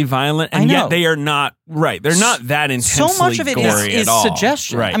famously violent, and I know. yet they are not right. They're not that intensely so much of it gory is at all.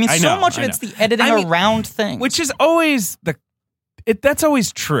 suggestion. Right. I mean, so know, much of I it's know. the editing I mean, around things. which is always that's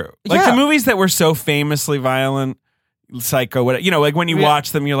always true. Like Yeah. the movies that were so famously violent, Psycho, whatever, like when you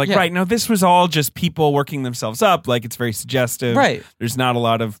watch them, you're like, Yeah. right, no, this was all just people working themselves up. Like it's very suggestive. Right. There's not a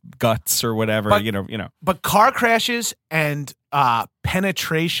lot of guts or whatever. But- you know. But car crashes and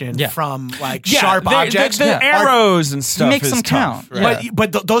penetration Yeah. from like Yeah, sharp the objects. the are- arrows and stuff. makes is them tough. count. Right? Yeah.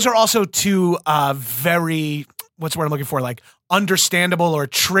 But those are also two very, what's the word I'm looking for? Like understandable or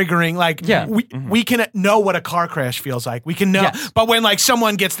triggering. Like Yeah. we can know what a car crash feels like. We can know. Yes. But when like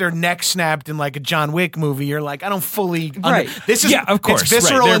someone gets their neck snapped in like a John Wick movie, you're like, I don't fully. Right. This is Yeah, of course, It's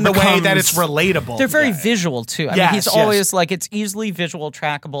visceral right. There in the way that becomes- it's relatable. they're very visual too. I mean, Yes, he's yes. always like it's easily visual,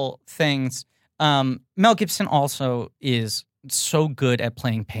 trackable things. Mel Gibson also is so good at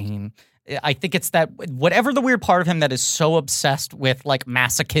playing pain. I think it's that whatever the weird part of him that is so obsessed with like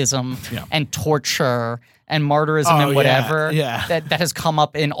masochism and torture and martyrism and whatever that has come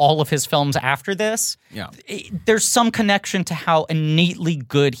up in all of his films after this. Yeah. There's some connection to how innately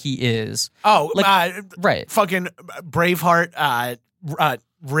good he is. Oh, Right. Fucking Braveheart,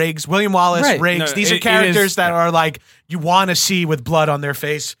 Riggs, William Wallace, Right. Riggs. No, These are it characters is- that are like you want to see with blood on their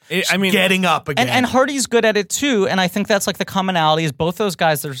face. I mean- getting up again. And Hardy's good at it too, and I think that's like the commonality is both those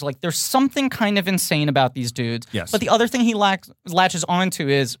guys. There's something kind of insane about these dudes. Yes. But the other thing he latches onto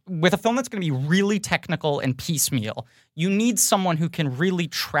is with a film that's going to be really technical and piecemeal. You need someone who can really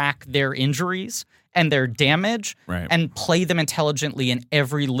track their injuries and their damage Right. and play them intelligently in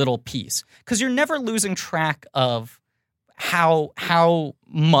every little piece, because you're never losing track of how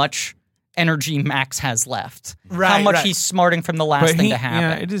much energy Max has left, how Right, much right. he's smarting from the last thing to happen.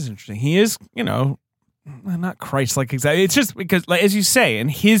 Yeah, it is interesting. He is, not Christ-like exactly. It's just because, like, as you say, in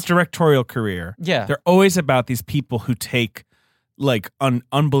his directorial career, Yeah. they're always about these people who take like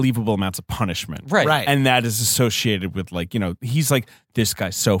unbelievable amounts of punishment, Right. Right. And that is associated with like, he's like, this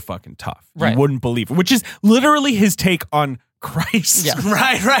guy's so fucking tough. Right. You wouldn't believe it, which is literally his take on Christ. Yeah.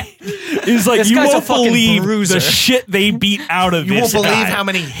 right. Is like, This you guy's a won't fucking believe bruiser. the shit they beat out of You this won't believe guy. how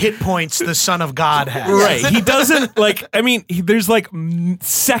many hit points the Son of God has. Right. He doesn't like, I mean, there's like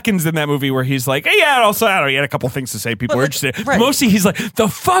seconds in that movie where he's like, hey, yeah, also, I don't know, he had a couple things to say. People But, were like, interested. right. Mostly he's like, the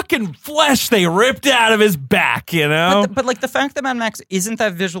fucking flesh they ripped out of his back, But like the fact that Mad Max isn't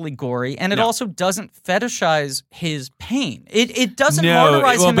that visually gory, and it also doesn't fetishize his pain. It doesn't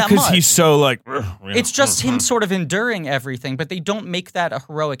martyrize him that because much. he's so like, It's just him sort of enduring everything, but they don't make that a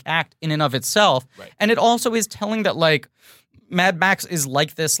heroic act in and of itself. And it also is telling that like Mad Max is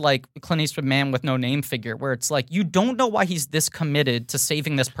like this, like Clint Eastwood man with no name figure, where it's like you don't know why he's this committed to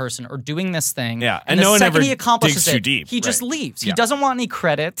saving this person or doing this thing. Yeah, and no the one second ever he accomplishes digs too it, deep. he just leaves. He Yeah. doesn't want any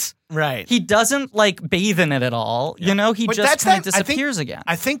credit. Right. He doesn't like bathe in it at all. You know, he But just that's kind of that- I think- disappears again.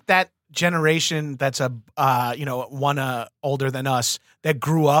 I think that generation that's one older than us that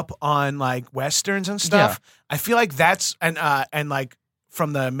grew up on like westerns and stuff. I feel like that's and like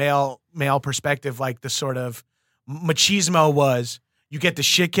from the male perspective, like the sort of machismo was you get the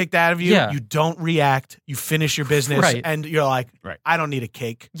shit kicked out of you, Yeah. you don't react, you finish your business, Right. and you're like, Right. I don't need a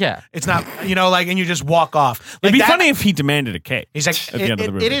cake. Yeah. It's not, like, and you just walk off. It'd Like be that- funny if he demanded a cake. He's like, at the end of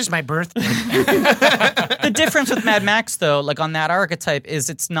the movie. it is my birthday. The difference with Mad Max, though, like on that archetype, is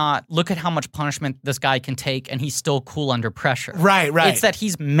it's not, look at how much punishment this guy can take and he's still cool under pressure. Right. It's that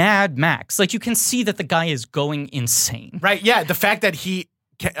he's Mad Max. Like you can see that the guy is going insane. Right. Yeah. The fact that he,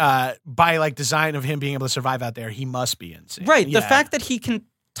 by like design of him being able to survive out there, he must be insane. Right. Yeah. The fact that he can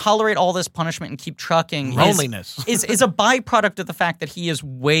tolerate all this punishment and keep trucking Loneliness. is a byproduct of the fact that he is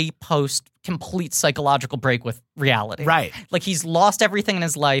way post complete psychological break with reality. Right. Like he's lost everything in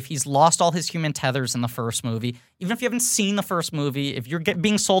his life. He's lost all his human tethers in the first movie. Even if you haven't seen the first movie, if you're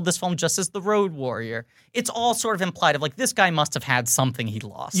being sold this film just as the road warrior, it's all sort of implied of like this guy must have had something he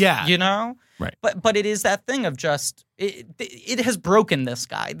lost. Yeah. You know? Right. But it is that thing of just it has broken this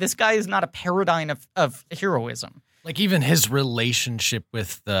guy. This guy is not a paradigm of heroism. Like even his relationship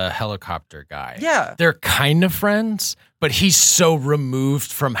with the helicopter guy. Yeah. They're kind of friends, but he's so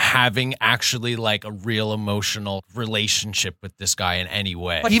removed from having actually like a real emotional relationship with this guy in any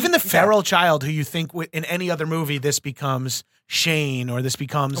way. But even the feral child who you think in any other movie this becomes Shane or this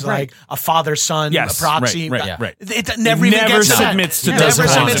becomes like a father-son Yes, proxy. right. It never even never gets to that. submits to Never those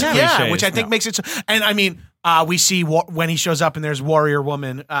kinds submits- of Yeah, cliches, which I think no. makes it so. And I mean, we see when he shows up and there's Warrior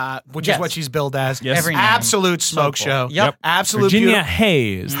Woman, which Yes. is what she's billed as. Yes. Every name. Absolute smoke show. Yep. Absolute Virginia beautiful.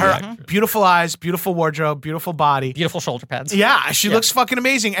 Hayes. Her beautiful eyes, beautiful wardrobe, beautiful body. Beautiful shoulder pads. Yeah, she looks fucking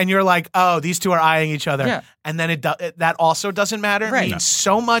amazing, and you're like, oh, these two are eyeing each other. Yeah. And then that also doesn't matter. Right. It means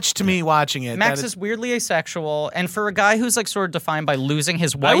so much to me watching it. Max that is weirdly asexual, and for a guy who's like sort of defined by losing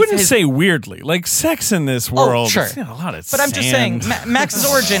his wife, I wouldn't his- say weirdly. Like sex in this world. sure. It's, a lot of But I'm just saying, sand. Max's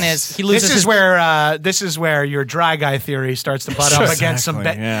origin is he loses this is where your dry guy theory starts to butt up against some.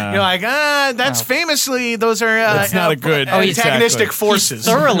 Exactly, yeah. You're like, that's famously those are That's not a good- antagonistic exactly. forces.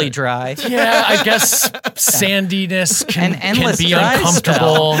 thoroughly dry. yeah, I guess sandiness can An endless be dry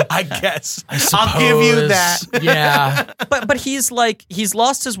uncomfortable. I guess I'll give you that. Yeah. But he's like he's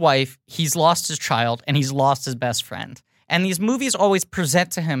lost his wife, he's lost his child, and he's lost his best friend. And these movies always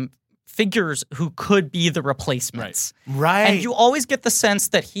present to him figures who could be the replacements. Right. And you always get the sense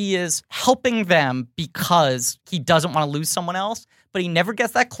that he is helping them because he doesn't want to lose someone else, but he never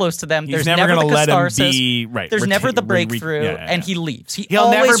gets that close to them. He's There's never the going to let him catharsis. be right. There's never the re- breakthrough, yeah, yeah, and yeah. he leaves. He'll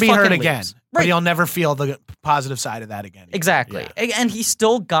always never be hurt fucking again, leaves. but Right. he'll never feel the positive side of that again. Exactly. Yeah. And he's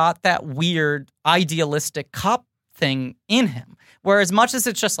still got that weird idealistic cop thing in him. Where as much as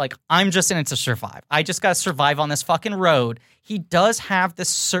it's just like, I'm just in it to survive. I just got to survive on this fucking road. He does have this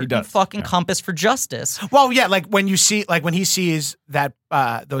certain fucking compass for justice. Well, yeah, like when he sees that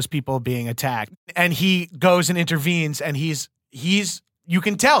those people being attacked, and he goes and intervenes, and he's you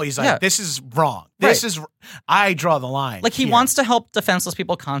can tell he's like, Yeah. this is wrong. This is I draw the line. Like he here. wants to help defenseless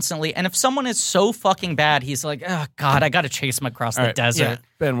people constantly. And if someone is so fucking bad, he's like, oh God, I got to chase him across the desert. yeah.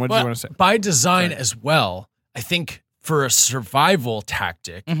 Ben, what do you want to say? By design as well, I think for a survival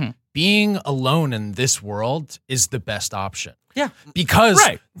tactic, being alone in this world is the best option. Yeah. Because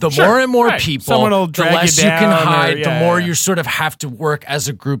Right. the Sure. more and more Right. people, Someone will the drag less you you can down or- hide, the yeah, more yeah. you sort of have to work as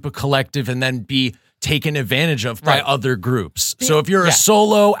a group, a collective, and then be taken advantage of by Right. other groups. So if you're a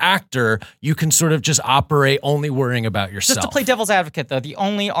solo actor, you can sort of just operate only worrying about yourself. Just to play devil's advocate, though, the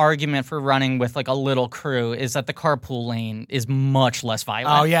only argument for running with like a little crew is that the carpool lane is much less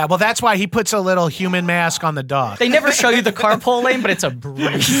violent. Oh yeah, well that's why he puts a little human mask on the dog. They never show you the carpool lane, but it's a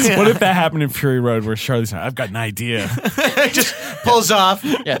breeze. What if that happened in Fury Road where Charlie's like, I've got an idea. Just pulls off.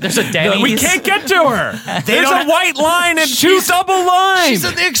 Yeah, there's a Denny's. We can't get to her. There's don't- a white line and two double lines. She's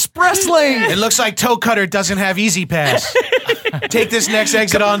in the express lane. It looks like Toe Cutter doesn't have Easy Pass. Take this next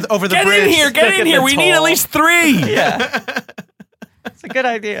exit on over the Get bridge. in here. Get in at here. the We need at toll. least 3. Yeah. It's a good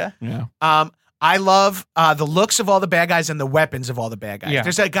idea. Yeah. I love the looks of all the bad guys and the weapons of all the bad guys. Yeah.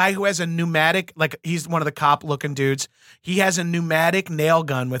 There's that guy who has a pneumatic, like he's one of the cop-looking dudes. He has a pneumatic nail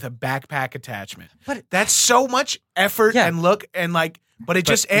gun with a backpack attachment. But- that's so much effort Yeah. and look and like, but it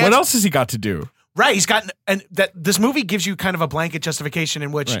just adds. What else has he got to do? Right, he's got, and that this movie gives you kind of a blanket justification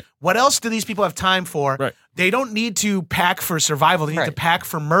in which Right. what else do these people have time for? Right. They don't need to pack for survival; they need to Right. pack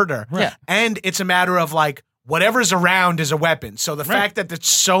for murder. Yeah. And it's a matter of like, whatever's around is a weapon. So the fact that there's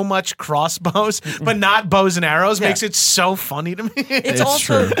so much crossbows, but not bows and arrows, makes it so funny to me. It's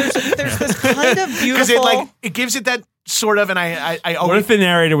also there's this kind of beautiful because it gives it that sort of, and I What always if the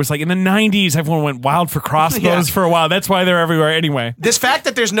narrator was like, in the 90s, everyone went wild for crossbows for a while. That's why they're everywhere anyway. this fact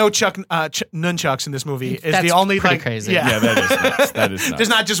that there's no nunchucks in this movie is That's the only pretty like crazy. Yeah, that is nuts. That is nuts. There's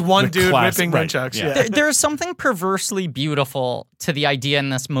not just one The dude class- ripping right, nunchucks. yeah. Yeah. There's something perversely beautiful to the idea in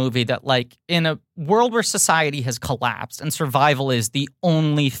this movie that, like, in a world where society has collapsed and survival is the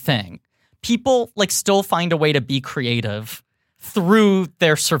only thing, people like still find a way to be creative through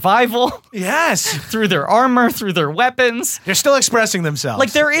their survival, Yes. through their armor, through their weapons. They're still expressing themselves.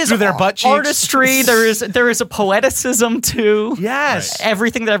 Like there is through their butt cheeks. artistry, there is a poeticism to Yes.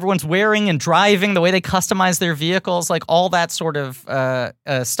 everything that everyone's wearing and driving, the way they customize their vehicles, like all that sort of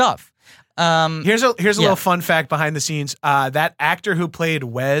stuff. Here's a little fun fact behind the scenes. That actor who played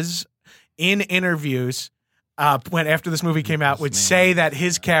Wes in interviews when after this movie came out would say that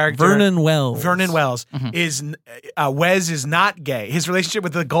his character Vernon Wells. is Wes is not gay. His relationship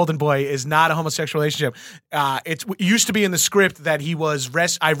with the Golden Boy is not a homosexual relationship. It used to be in the script that he was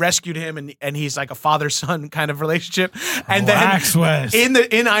I rescued him and he's like a father-son kind of relationship. And Relax, Wes. in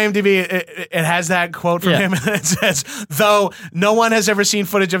IMDb it has that quote from him and it says, though no one has ever seen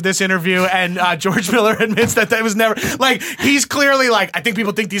footage of this interview and George Miller admits that was never like he's clearly like I think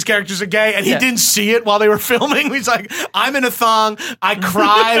people think these characters are gay and he didn't see it while they were filming. He's like, I'm in a thong. I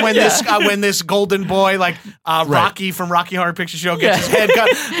cry when this golden boy, like Rocky from Rocky Horror Picture Show, gets his head cut.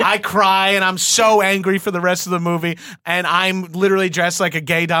 I cry and I'm so angry for the rest of the movie. And I'm literally dressed like a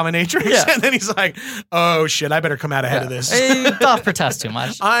gay dominatrix. Yeah. And then he's like, oh shit, I better come out ahead of this. Don't protest too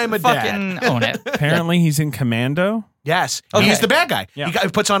much. I'm a fucking dad. own it. Apparently, he's in Commando. Yes, Okay. he's the bad guy. Yeah. He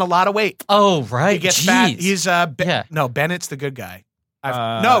puts on a lot of weight. Oh right, He gets Jeez. fat. He's Yeah. no Bennett's the good guy.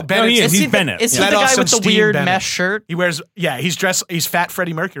 No, Bennett's he is. Is He's he Bennett. Is he Let the off guy some with the steam, weird Bennett. mesh shirt? He wears, he's Fat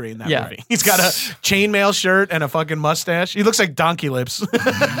Freddie Mercury in that Yeah. movie. He's got a chainmail shirt and a fucking mustache. He looks like Donkey Lips.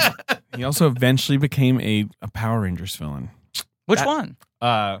 He also eventually became a Power Rangers villain. Which one?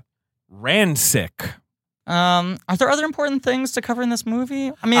 Rancic. Are there other important things to cover in this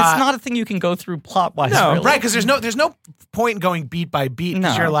movie? I mean, it's not a thing you can go through plot wise. No, really. Right, because there's no point in going beat by beat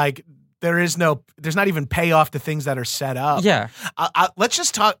because No. you're like, there's not even payoff to things that are set up. Yeah. Let's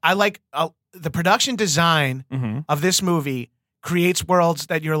just talk. I like the production design of this movie creates worlds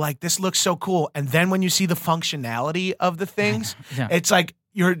that you're like, this looks so cool. And then when you see the functionality of the things, Yeah. it's like,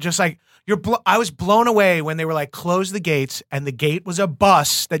 you're just like, I was blown away when they were like, close the gates, and the gate was a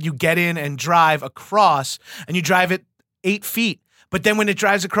bus that you get in and drive across, and you drive it 8 feet. But then when it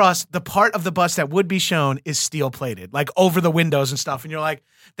drives across, the part of the bus that would be shown is steel plated, like over the windows and stuff. And you're like,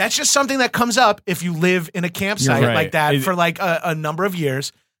 that's just something that comes up if you live in a campsite You're right. like that for like a number of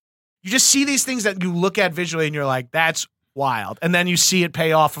years. You just see these things that you look at visually and you're like, that's wild. And then you see it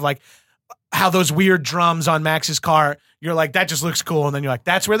pay off of like how those weird drums on Max's car, you're like, that just looks cool. And then you're like,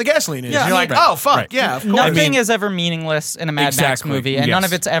 that's where the gasoline is. Yeah, you're I like, mean, oh, fuck. right. Yeah, of course. Nothing is ever meaningless in a Mad Max Exactly, movie, and none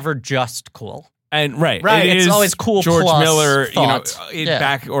yes. of it's ever just cool. And right, Right, it it's is always cool George plus Miller, thought. Yeah.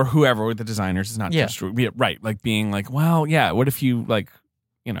 back or whoever with the designers is not Yeah. just right, like being like, well, yeah, what if you like,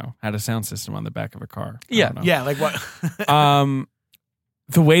 had a sound system on the back of a car? I Yeah. don't know. Yeah, like what?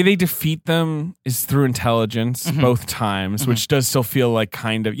 The way they defeat them is through intelligence both times, which does still feel like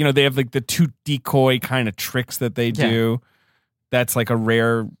kind of, they have like the two decoy kind of tricks that they do. That's like a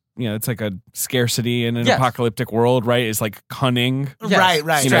rare, it's like a scarcity in an Yes. apocalyptic world, right? Is like cunning. Yes.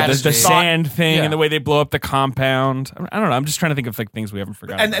 Right. The Strategy. sand thing Yeah. and the way they blow up the compound. I don't know. I'm just trying to think of like things we haven't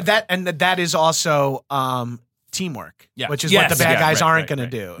forgotten. And that is also teamwork, Yeah. which is Yes, what the bad yeah, guys right, aren't right, going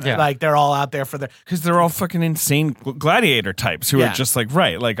to right. do. Yeah. Like they're all out there for their. Because they're all fucking insane gladiator types who Yeah. are just like,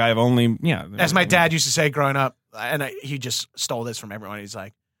 right, like I've only, As my dad used to say growing up, and he just stole this from everyone. He's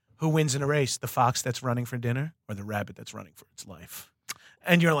like, "Who wins in a race? The fox that's running for dinner, or the rabbit that's running for its life?"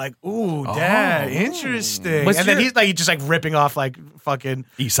 And you're like, "Ooh, Dad, interesting." Was and then your- he's just like ripping off like fucking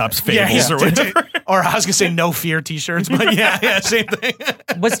Aesop's fables yeah, or whatever. or I was gonna say no fear T-shirts, but yeah, same thing.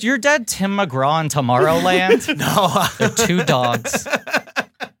 Was your dad Tim McGraw in Tomorrowland? No, They're two dogs.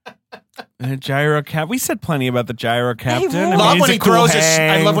 And a gyro cap. We said plenty about the gyro captain. ruled. I mean, love he's when a he cool throws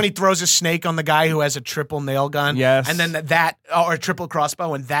hang. I love when he throws a snake on the guy who has a triple nail gun. Yes. and then that or a triple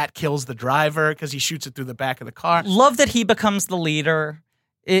crossbow, and that kills the driver because he shoots it through the back of the car. Love that he becomes the leader.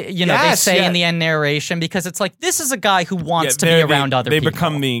 They Yes, say yeah. in the end narration, because it's like, this is a guy who wants to be they're around other They people.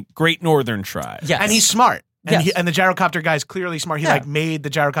 become the Great Northern Tribe. Yes. And he's smart. And, Yes. and the gyrocopter guy's clearly smart. He Yeah. like made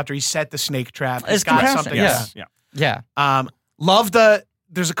the gyrocopter. He set the snake trap. He's It's got compassion, something. yeah. Yeah. Yeah. Love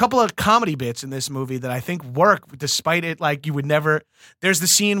there's a couple of comedy bits in this movie that I think work despite it. Like you would never. There's the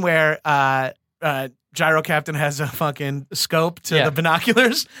scene where Gyro Captain has a fucking scope to the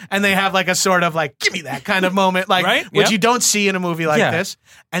binoculars, and they have like a sort of like, give me that kind of moment, like Right? which Yep. you don't see in a movie like Yeah. this.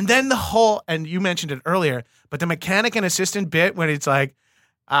 And then the whole, and you mentioned it earlier, but the mechanic and assistant bit when it's like,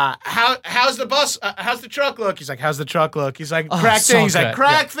 how's the bus? How's the truck look? He's like, how's the truck look? He's like, crack so thing. He's like, good.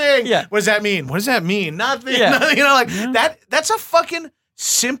 crack thing. Yeah. What does that mean? What does that mean? Nothing. Yeah. Nothing. You know, like that's a fucking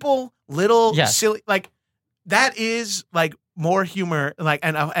simple little Yes. silly, like that is like more humor, like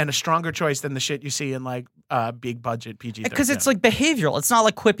and a stronger choice than the shit you see in like big budget PG. Because it's like behavioral. It's not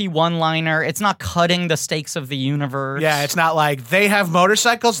like quippy one-liner. It's not cutting the stakes of the universe. yeah, it's not like they have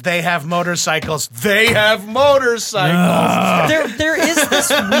motorcycles. They have motorcycles. They have motorcycles. There is this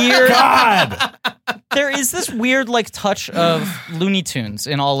weird there is this weird like touch of Looney Tunes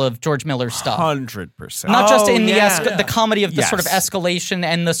in all of George Miller's stuff. 100%. Not just in yeah. the comedy of the sort of Yes. escalation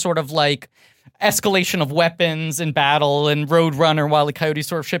and the sort of like escalation of weapons in battle and Roadrunner, Wile E. Coyote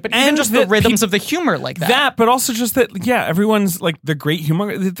sort of shit, but even And just the that rhythms of the humor like that. That, but also just that, everyone's like the great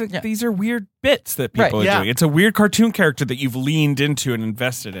humor. These are weird bits that people Right, are yeah. doing. It's a weird cartoon character that you've leaned into and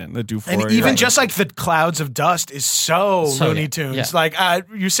invested in. The And even just like the clouds of dust is so Looney yeah, Tunes. yeah. Like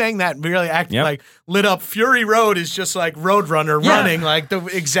you're saying that really Yep. like lit up Fury Road is just like Roadrunner running like the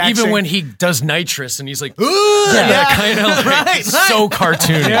exact Even same. when he does nitrous and he's like, yeah, that kind of like, right, so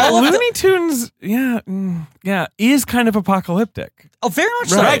cartoony. Yeah, all of the- Looney Tunes, is kind of apocalyptic. Oh, very much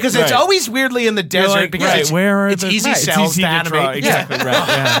so. right, because it's Right. always weirdly in the desert like, because right, it's, where are it's the- easy right, it's cells easy to to animate. draw. Exactly right.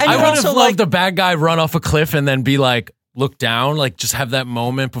 Yeah. And I you would also have like loved the bad guy run off a cliff and then be like, look down, like just have that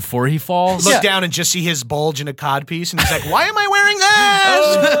moment before he falls. Look Yeah. down and just see his bulge in a codpiece, and he's like, "Why am I wearing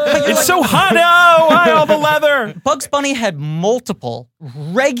this?" It's so hot now. Why all the leather? Bugs Bunny had multiple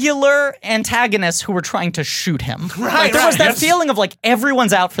regular antagonists who were trying to shoot him. Right, There was right. that feeling of like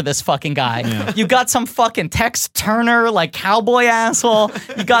everyone's out for this fucking guy. You got some fucking Tex Turner like cowboy asshole.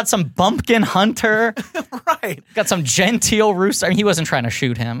 You got some bumpkin hunter. Right. Got some genteel rooster. I mean, he wasn't trying to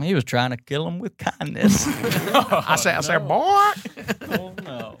shoot him. He was trying to kill him with kindness. I say, boy.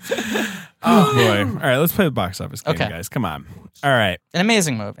 Oh boy! All right, let's play the box office game, Okay. guys. Come on. All right. An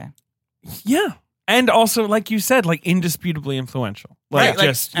amazing movie. Yeah, and also, like you said, like indisputably influential. Like Right,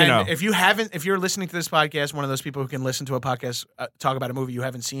 just and if you're listening to this podcast, one of those people who can listen to a podcast talk about a movie you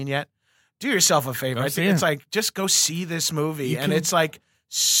haven't seen yet, do yourself a favor. Go I see think it's it. like just go see this movie, and it's like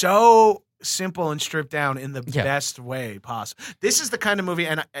so simple and stripped down in the Yeah. best way possible. This is the kind of movie,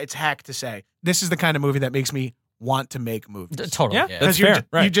 and it's hack to say, this is the kind of movie that makes me want to make movies. Totally. Yeah. Because That's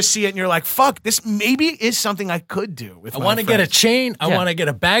fair, you just see it and you're like, fuck, this maybe is something I could do with I my want to get a friends. chain, I Yeah. want to get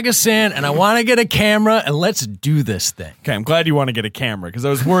a bag of sand, and I want to get a camera, and let's do this thing. okay, I'm glad you want to get a camera because I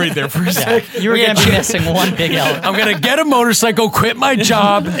was worried there for a second. You were going to be missing one big element. I'm going to get a motorcycle, quit my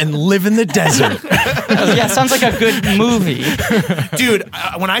job, and live in the desert. Yeah, sounds like a good movie. Dude,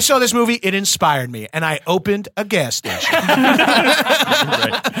 when I saw this movie, it inspired me, and I opened a gas station.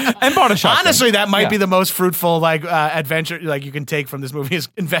 And bought a shotgun. Honestly, that might Yeah. be the most fruitful like adventure like you can take from this movie is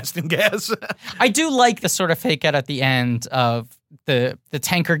invest in gas. I do like the sort of fake out at the end of the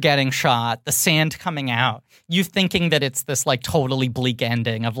tanker getting shot, the sand coming out. You thinking that it's this like totally bleak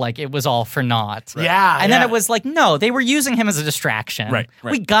ending of like it was all for naught. Yeah, And then yeah. it was like, no, they were using him as a distraction. Right.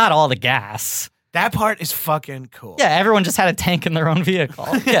 We got all the gas. That part is fucking cool. Yeah, everyone just had a tank in their own vehicle.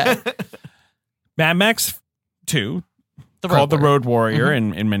 Yeah. Mad Max 2, The called The Warrior. Road Warrior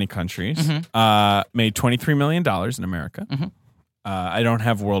in many countries, made $23 million in America. I don't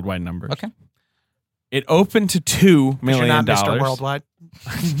have worldwide numbers. Okay. It opened to $2 You're million. not Mr. Worldwide.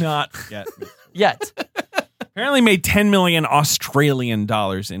 Not yet. Yet. Apparently made 10 million Australian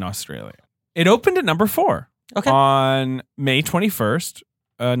dollars in Australia. It opened at number 4 Okay. on May 21st,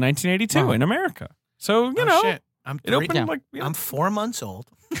 1982 Wow. in America. So, you Oh, know, shit. I'm it opened Yeah. like, I'm 4 months old.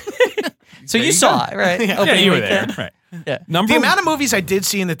 So you saw it, right? Yeah, Opening you were there. weekend. Right. Yeah. Number The amount of movies I did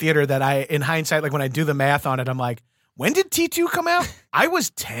see in the theater that I, in hindsight, like when I do the math on it, I'm like, when did T2 come out? I was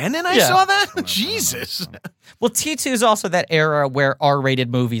 10 and I Yeah. saw that? Jesus. Well, T2 is also that era where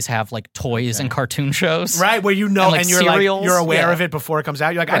R-rated movies have like toys and cartoon shows. Right, where you know, And, like, and you're cereals? like, you're aware Yeah. of it before it comes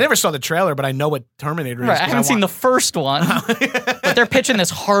out. You're like, I never saw the trailer, but I know what Terminator is. Right, I haven't seen the first one, but they're pitching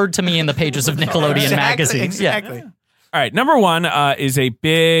this hard to me in the pages of Nickelodeon magazines. Exactly. Yeah. All right, number 1 is a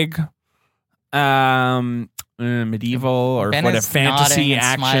big medieval or Ben what a is fantasy nodding and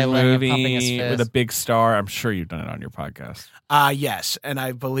action smiling and pumping his movie fist. with a big star. I'm sure you've done it on your podcast. Yes, and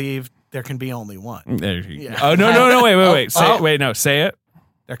I believe there can be only one. There you go. Yeah. Oh no, wait. Say Oh. it. Wait, no, say it.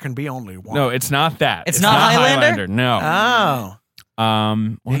 There can be only one. No, it's not that. It's not Highlander? No.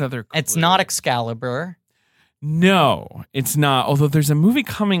 Oh. What other? It's clue? not Excalibur. No, it's not. Although there's a movie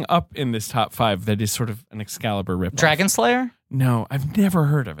coming up in this top 5 that is sort of an Excalibur ripoff. Dragon Slayer? No, I've never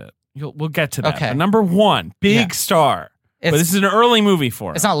heard of it. We'll get to that. Okay. But number 1, big star. But this is an early movie for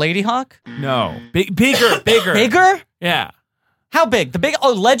him. It's not Lady Hawk? No. Bigger. Bigger? Yeah. How big? The big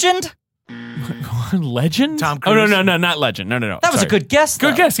Legend? Legend? Tom Oh, Cruise. no, not Legend. No. That was a good guess, though.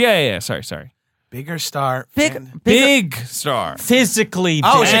 Good guess. Yeah. Sorry. Bigger star. Big star. Physically big.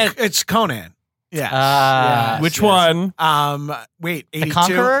 Oh, it's Conan. Yeah. Which one? Wait, The 82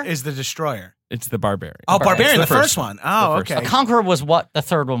 Conqueror? is the Destroyer. It's the Barbarian. Oh, Barbarian, It's the first one. Oh, The first okay. A Conqueror was what the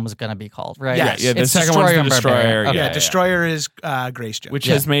third one was going to be called, right? Yeah, Yeah, the It's second one's the and Barbarian. Destroyer. Okay. Yeah. Destroyer is Grace Jones. Which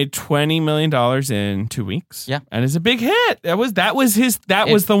has made $20 million in 2 weeks. Yeah. And is a big hit. That was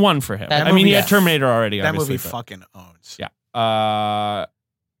the one for him. That I mean, he movie- had Terminator already, that obviously. movie but- fucking owns. Yeah.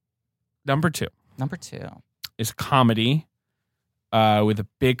 Number 2 Number 2. is comedy with a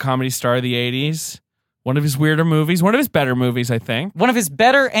big comedy star of the 80s. One of his weirder movies. One of his better movies, I think. One of his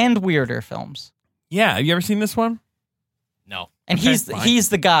better and weirder films. Yeah. Have you ever seen this one? No. And Okay, he's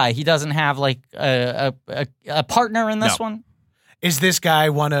the guy. He doesn't have like a partner in this No. one. Is this guy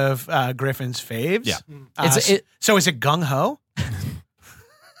one of Griffin's faves? Yeah. So is it Gung Ho?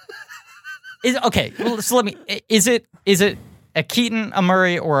 Okay, well, so let me. Is it a Keaton, a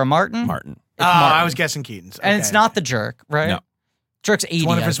Murray, or a Martin? Martin. It's Martin. I was guessing Keaton's. And it's Okay. not the Jerk, right? No. Jerk's 80. It's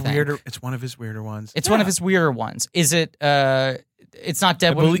one of I his think. weirder. It's one of his weirder ones. It's one of his weirder ones. Is it? It's not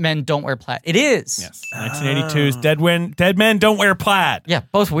Dead Men Don't Wear Plaid. It is. Yes. 1982's Dead Men Don't Wear Plaid. Yeah,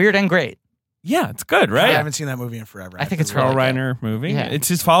 both weird and great. Yeah, it's good, I right? haven't seen that movie in forever. I think it's Carl really good. Reiner movie. Yeah. It's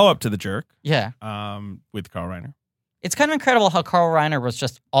his follow-up to The Jerk Yeah, with Carl Reiner. it's kind of incredible how Carl Reiner was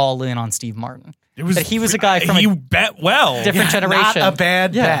just all in on Steve Martin. It was That he was a guy from he a bet well. different generation. Not a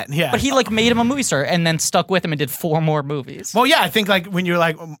bad bet. Yeah. But he like made him a movie star and then stuck with him and did 4 more movies. Well, yeah, I think like when you're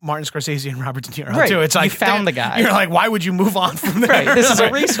like Martin Scorsese and Robert De Niro Right. too, it's You like found the guy. You're like, why would you move on from there? Right, this is a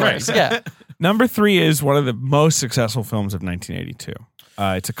resource. Yeah. Number 3 is one of the most successful films of 1982.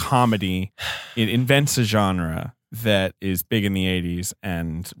 It's a comedy. It invents a genre that is big in the 80s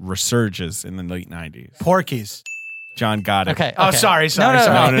and resurges in the late 90s. Porky's. John got it. Okay. Oh, sorry. No.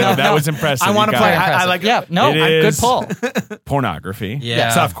 That was impressive. I want to You play. got it. I like. Yeah. No. It Good is- pull. Pornography.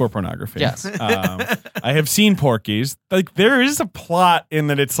 Yeah. Softcore pornography. Yes. I have seen Porky's. Like, there is a plot in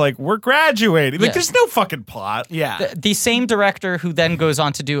that it's like, we're graduating. Like, Yeah. there's no fucking plot. Yeah. The same director who then goes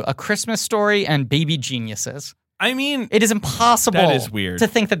on to do A Christmas Story and Baby Geniuses. I mean, It is impossible That is weird. to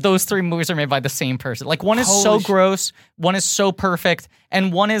think that those 3 movies are made by the same person. Like one is so Holy gross, one is so perfect,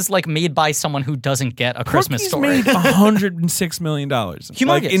 and one is like made by someone who doesn't get A Christmas Porky's Story. made $106 million. Humongous.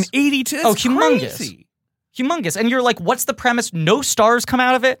 Like, in 82. It's Oh, humongous. crazy. Humongous. And you're like, what's the premise? No stars come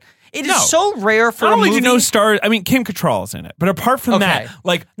out of it? It is No. so rare for Not a only movie. do no stars, I mean, Kim Cattrall's in it. But apart from Okay. that,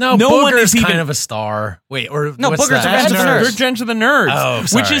 like, No, no one Booger's is kind even of a star. Wait, or No, what's Booger's that? Revenge of the Nerds. Revenge of the Nerds. Oh, which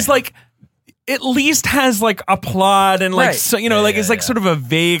sorry. is like, at least has like a plot and like, Right. so, you know, like it's like sort of a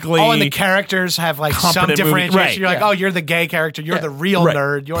vaguely. Oh, and the characters have like some competent movie. differentiation. Right. You're like, Yeah. oh, you're the gay character. You're Yeah. the real Right.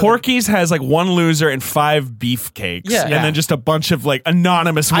 nerd. You're Porky's has like 1 loser and 5 beefcakes, Yeah. and then just a bunch of like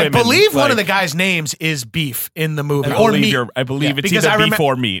anonymous I women. believe one like, of the guys' names is Beef in the movie, I or believe Meat. I believe it's Because either I beef remem-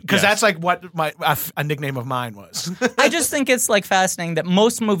 or meat. Because yes. that's like what a nickname of mine was. I just think it's like fascinating that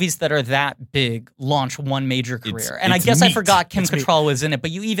most movies that are that big launch one major career. And I it's guess I meat. forgot Kim It's meat. Cattrall was in it,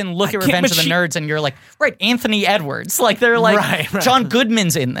 but you even look at can't- Revenge but of the she- Nerds and you're like, right, Anthony Edwards. Like they're like Right. John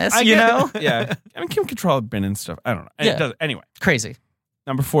Goodman's in this, you know? Yeah. I mean, Kim Cattrall had been in stuff. I don't know. Yeah. It does, anyway, Crazy.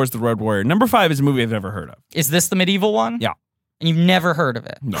 number 4 is The Road Warrior. Number 5 is a movie I've never heard of. Is this the medieval one? Yeah. And you've never heard of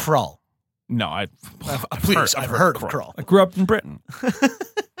it? No. Krull. No, I've Please, I've heard of Krull. I grew up in Britain.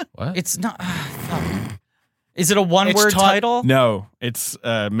 What? It's not. Is it a one-word taught- title? No, it's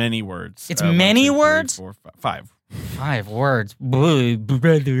many words. It's 1, many 2, 3, words? 4, 5. 5 words.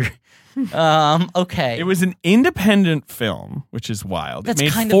 Brother. Okay. It was an independent film, which is wild. That's it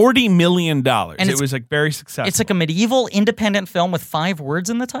made kind of- $40 million. And It it's- was like very successful. It's like a medieval independent film with 5 words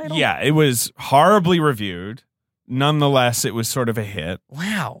in the title? Yeah, it was horribly reviewed. Nonetheless, it was sort of a hit.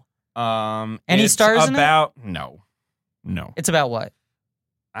 Wow. Any stars in it? about No. It's about what?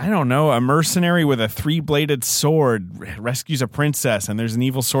 I don't know. A mercenary with a 3-bladed sword rescues a princess, and there's an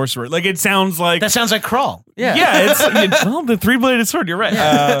evil sorcerer. Like, it sounds like That sounds like Krull. Yeah. it's well, the 3-bladed sword. You're right.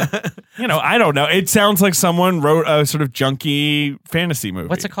 I don't know. It sounds like someone wrote a sort of junky fantasy movie.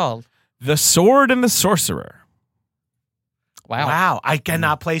 What's it called? The Sword and the Sorcerer. Wow. Wow, I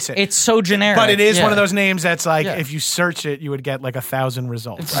cannot place it. It's so generic. but it is Yeah. one of those names that's like, Yeah. if you search it, you would get like 1,000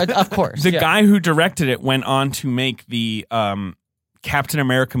 results. Of course. The yeah. guy who directed it went on to make the Captain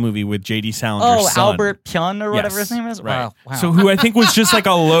America movie with J.D. Salinger's Oh, son. Albert Pyun or whatever Yes, his name is? right. Wow. So who I think was just like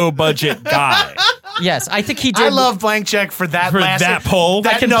a low budget guy. Yes, I think he did. I love Blank Check for that that poll.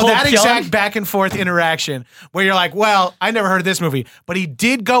 That exact back and forth interaction where you're like, well, I never heard of this movie, but he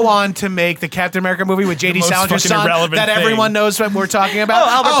did go on to make the Captain America movie with J.D. most Salinger's fucking son irrelevant that thing. everyone knows what we're talking about.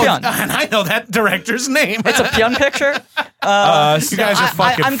 Albert Pyun. And I know that director's name. It's a Pyun picture. You guys are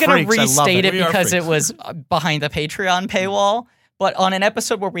fucking I'm going to freaks. I love restate it We are because it freaks. was behind the Patreon paywall. But on an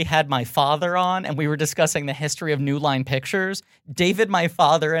episode where we had my father on and we were discussing the history of New Line Pictures, David, my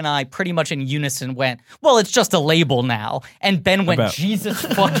father, and I pretty much in unison went, well, it's just a label now. And Ben went, Jesus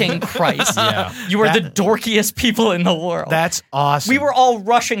fucking Christ. You are the dorkiest people in the world. That's awesome. We were all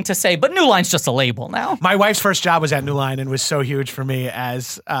rushing to say, but New Line's just a label now. My wife's first job was at New Line and was so huge for me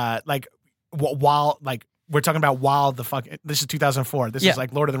as we're talking about while the fuck. This is 2004. This is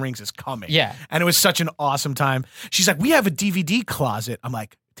like Lord of the Rings is coming. Yeah. And it was such an awesome time. She's like, we have a DVD closet. I'm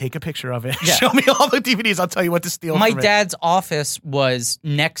like, take a picture of it. Yeah. Show me all the DVDs. I'll tell you what to steal My from it. dad's office was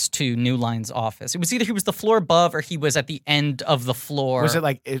next to New Line's office. It was either he was the floor above or he was at the end of the floor. Was it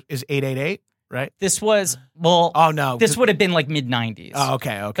like, is 888, right? This was, well, Oh, no. this would have been like mid-90s. Oh,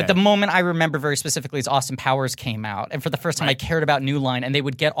 okay. But the moment I remember very specifically is Austin Powers came out. And for the first time I cared about New Line, and they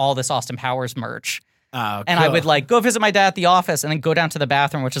would get all this Austin Powers merch. Oh, And I would like go visit my dad at the office and then go down to the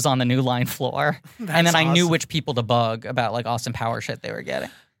bathroom, which is on the New Line floor. And then I knew which people to bug about like Austin Powers shit they were getting.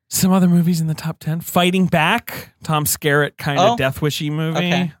 Some other movies in the top 10. Fighting Back, Tom Skerritt kind of Death Wishy movie.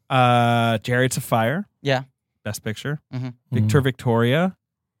 Okay. Chariots of Fire, Yeah. Best Picture. Mhm. Victor Victoria,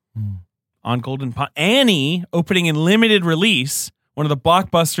 On Golden Pond. Annie, opening in limited release. One of the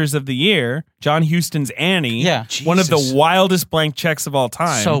blockbusters of the year. John Huston's Annie. Yeah. One of the Jesus. wildest blank checks of all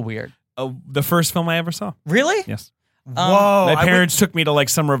time. So weird. The first film I ever saw. Really? Yes. Whoa. My parents took me to like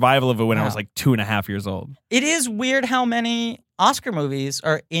some revival of it when I was Wow. like 2.5 years old. It is weird how many Oscar movies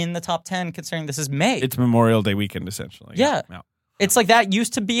are in the top 10 considering this is May. It's Memorial Day weekend, essentially. Yeah. It's like that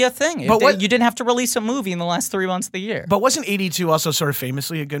used to be a thing. But what- You didn't have to release a movie in the last 3 months of the year. But wasn't 82 also sort of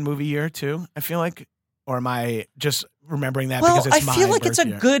famously a good movie year, too? I feel like. Or am I just remembering that well, because it's I feel my like it's a birth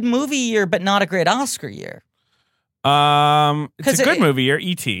year? good movie year, but not a great Oscar year. It's 'Cause a good it- movie year.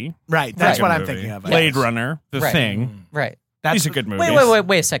 E.T. Right. That's Right. what I'm Movie. thinking of. Blade Yes. Runner, The Right. Thing. Right. These are good movies.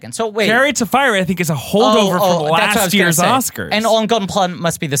 Wait a second. So wait. Chariots of Fire, I think, is a holdover that's from what I was last gonna year's say. Oscars. And On Golden Pond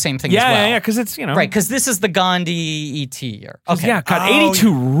must be the same thing as well. yeah, because it's, you know. Right, because this is the Gandhi E.T. year. Okay. Yeah, God, Oh,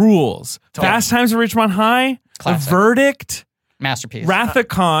 82 rules. Fast Times at Ridgemont High, Classic. The Verdict, Masterpiece. Wrath of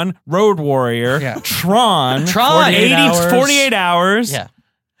Khan, Road Warrior, Yeah. Tron, 48 48 hours, Yeah.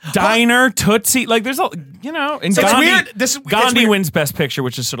 Diner, Tootsie. Like, there's a, you know, and So it's Gandhi, weird. It's Gandhi weird. wins Best Picture,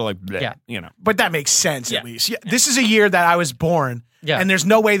 which is sort of like, bleh, Yeah. you know. But that makes sense Yeah. at least. Yeah, this is a year that I was born. Yeah. And there's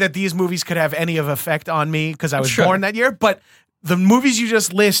no way that these movies could have any of effect on me because I was Sure. born that year. But the movies you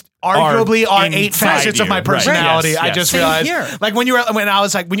just list arguably are 8 inside facets of you. my Right. personality. Yes, I yes. just Same realized. here. Like when I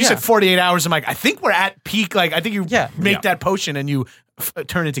was like, when you Yeah. said 48 hours, I'm like, I think we're at peak. Like, I think you make Yeah. that potion and you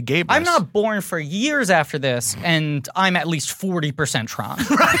turn into Gabrus. I'm not born for years after this, and I'm at least 40% Tron.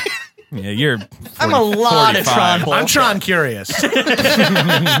 Yeah, you're. I'm a lot of 45. Tron bullshit. I'm Tron curious.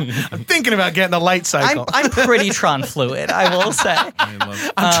 I'm thinking about getting a light cycle. I'm pretty Tron fluid, I will say. I'm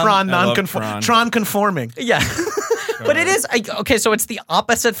Tron I love non-conforming. Tron conforming. Yeah. But it is, okay, so it's the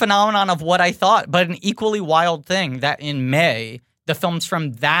opposite phenomenon of what I thought, but an equally wild thing that in May, the films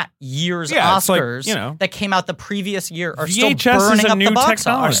from that year's Yeah, it's like, Oscars you know, that came out the previous year are VHS still burning is a up new the box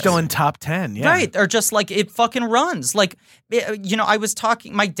technology. Are office. still in top 10. Yeah. Right. They're just like, it fucking runs. Like, you know, I was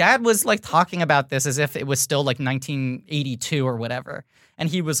talking, my dad was like talking about this as if it was still like 1982 or whatever. And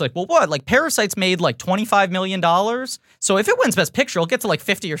he was like, well, what? Like, Parasite's made like $25 million. So if it wins Best Picture, it'll get to like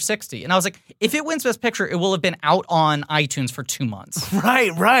 50 or 60. And I was like, if it wins Best Picture, it will have been out on iTunes for 2 months.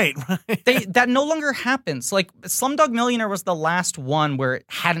 Right. That no longer happens. Like, Slumdog Millionaire was the last one where it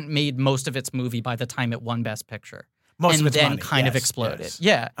hadn't made most of its movie by the time it won Best Picture. Most and of its then money. kind of Yes, exploded. yes.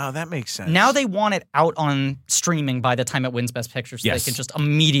 Yeah. Oh, that makes sense. Now they want it out on streaming by the time it wins Best Picture so Yes. they can just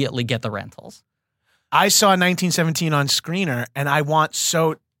immediately get the rentals. I saw 1917 on Screener, and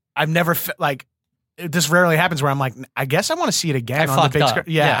I've never like. This rarely happens where I'm like, I guess I want to see it again I on the fucked big up. screen.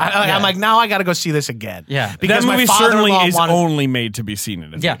 Yeah. I'm like, now I got to go see this again. Yeah. because that my movie certainly father-in-law is wanted. only made to be seen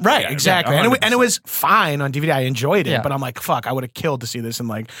in a Yeah. theater. Right, exactly. Yeah, and it 100%. was fine on DVD. I enjoyed it, Yeah. but I'm like, fuck, I would have killed to see this in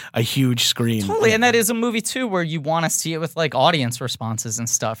like a huge screen. Totally. And that is a movie too where you want to see it with like audience responses and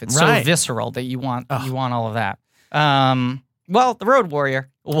stuff. It's Right. so visceral that you want all of that. Well, The Road Warrior.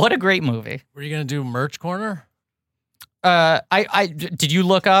 What a great movie. Were you gonna do merch corner? Did you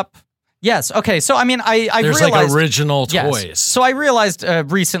look up? Yes. Okay. So I mean, I There's realized like original Yes. toys. So I realized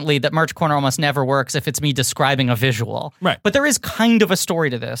recently that Merch Corner almost never works if it's me describing a visual. Right. But there is kind of a story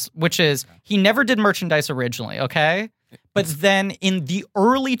to this, which is he never did merchandise originally, okay? But then in the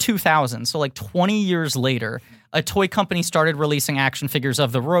early 2000s, so like 20 years later, a toy company started releasing action figures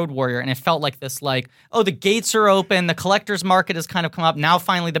of the Road Warrior, and it felt like this, like, oh, the gates are open, the collector's market has kind of come up, now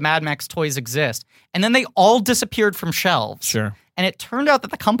finally the Mad Max toys exist. And then they all disappeared from shelves. Sure. And it turned out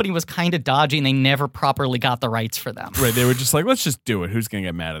that the company was kind of dodgy, and they never properly got the rights for them. Right, they were just like, let's just do it. Who's going to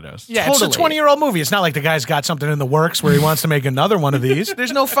get mad at us? Yeah, Totally. it's a 20-year-old movie. It's not like the guy's got something in the works where he wants to make another one of these.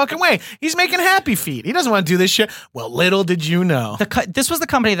 There's no fucking way. He's making Happy Feet. He doesn't want to do this shit. Well, little did you know. This was the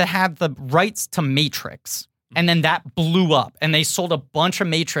company that had the rights to Matrix. And then that blew up, and they sold a bunch of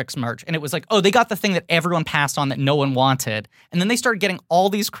Matrix merch. And it was like, oh, they got the thing that everyone passed on that no one wanted. And then they started getting all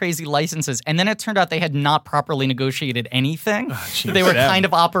these crazy licenses. And then it turned out they had not properly negotiated anything. They were kind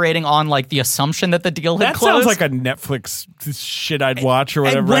of operating on like the assumption that the deal had That closed. sounds like a Netflix shit I'd watch or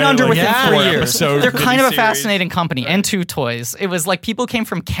whatever. It went under Like within a 3 4 years. episode They're kind of a miniseries. fascinating company, and two toys. It was like people came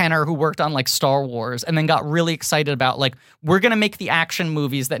from Kenner who worked on like Star Wars and then got really excited about like, we're going to make the action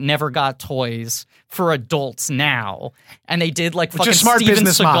movies that never got toys for adults now. And they did like Which fucking is smart Steven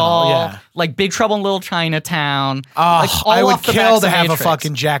business Seagal, model, yeah. like Big Trouble in Little Chinatown. Like all I would off the kill backs to of have Matrix. a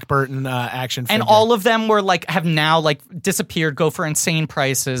fucking Jack Burton action figure. And all of them were like, have now like disappeared, go for insane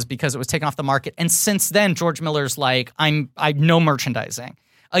prices because it was taken off the market. And since then, George Miller's like, I no merchandising.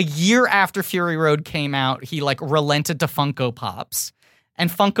 A year after Fury Road came out, he like relented to Funko Pops. And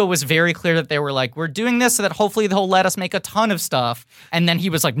Funko was very clear that they were like, we're doing this so that hopefully they'll let us make a ton of stuff. And then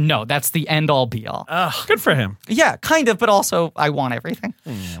he was like, no, that's the end all be all. Good for him. Yeah, kind of, but also I want everything.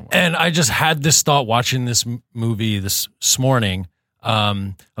 And I just had this thought watching this movie this morning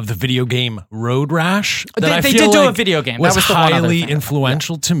of the video game Road Rash. That They I feel did do a like video game. That Was was the one other highly thing.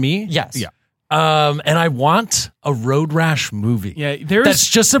 influential to me. Yes. Yeah. And I want a Road Rash movie. Yeah, there's- that's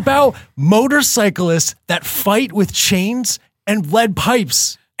just about motorcyclists that fight with chains and lead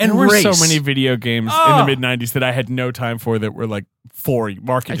pipes and There were race. so many video games in the mid '90s that I had no time for that were like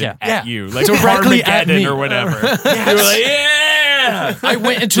marketed Yeah. at you, like Directly at Armageddon me. or whatever. You were like, yeah. I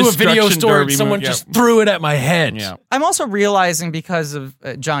went into a video Destruction store Derby and someone movie, just threw it at my head. Yeah. I'm also realizing because of,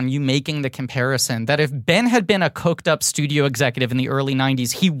 John, you making the comparison, that if Ben had been a coked up studio executive in the early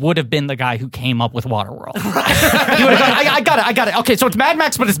 90s, he would have been the guy who came up with Waterworld. He would have gone, I got it. Okay, so it's Mad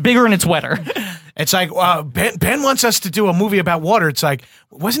Max, but it's bigger and it's wetter. It's like, Ben wants us to do a movie about water. It's like,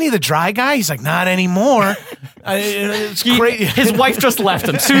 wasn't he the dry guy? He's like, not anymore. It's great. His wife just left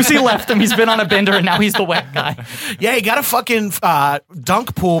him. Susie left him. He's been on a bender, and now he's the wet guy. Yeah, he got a fucking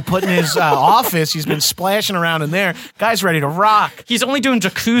dunk pool put in his office. He's been splashing around in there. Guy's ready to rock. He's only doing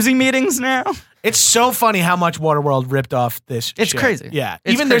jacuzzi meetings now. It's so funny how much Waterworld ripped off this It's shit. crazy. Yeah.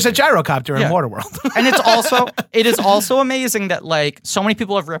 It's Even there's a crazy. gyrocopter in Yeah. Waterworld. And it is also amazing that like so many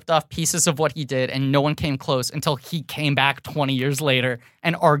people have ripped off pieces of what he did and no one came close until he came back 20 years later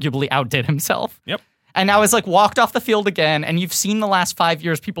and arguably outdid himself. Yep. And now it's like walked off the field again, and you've seen the last 5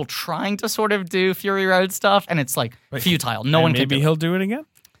 years people trying to sort of do Fury Road stuff, and it's like futile. No one can Maybe do it. he'll do it again.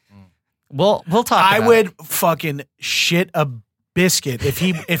 We'll talk I about would it. fucking shit a biscuit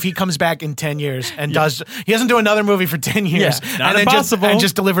if he comes back in 10 years and he doesn't do another movie for 10 years Yeah. Not and then impossible. and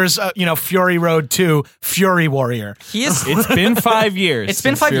just delivers Fury Road 2 Fury Warrior. He is It's been 5 years. It's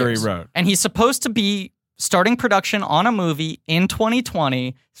been since 5 Fury years. Road. And he's supposed to be starting production on a movie in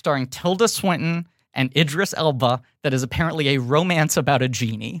 2020 starring Tilda Swinton and Idris Elba that is apparently a romance about a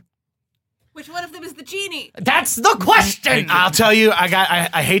genie. Which one of them is the genie? That's the question. I'll tell you,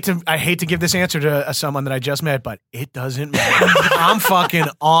 I hate to give this answer to someone that I just met, but it doesn't matter. I'm fucking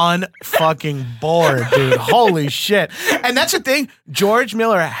on fucking board, dude. Holy shit. And that's the thing. George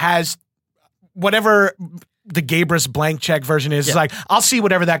Miller has whatever the Gabrus blank check version is. Yeah. It's like, I'll see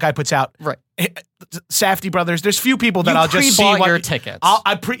whatever that guy puts out. Right. Safdie Brothers. There's few people that You I'll just see pre-bought what your tickets. I'll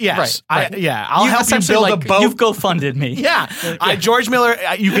Right. I'll help you essentially, build like, a boat. You've GoFunded me. Yeah, George Miller.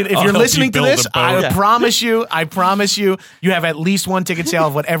 You can if I'll you're help listening you to build this, a boat. I Yeah. promise you, you have at least one ticket sale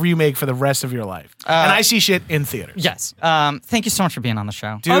of whatever you make for the rest of your life. And I see shit in theaters. Yes. Thank you so much for being on the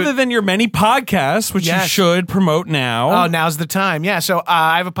show. Other than your many podcasts, which Yes. you should promote now. Oh, now's the time. Yeah. So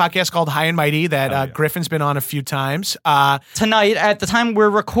I have a podcast called High and Mighty that Griffin's been on a few times. Tonight, at the time we're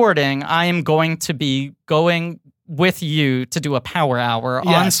recording, I am going to be going with you to do a power hour on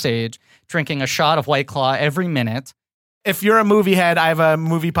Yes. stage, drinking a shot of White Claw every minute. If you're a movie head, I have a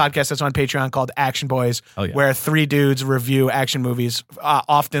movie podcast that's on Patreon called Action Boys, where 3 dudes review action movies,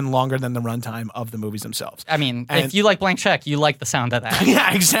 often longer than the runtime of the movies themselves. I mean, And- if you like Blank Check, you like the sound of that.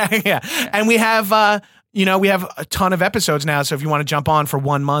 Yeah, exactly. Yeah. And we have you know, we have a ton of episodes now. So if you want to jump on for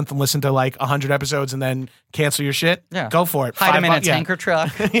 1 month and listen to like 100 episodes and then cancel your shit, go for it. Hide them in a tanker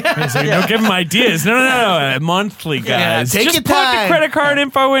truck. Don't give them ideas. No. Monthly, guys. Take Just your put time. the credit card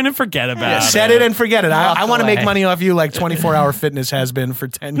info in and forget about it. Set it and forget it. I want to make away. money off you like 24-hour fitness has been for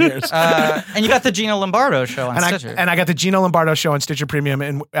 10 years. And you got the Gino Lombardo show on Stitcher. And I got the Gino Lombardo show on Stitcher Premium.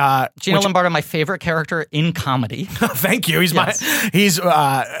 And Gino Lombardo, my favorite character in comedy. Thank you. He's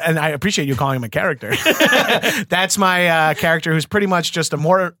and I appreciate you calling him a character. That's my character who's pretty much just a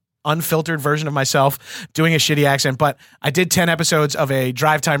more unfiltered version of myself doing a shitty accent. But I did 10 episodes of a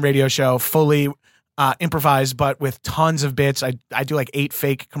drive time radio show, fully improvised, but with tons of bits. I do like 8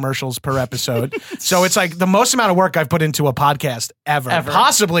 fake commercials per episode. So it's like the most amount of work I've put into a podcast ever.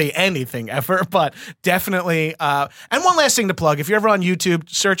 Possibly anything ever, but definitely. And one last thing to plug. If you're ever on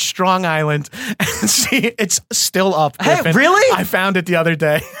YouTube, search Strong Island and see it's still up. Hey, Griffin. really? I found it the other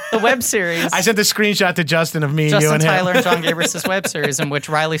day. The web series. I sent a screenshot to Justin of me, Justin you and Tyler him. and Jon Gabrus' web series in which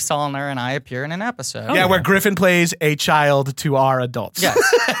Riley Stollner and I appear in an episode. Where Griffin plays a child to our adults. Yes.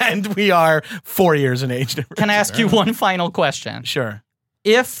 And we are 4 years in age. Can I ask you one final question? Sure.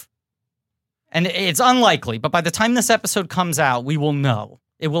 If, and it's unlikely, but by the time this episode comes out, we will know.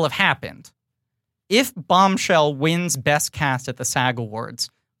 It will have happened. If Bombshell wins Best Cast at the SAG Awards,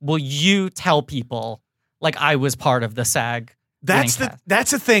 will you tell people, like, I was part of the SAG? That's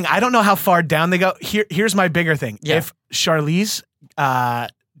the thing. I don't know how far down they go. Here's my bigger thing. Yeah. If Charlize,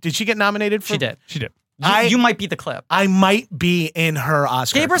 did she get nominated for? She did. You might be the clip. I might be in her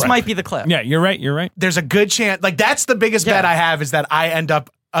Oscar. Gabrus might be the clip. Yeah, you're right. There's a good chance. Like, that's the biggest bet I have is that I end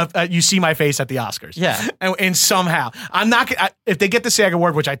up, you see my face at the Oscars. Yeah. And somehow. I'm not, if they get the SAG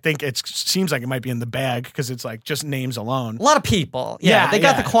Award, which I think it seems like it might be in the bag because it's like just names alone. A lot of people. Yeah, they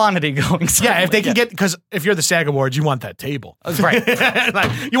got the quantity going. Yeah, if they can get, because if you're the SAG Awards, you want that table. Right.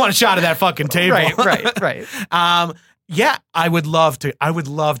 Like, you want a shot of that fucking table. Right. Yeah, I would love to. I would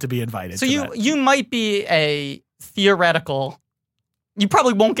love to be invited. So to you might be a theoretical. You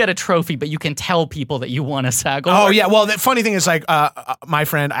probably won't get a trophy, but you can tell people that you won a SAG Award. Oh yeah. Well, the funny thing is, like,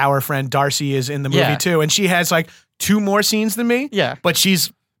 our friend Darcy is in the movie too, and she has like 2 more scenes than me. Yeah, but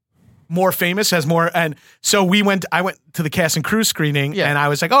she's more famous, has more, and so I went to the cast and crew screening, and I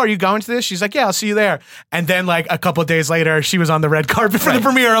was like, "Oh, are you going to this?" She's like, "Yeah, I'll see you there." And then like a couple of days later, she was on the red carpet for the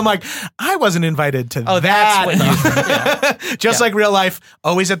premiere. I'm like, I wasn't invited to that. That's what you Just like real life,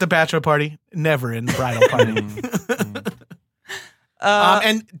 always at the bachelor party, never in the bridal party.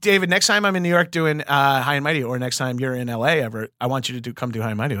 And David, next time I'm in New York doing High and Mighty, or next time you're in LA ever, I want you to come do High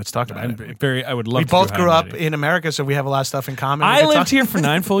and Mighty. Let's talk about it. I would love. We to both do grew High up and Mighty. in America, so we have a lot of stuff in common. I lived here for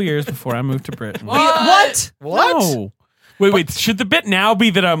 9 full years before I moved to Britain. What? No. Wait. Should the bit now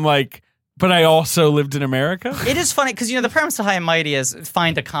be that I'm like, but I also lived in America? It is funny because, the premise of High and Mighty is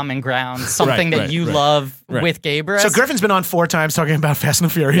find a common ground, something that you love with Gabrus. So Griffin's been on 4 times talking about Fast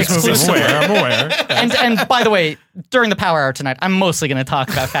and Furious movies. I'm aware. And by the way, during the Power Hour tonight, I'm mostly going to talk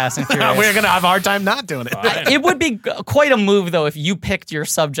about Fast and Furious. We're going to have a hard time not doing it. It would be quite a move, though, if you picked your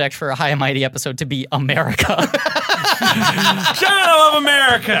subject for a High and Mighty episode to be America. John, I love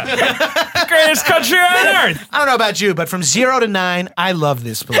America. Greatest country on earth. I don't know about you, but from 0 to 9, I love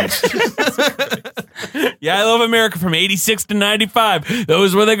this place. Yeah, I love America from 86 to 95.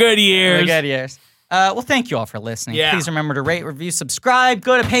 Those were the good years. Well, thank you all for listening. Yeah. Please remember to rate, review, subscribe.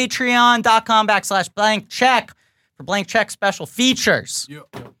 Go to patreon.com/blankcheck for Blank Check special features.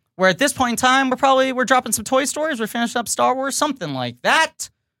 Where at this point in time, we're dropping some Toy Stories. We're finishing up Star Wars, something like that.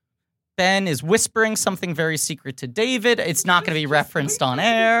 Ben is whispering something very secret to David. It's not going to be referenced on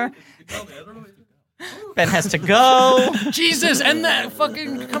air. Ben has to go. Jesus, end that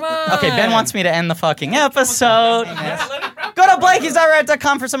fucking, come on. Okay, Ben wants me to end the fucking episode. Yes. Go to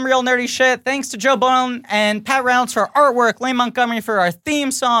blankiesreddit.com for some real nerdy shit. Thanks to Joe Bone and Pat Reynolds for our artwork, Lane Montgomery for our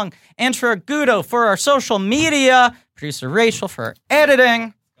theme song, Andrew Agudo for our social media, producer Rachel for our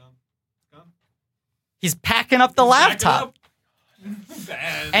editing. He's packing up the laptop.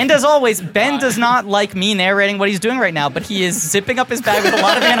 And as always, Ben does not like me narrating what he's doing right now, but he is zipping up his bag with a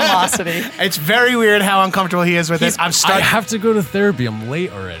lot of animosity. It's very weird how uncomfortable he is with it. I have to go to therapy. I'm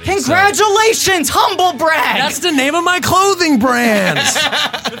late already. Congratulations, humble brag! That's the name of my clothing brand.